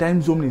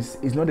time zone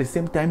is not the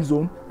same time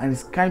zone, and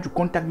he's trying to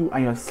contact you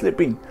and you're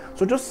sleeping.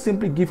 So just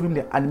simply give him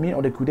the admin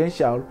or the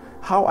credential.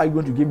 How are you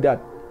going to give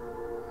that?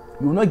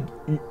 You will not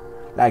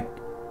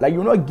you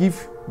will not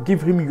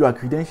give him your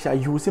credential.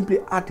 You will simply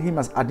add him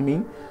as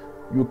admin.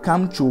 You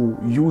come to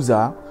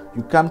user,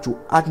 you come to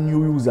add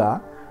new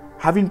user.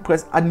 Having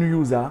pressed add new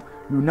user,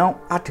 you now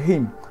add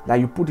him.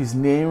 Like you put his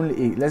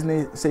name, let's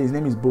say his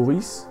name is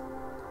Boris.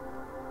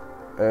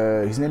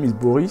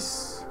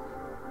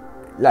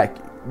 Like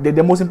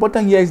the most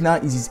important here is now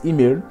is his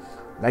email.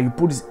 Like you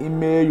put his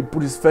email, you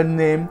put his first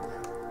name.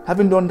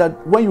 Having done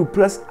that, when you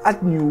press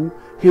add new,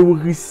 he will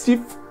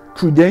receive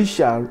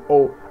credential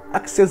or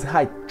access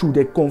height to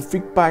the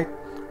config part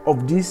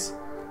of this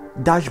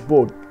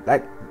dashboard.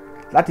 Like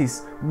that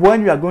is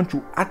when you are going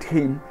to add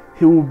him,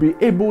 he will be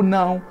able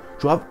now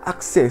to have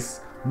access,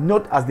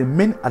 not as the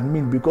main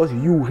admin, because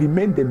you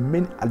remain the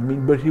main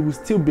admin, but he will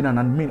still be an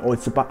admin or a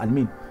super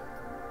admin.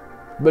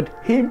 But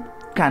him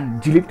can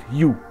delete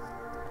you.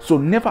 So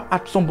never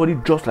add somebody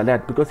just like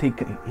that, because he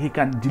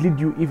can delete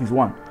you if he's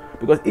one.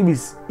 Because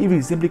if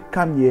he simply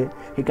come here,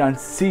 he can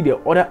see the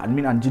other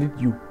admin and delete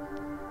you.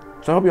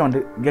 So I hope you're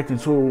getting.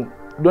 So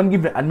don't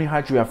give the admin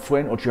height to your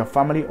friend or to your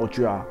family or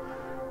to your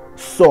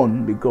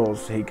son,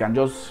 because he can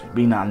just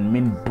be an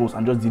admin boss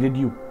and just delete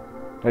you.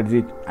 That's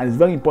it. And it's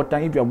very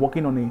important if you are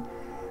working on a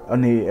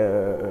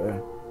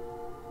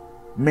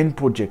main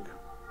project.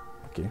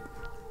 Okay.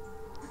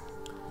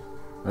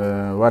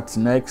 What's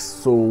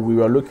next? So we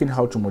were looking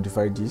how to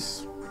modify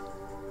this.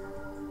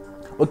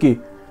 Okay.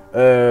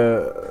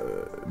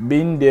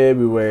 Being there,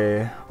 we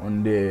were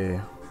on the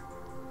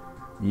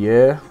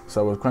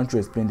so I was trying to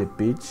explain the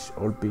page,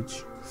 all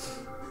page.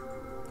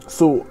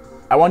 So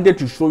I wanted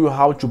to show you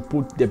how to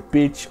put the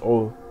page,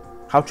 or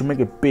how to make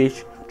a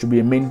page to be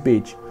a main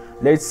page.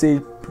 Let's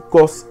say,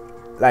 because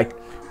like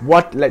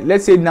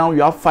let's say now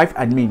you have 5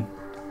 admin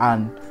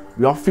and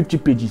you have 50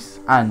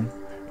 pages and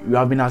you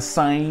have been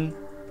assigned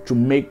to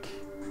make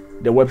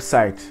the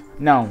website.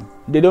 Now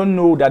they don't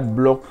know that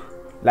block,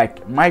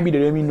 like maybe they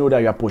don't even know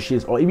that you are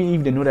purchased, or even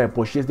if they know that you're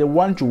purchased, they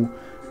want to,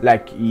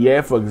 like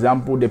here for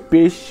example, the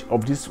page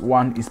of this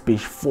one is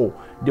page 4.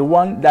 The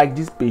one like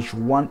this page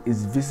 1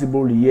 is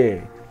visible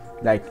here,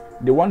 like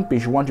the one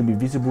page 1 to be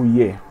visible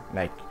here.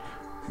 Like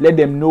let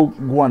them know,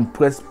 go and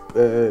press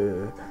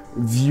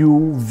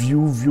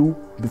view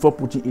before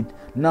putting it.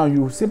 Now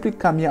you simply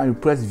come here and you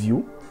press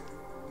view.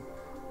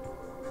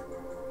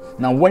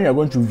 Now when you're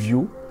going to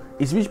view,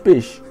 it's which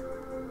page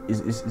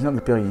is not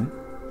appearing.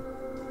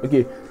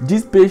 Okay,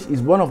 this page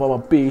is one of our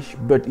page,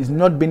 but it's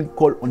not being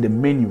called on the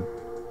menu.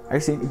 I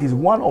say it is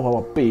one of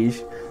our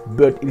page,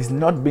 but it is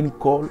not being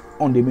called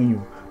on the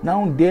menu.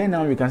 Now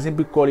we can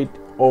simply call it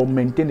or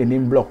maintain the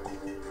name block.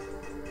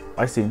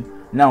 I say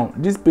now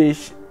this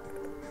page,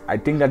 I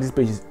think that this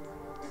page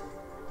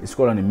is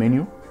called on the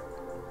menu.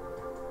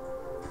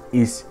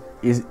 Is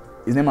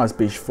named as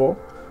page 4.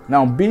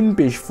 Now being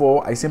page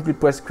 4, I simply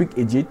press quick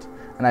edit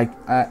and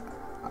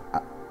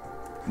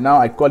now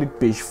I call it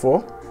page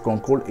 4.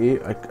 Control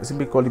A, I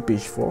simply call it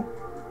page 4.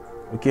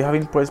 Okay,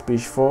 having pressed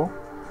page 4,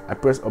 I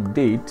press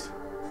update.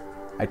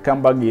 I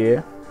come back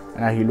here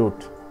and I reload.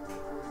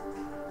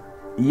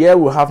 Here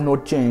we have no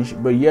change,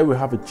 but here we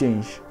have a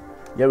change.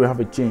 Here we have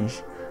a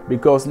change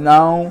because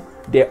now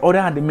the other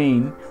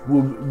admin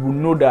will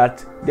know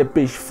that the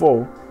page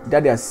 4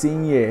 that they are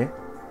seeing here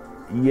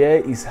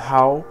is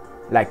how,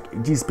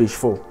 like this page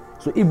 4.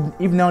 So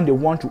if now they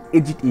want to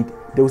edit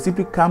it, they will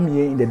simply come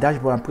here in the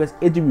dashboard and press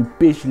edit with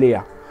page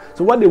layer.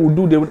 So what they will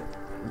do,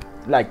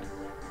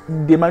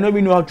 they might not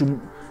even know how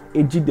to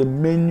edit the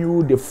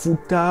menu, the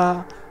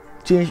footer,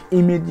 change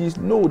images.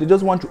 No, they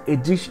just want to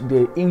edit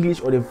the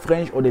English or the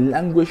French or the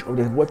language of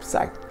the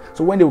website.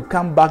 So when they will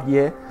come back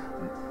here,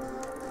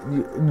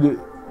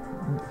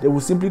 they will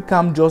simply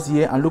come just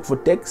here and look for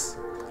text.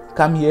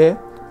 Come here,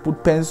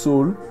 put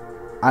pencil,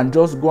 and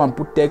just go and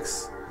put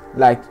text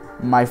like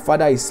my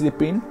father is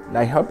sleeping,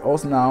 like help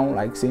us now,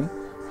 like saying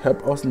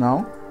help us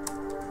now.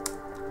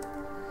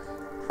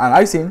 And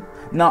I think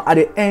now at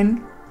the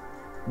end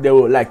they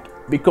will, like,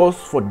 because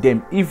for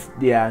them, if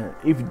they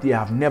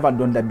have never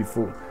done that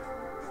before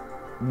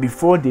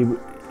they,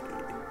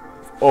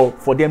 or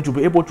for them to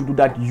be able to do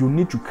that, you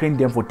need to train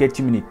them for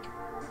 30 minutes.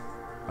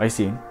 I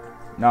see.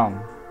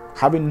 Now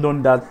having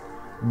done that,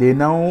 they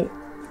now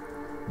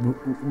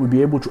will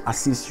be able to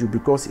assist you,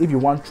 because if you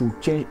want to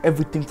change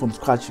everything from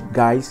scratch,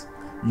 guys,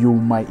 you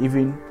might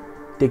even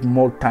take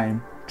more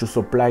time to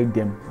supply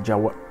them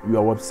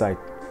your website.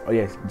 Oh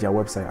yes, their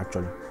website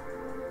actually.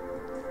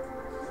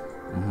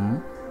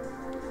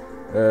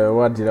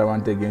 What did I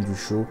want again to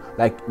show?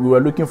 Like we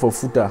were looking for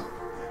footer,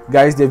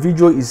 guys. The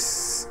video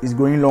is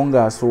going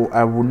longer, so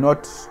I will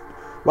not.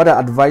 What I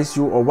advise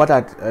you, or what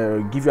I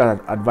give you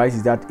advice,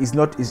 is that it's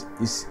not is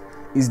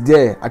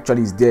there,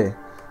 actually is there.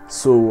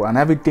 So, and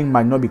everything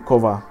might not be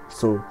covered.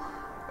 So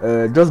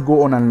just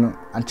go on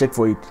and check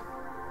for it.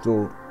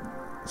 So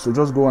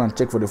just go on and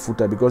check for the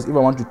footer, because if I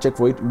want to check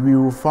for it, we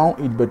will find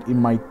it, but it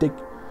might take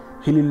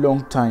really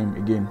long time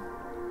again.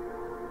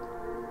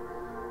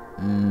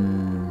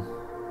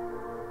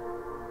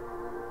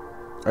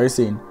 Are you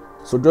saying?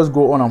 So just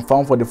go on and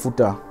find for the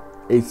footer.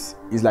 It's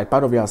like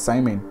part of your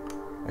assignment.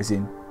 I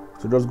saying.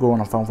 So just go on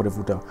and find for the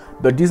footer.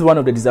 But this is one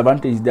of the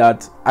disadvantages,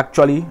 that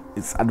actually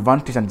it's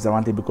advantage and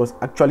disadvantage, because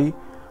actually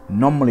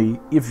normally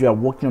if you are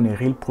working on a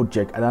real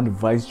project, I don't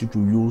advise you to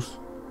use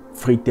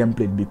free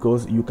template,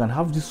 because you can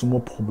have this small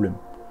problem,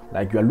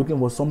 like you are looking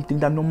for something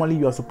that normally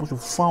you are supposed to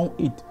find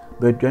it,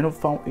 but you are not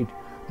found it,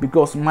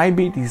 because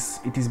maybe it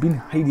is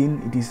being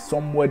hidden. It is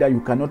somewhere that you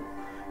cannot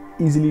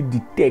easily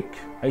detect.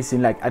 I say,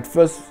 like at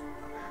first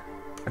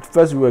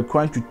we were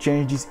trying to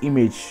change this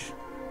image,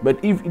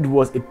 but if it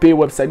was a pay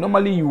website,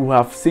 normally you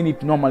have seen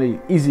it normally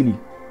easily.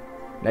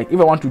 Like if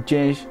I want to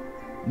change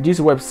this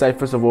website,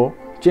 first of all,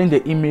 change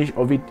the image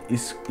of it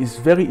is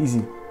very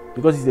easy,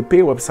 because it's a pay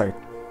website.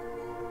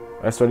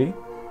 Sorry.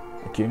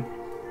 Okay,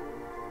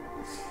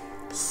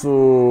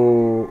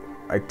 so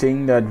I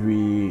think that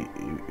we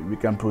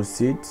can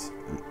proceed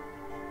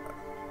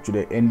to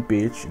the end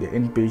page. The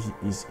end page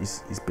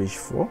is page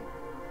 4.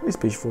 Where is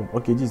page 4?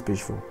 Okay, this is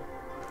page 4.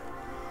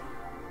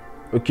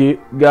 Okay,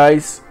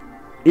 guys,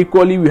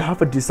 equally we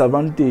have a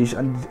disadvantage,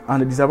 and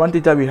the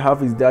disadvantage that we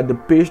have is that the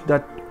page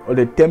that, or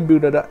the theme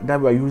builder that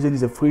we are using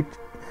is a free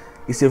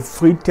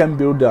theme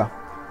builder,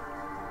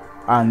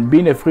 and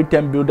being a free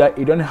theme builder,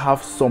 it don't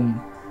have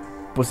some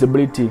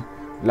possibility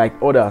like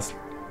others.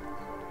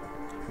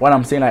 What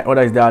I'm saying like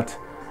others is that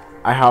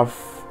I have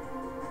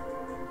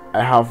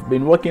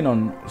been working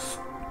on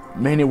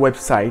many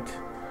websites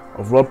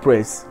of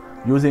WordPress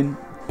using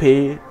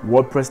pay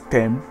WordPress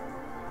theme,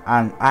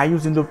 and I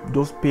using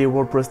those pay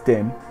WordPress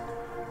theme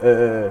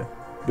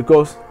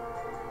because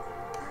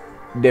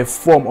the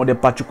form or the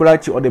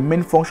particularity or the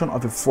main function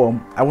of a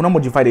form. I will not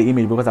modify the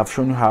image because I've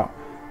shown you how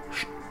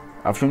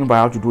by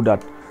how to do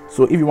that.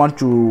 So if you want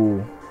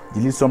to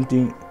delete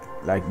something,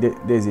 like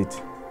there's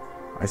it.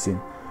 I see.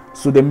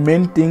 So the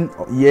main thing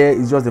here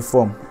is just the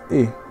form.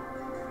 Hey,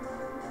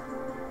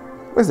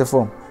 where's the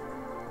form?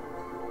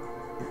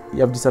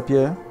 You have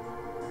disappeared.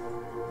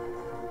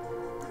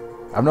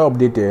 I've not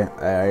updated.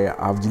 I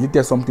have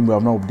deleted something, but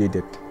I've not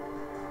updated.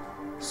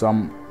 So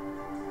I'm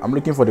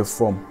looking for the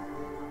form.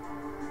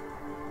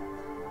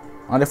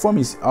 And the form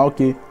is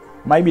okay.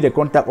 Maybe the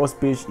contact us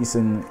page is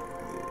on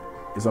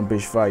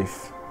page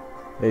 5.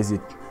 There's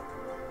it.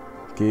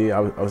 Okay,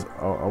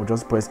 I'll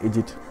just press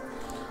edit.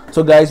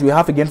 So guys, we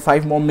have again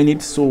 5 more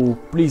minutes. So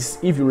please,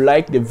 if you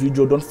like the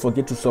video, don't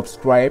forget to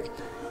subscribe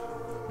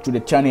to the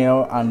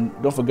channel and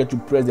don't forget to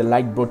press the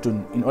like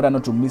button in order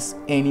not to miss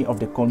any of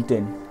the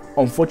content.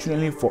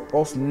 Unfortunately, for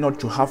us not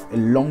to have a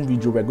long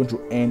video, we're going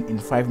to end in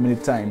 5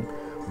 minute time.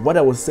 What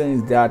I was saying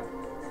is that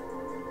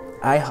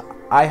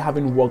I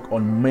haven't worked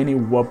on many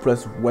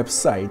WordPress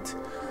websites.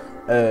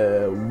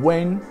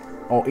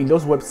 In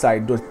those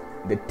websites,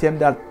 the term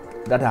that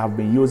I have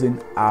been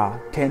using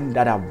are terms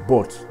that I've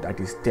bought. That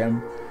is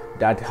terms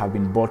that have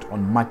been bought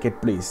on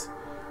marketplace.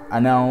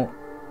 And now,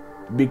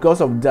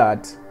 because of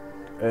that,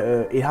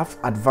 it have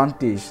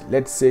advantage.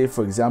 Let's say,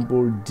 for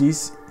example,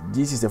 this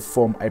is a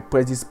form. I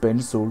press this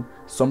pencil,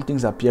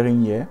 something's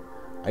appearing here.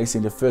 I say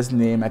the first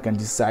name. I can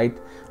decide,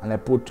 and I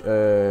put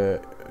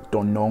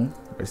ton nom.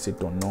 Let's say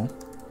ton nom,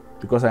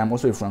 because I am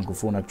also a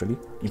francophone actually.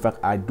 In fact,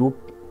 I do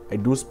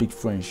speak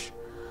French.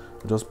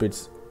 Just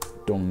put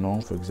ton nom,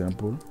 for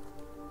example.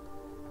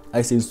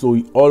 I say, so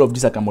all of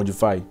this I can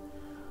modify.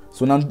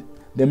 So now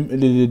the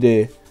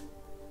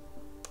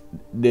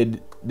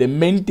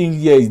main thing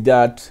here is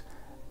that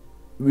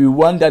we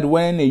want that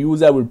when a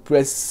user will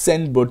press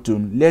send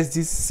button, let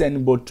this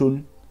send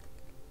button,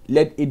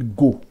 let it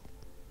go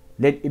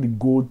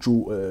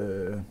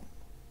to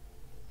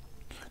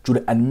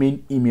the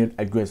admin email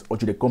address or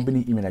to the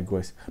company email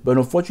address. But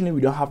unfortunately,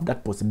 we don't have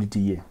that possibility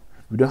here.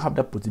 We don't have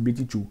that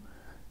possibility to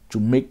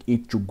make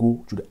it to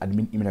go to the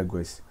admin email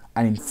address.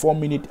 And in 4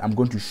 minutes, I'm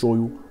going to show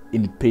you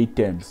in paid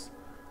terms.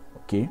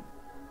 Okay.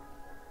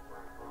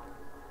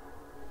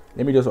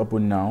 Let me just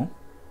open now.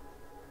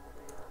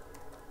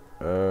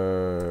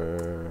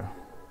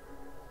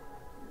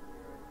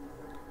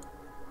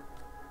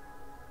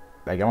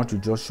 Like I want to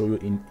just show you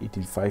in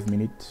 5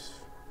 minutes.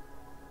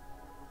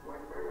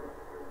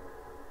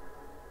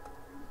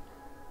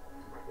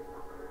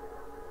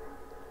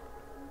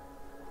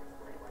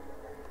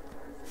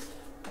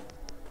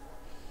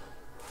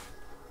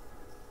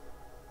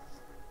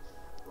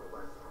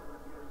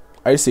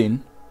 I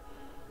seen.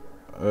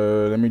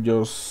 Let me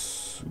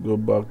just go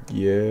back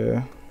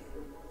here.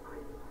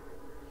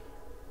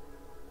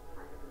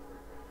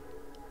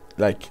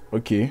 Like,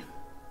 okay.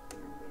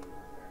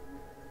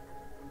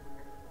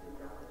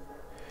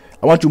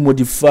 I want to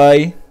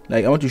modify,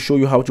 like I want to show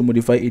you how to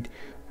modify it.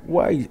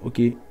 Why?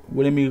 Okay,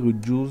 well, let me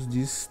reduce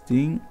this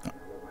thing.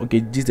 Okay,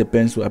 this is the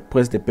pencil. I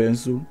press the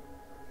pencil.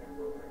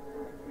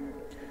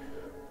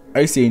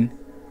 I seen.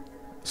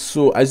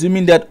 So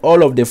assuming that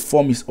all of the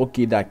form is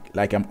okay, that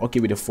like I'm okay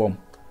with the form.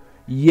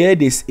 Here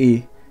there's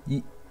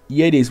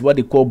what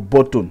they call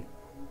button.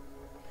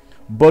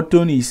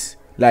 Button is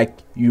like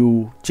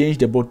you change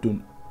the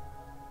button.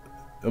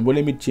 But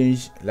let me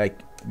change, like,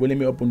 well, let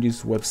me open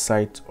this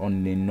website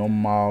on a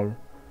normal,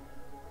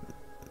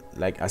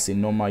 like as a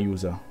normal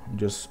user.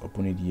 Just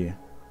open it here.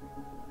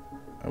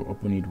 I'll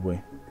open it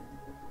where?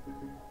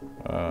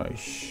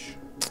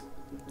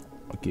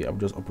 Okay, I'll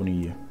just open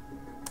it here.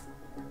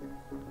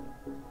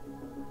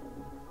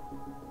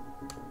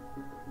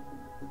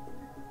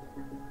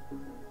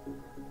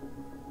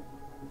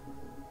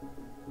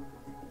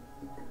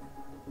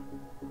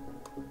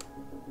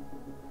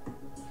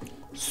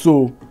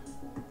 So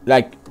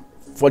like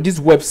for this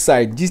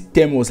website, this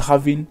term was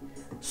having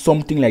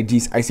something like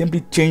this. I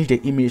simply changed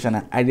the image and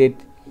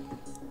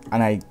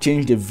I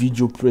changed the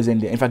video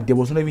present there. In fact, there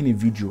was not even a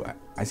video.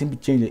 I simply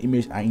changed the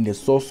image, and in the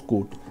source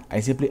code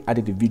I simply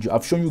added the video.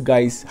 I've shown you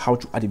guys how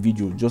to add a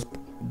video. Just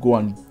go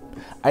and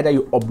either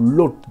you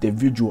upload the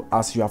video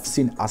as you have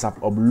seen, as I've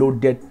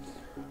uploaded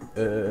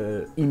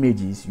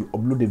images, you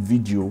upload the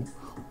video,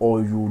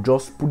 or you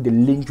just put the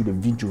link to the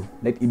video,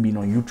 let it be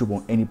on YouTube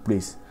or any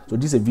place. So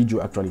this is a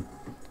video actually.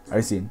 I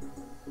seen.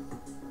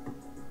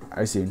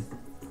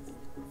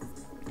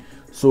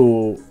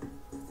 So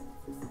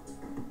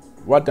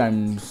what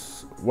I'm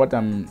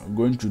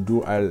going to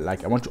do, I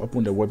want to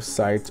open the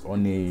website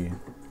on a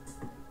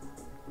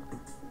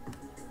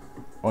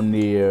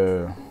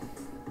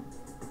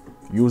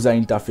user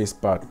interface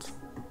part.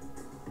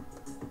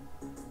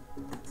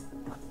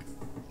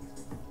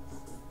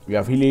 We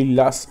have really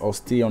last or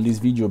stay on this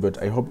video,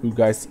 but I hope you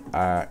guys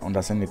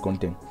understand the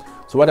content.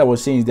 So what I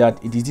was saying is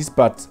that it is this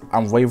part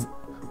I'm void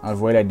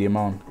the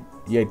amount.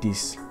 Here it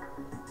is.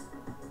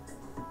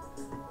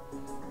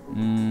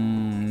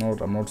 I'm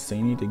not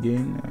saying it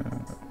again.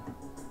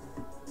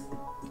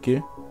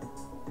 Okay,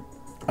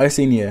 I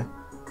saying here.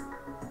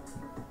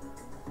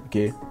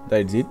 Okay,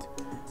 that is it.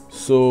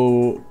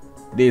 So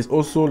there's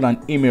also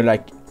an email,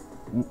 like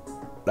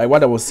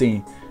what I was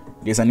saying,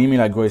 there's an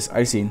email address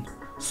I seen.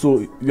 So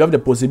you have the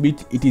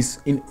possibility, it is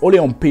in only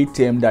on paid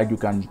term that you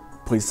can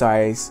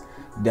precise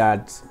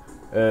that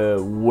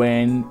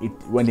when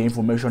the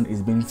information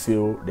is being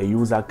filled, the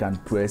user can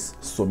press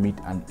submit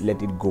and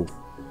let it go.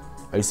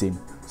 I see.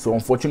 So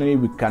unfortunately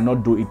we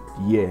cannot do it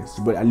here,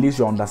 but at least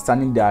you're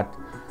understanding that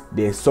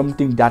there's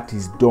something that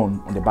is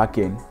done on the back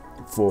end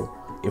for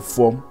a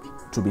form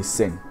to be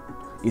sent.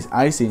 It's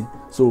icing.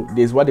 So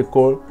there's what they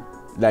call,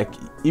 like,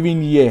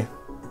 even here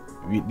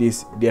with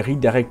this, the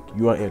redirect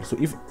URL. So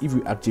if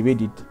you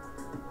activate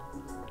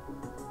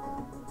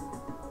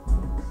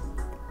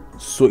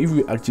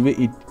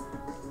it,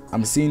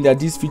 I'm seeing that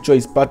this feature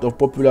is part of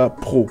Popular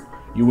Pro.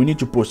 You will need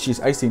to purchase.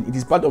 I saying it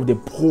is part of the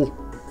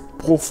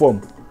Pro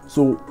form,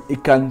 so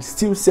it can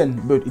still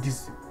send, but it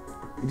is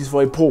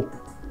for a Pro.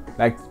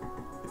 Like,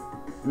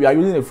 we are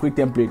using a free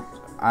template,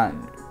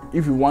 and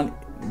if you want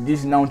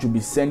this now to be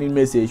sending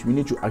message, we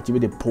need to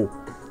activate the Pro.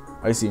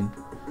 I see.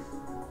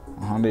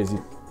 That is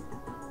it.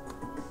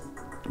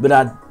 But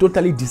I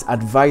totally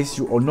disadvise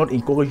you or not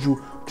encourage you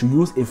to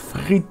use a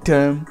free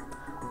term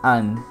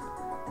and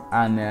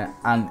on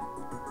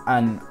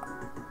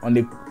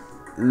the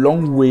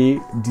long way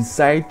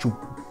decide to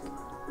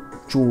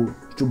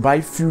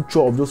buy future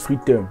of those free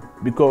term,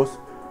 because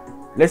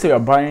let's say you're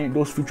buying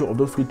those future of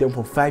those free term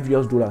for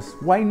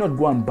 $5. Why not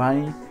go and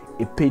buy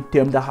a paid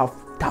term that have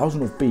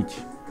thousands of page?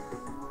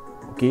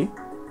 Okay,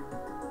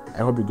 I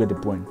hope you get the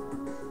point.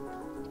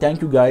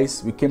 Thank you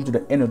guys. We came to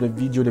the end of the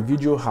video. The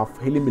video have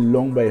really been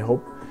long, but I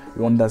hope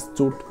you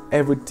understood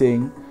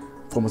everything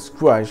from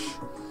scratch.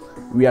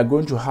 We are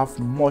going to have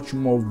much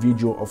more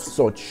video of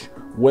such,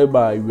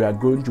 whereby we are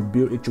going to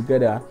build it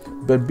together,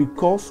 but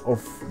because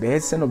of the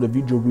essence of the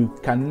video, we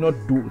cannot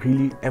do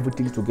really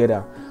everything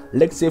together.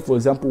 Let's say, for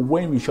example,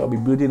 when we shall be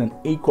building an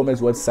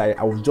e-commerce website,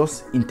 I will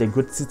just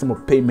integrate system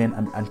of payment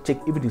and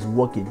check if it is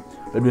working.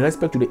 But with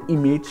respect to the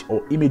image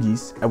or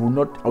images,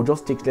 I'll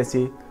just take, let's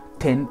say,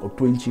 10 or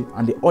 20,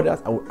 and the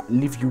others I will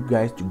leave you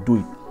guys to do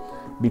it,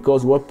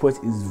 because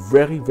WordPress is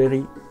very,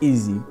 very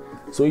easy.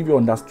 So if you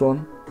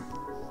understand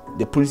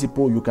the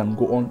principle, you can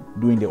go on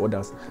doing the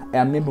others. I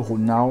am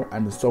Neighborhood now.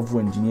 I'm a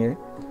software engineer.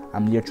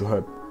 I'm here to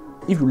help.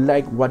 If you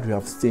like what we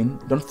have seen,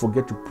 don't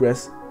forget to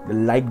press the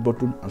like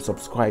button and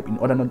subscribe in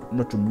order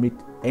not to miss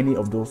any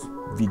of those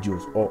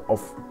videos or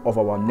of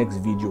our next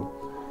video.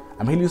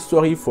 I'm really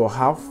sorry for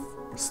half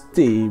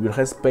stay with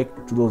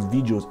respect to those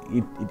videos.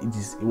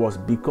 It was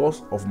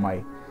because of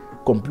my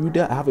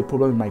computer. I have a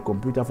problem with my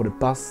computer for the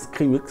past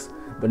 3 weeks,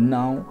 but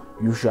now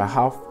you shall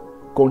have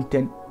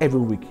content every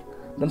week.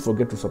 Don't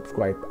forget to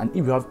subscribe, and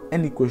if you have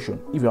any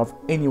question, if you have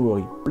any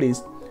worry,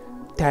 please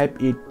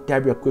type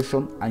your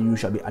question and you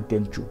shall be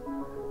attended to.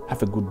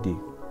 Have a good day.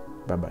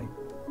 Bye bye.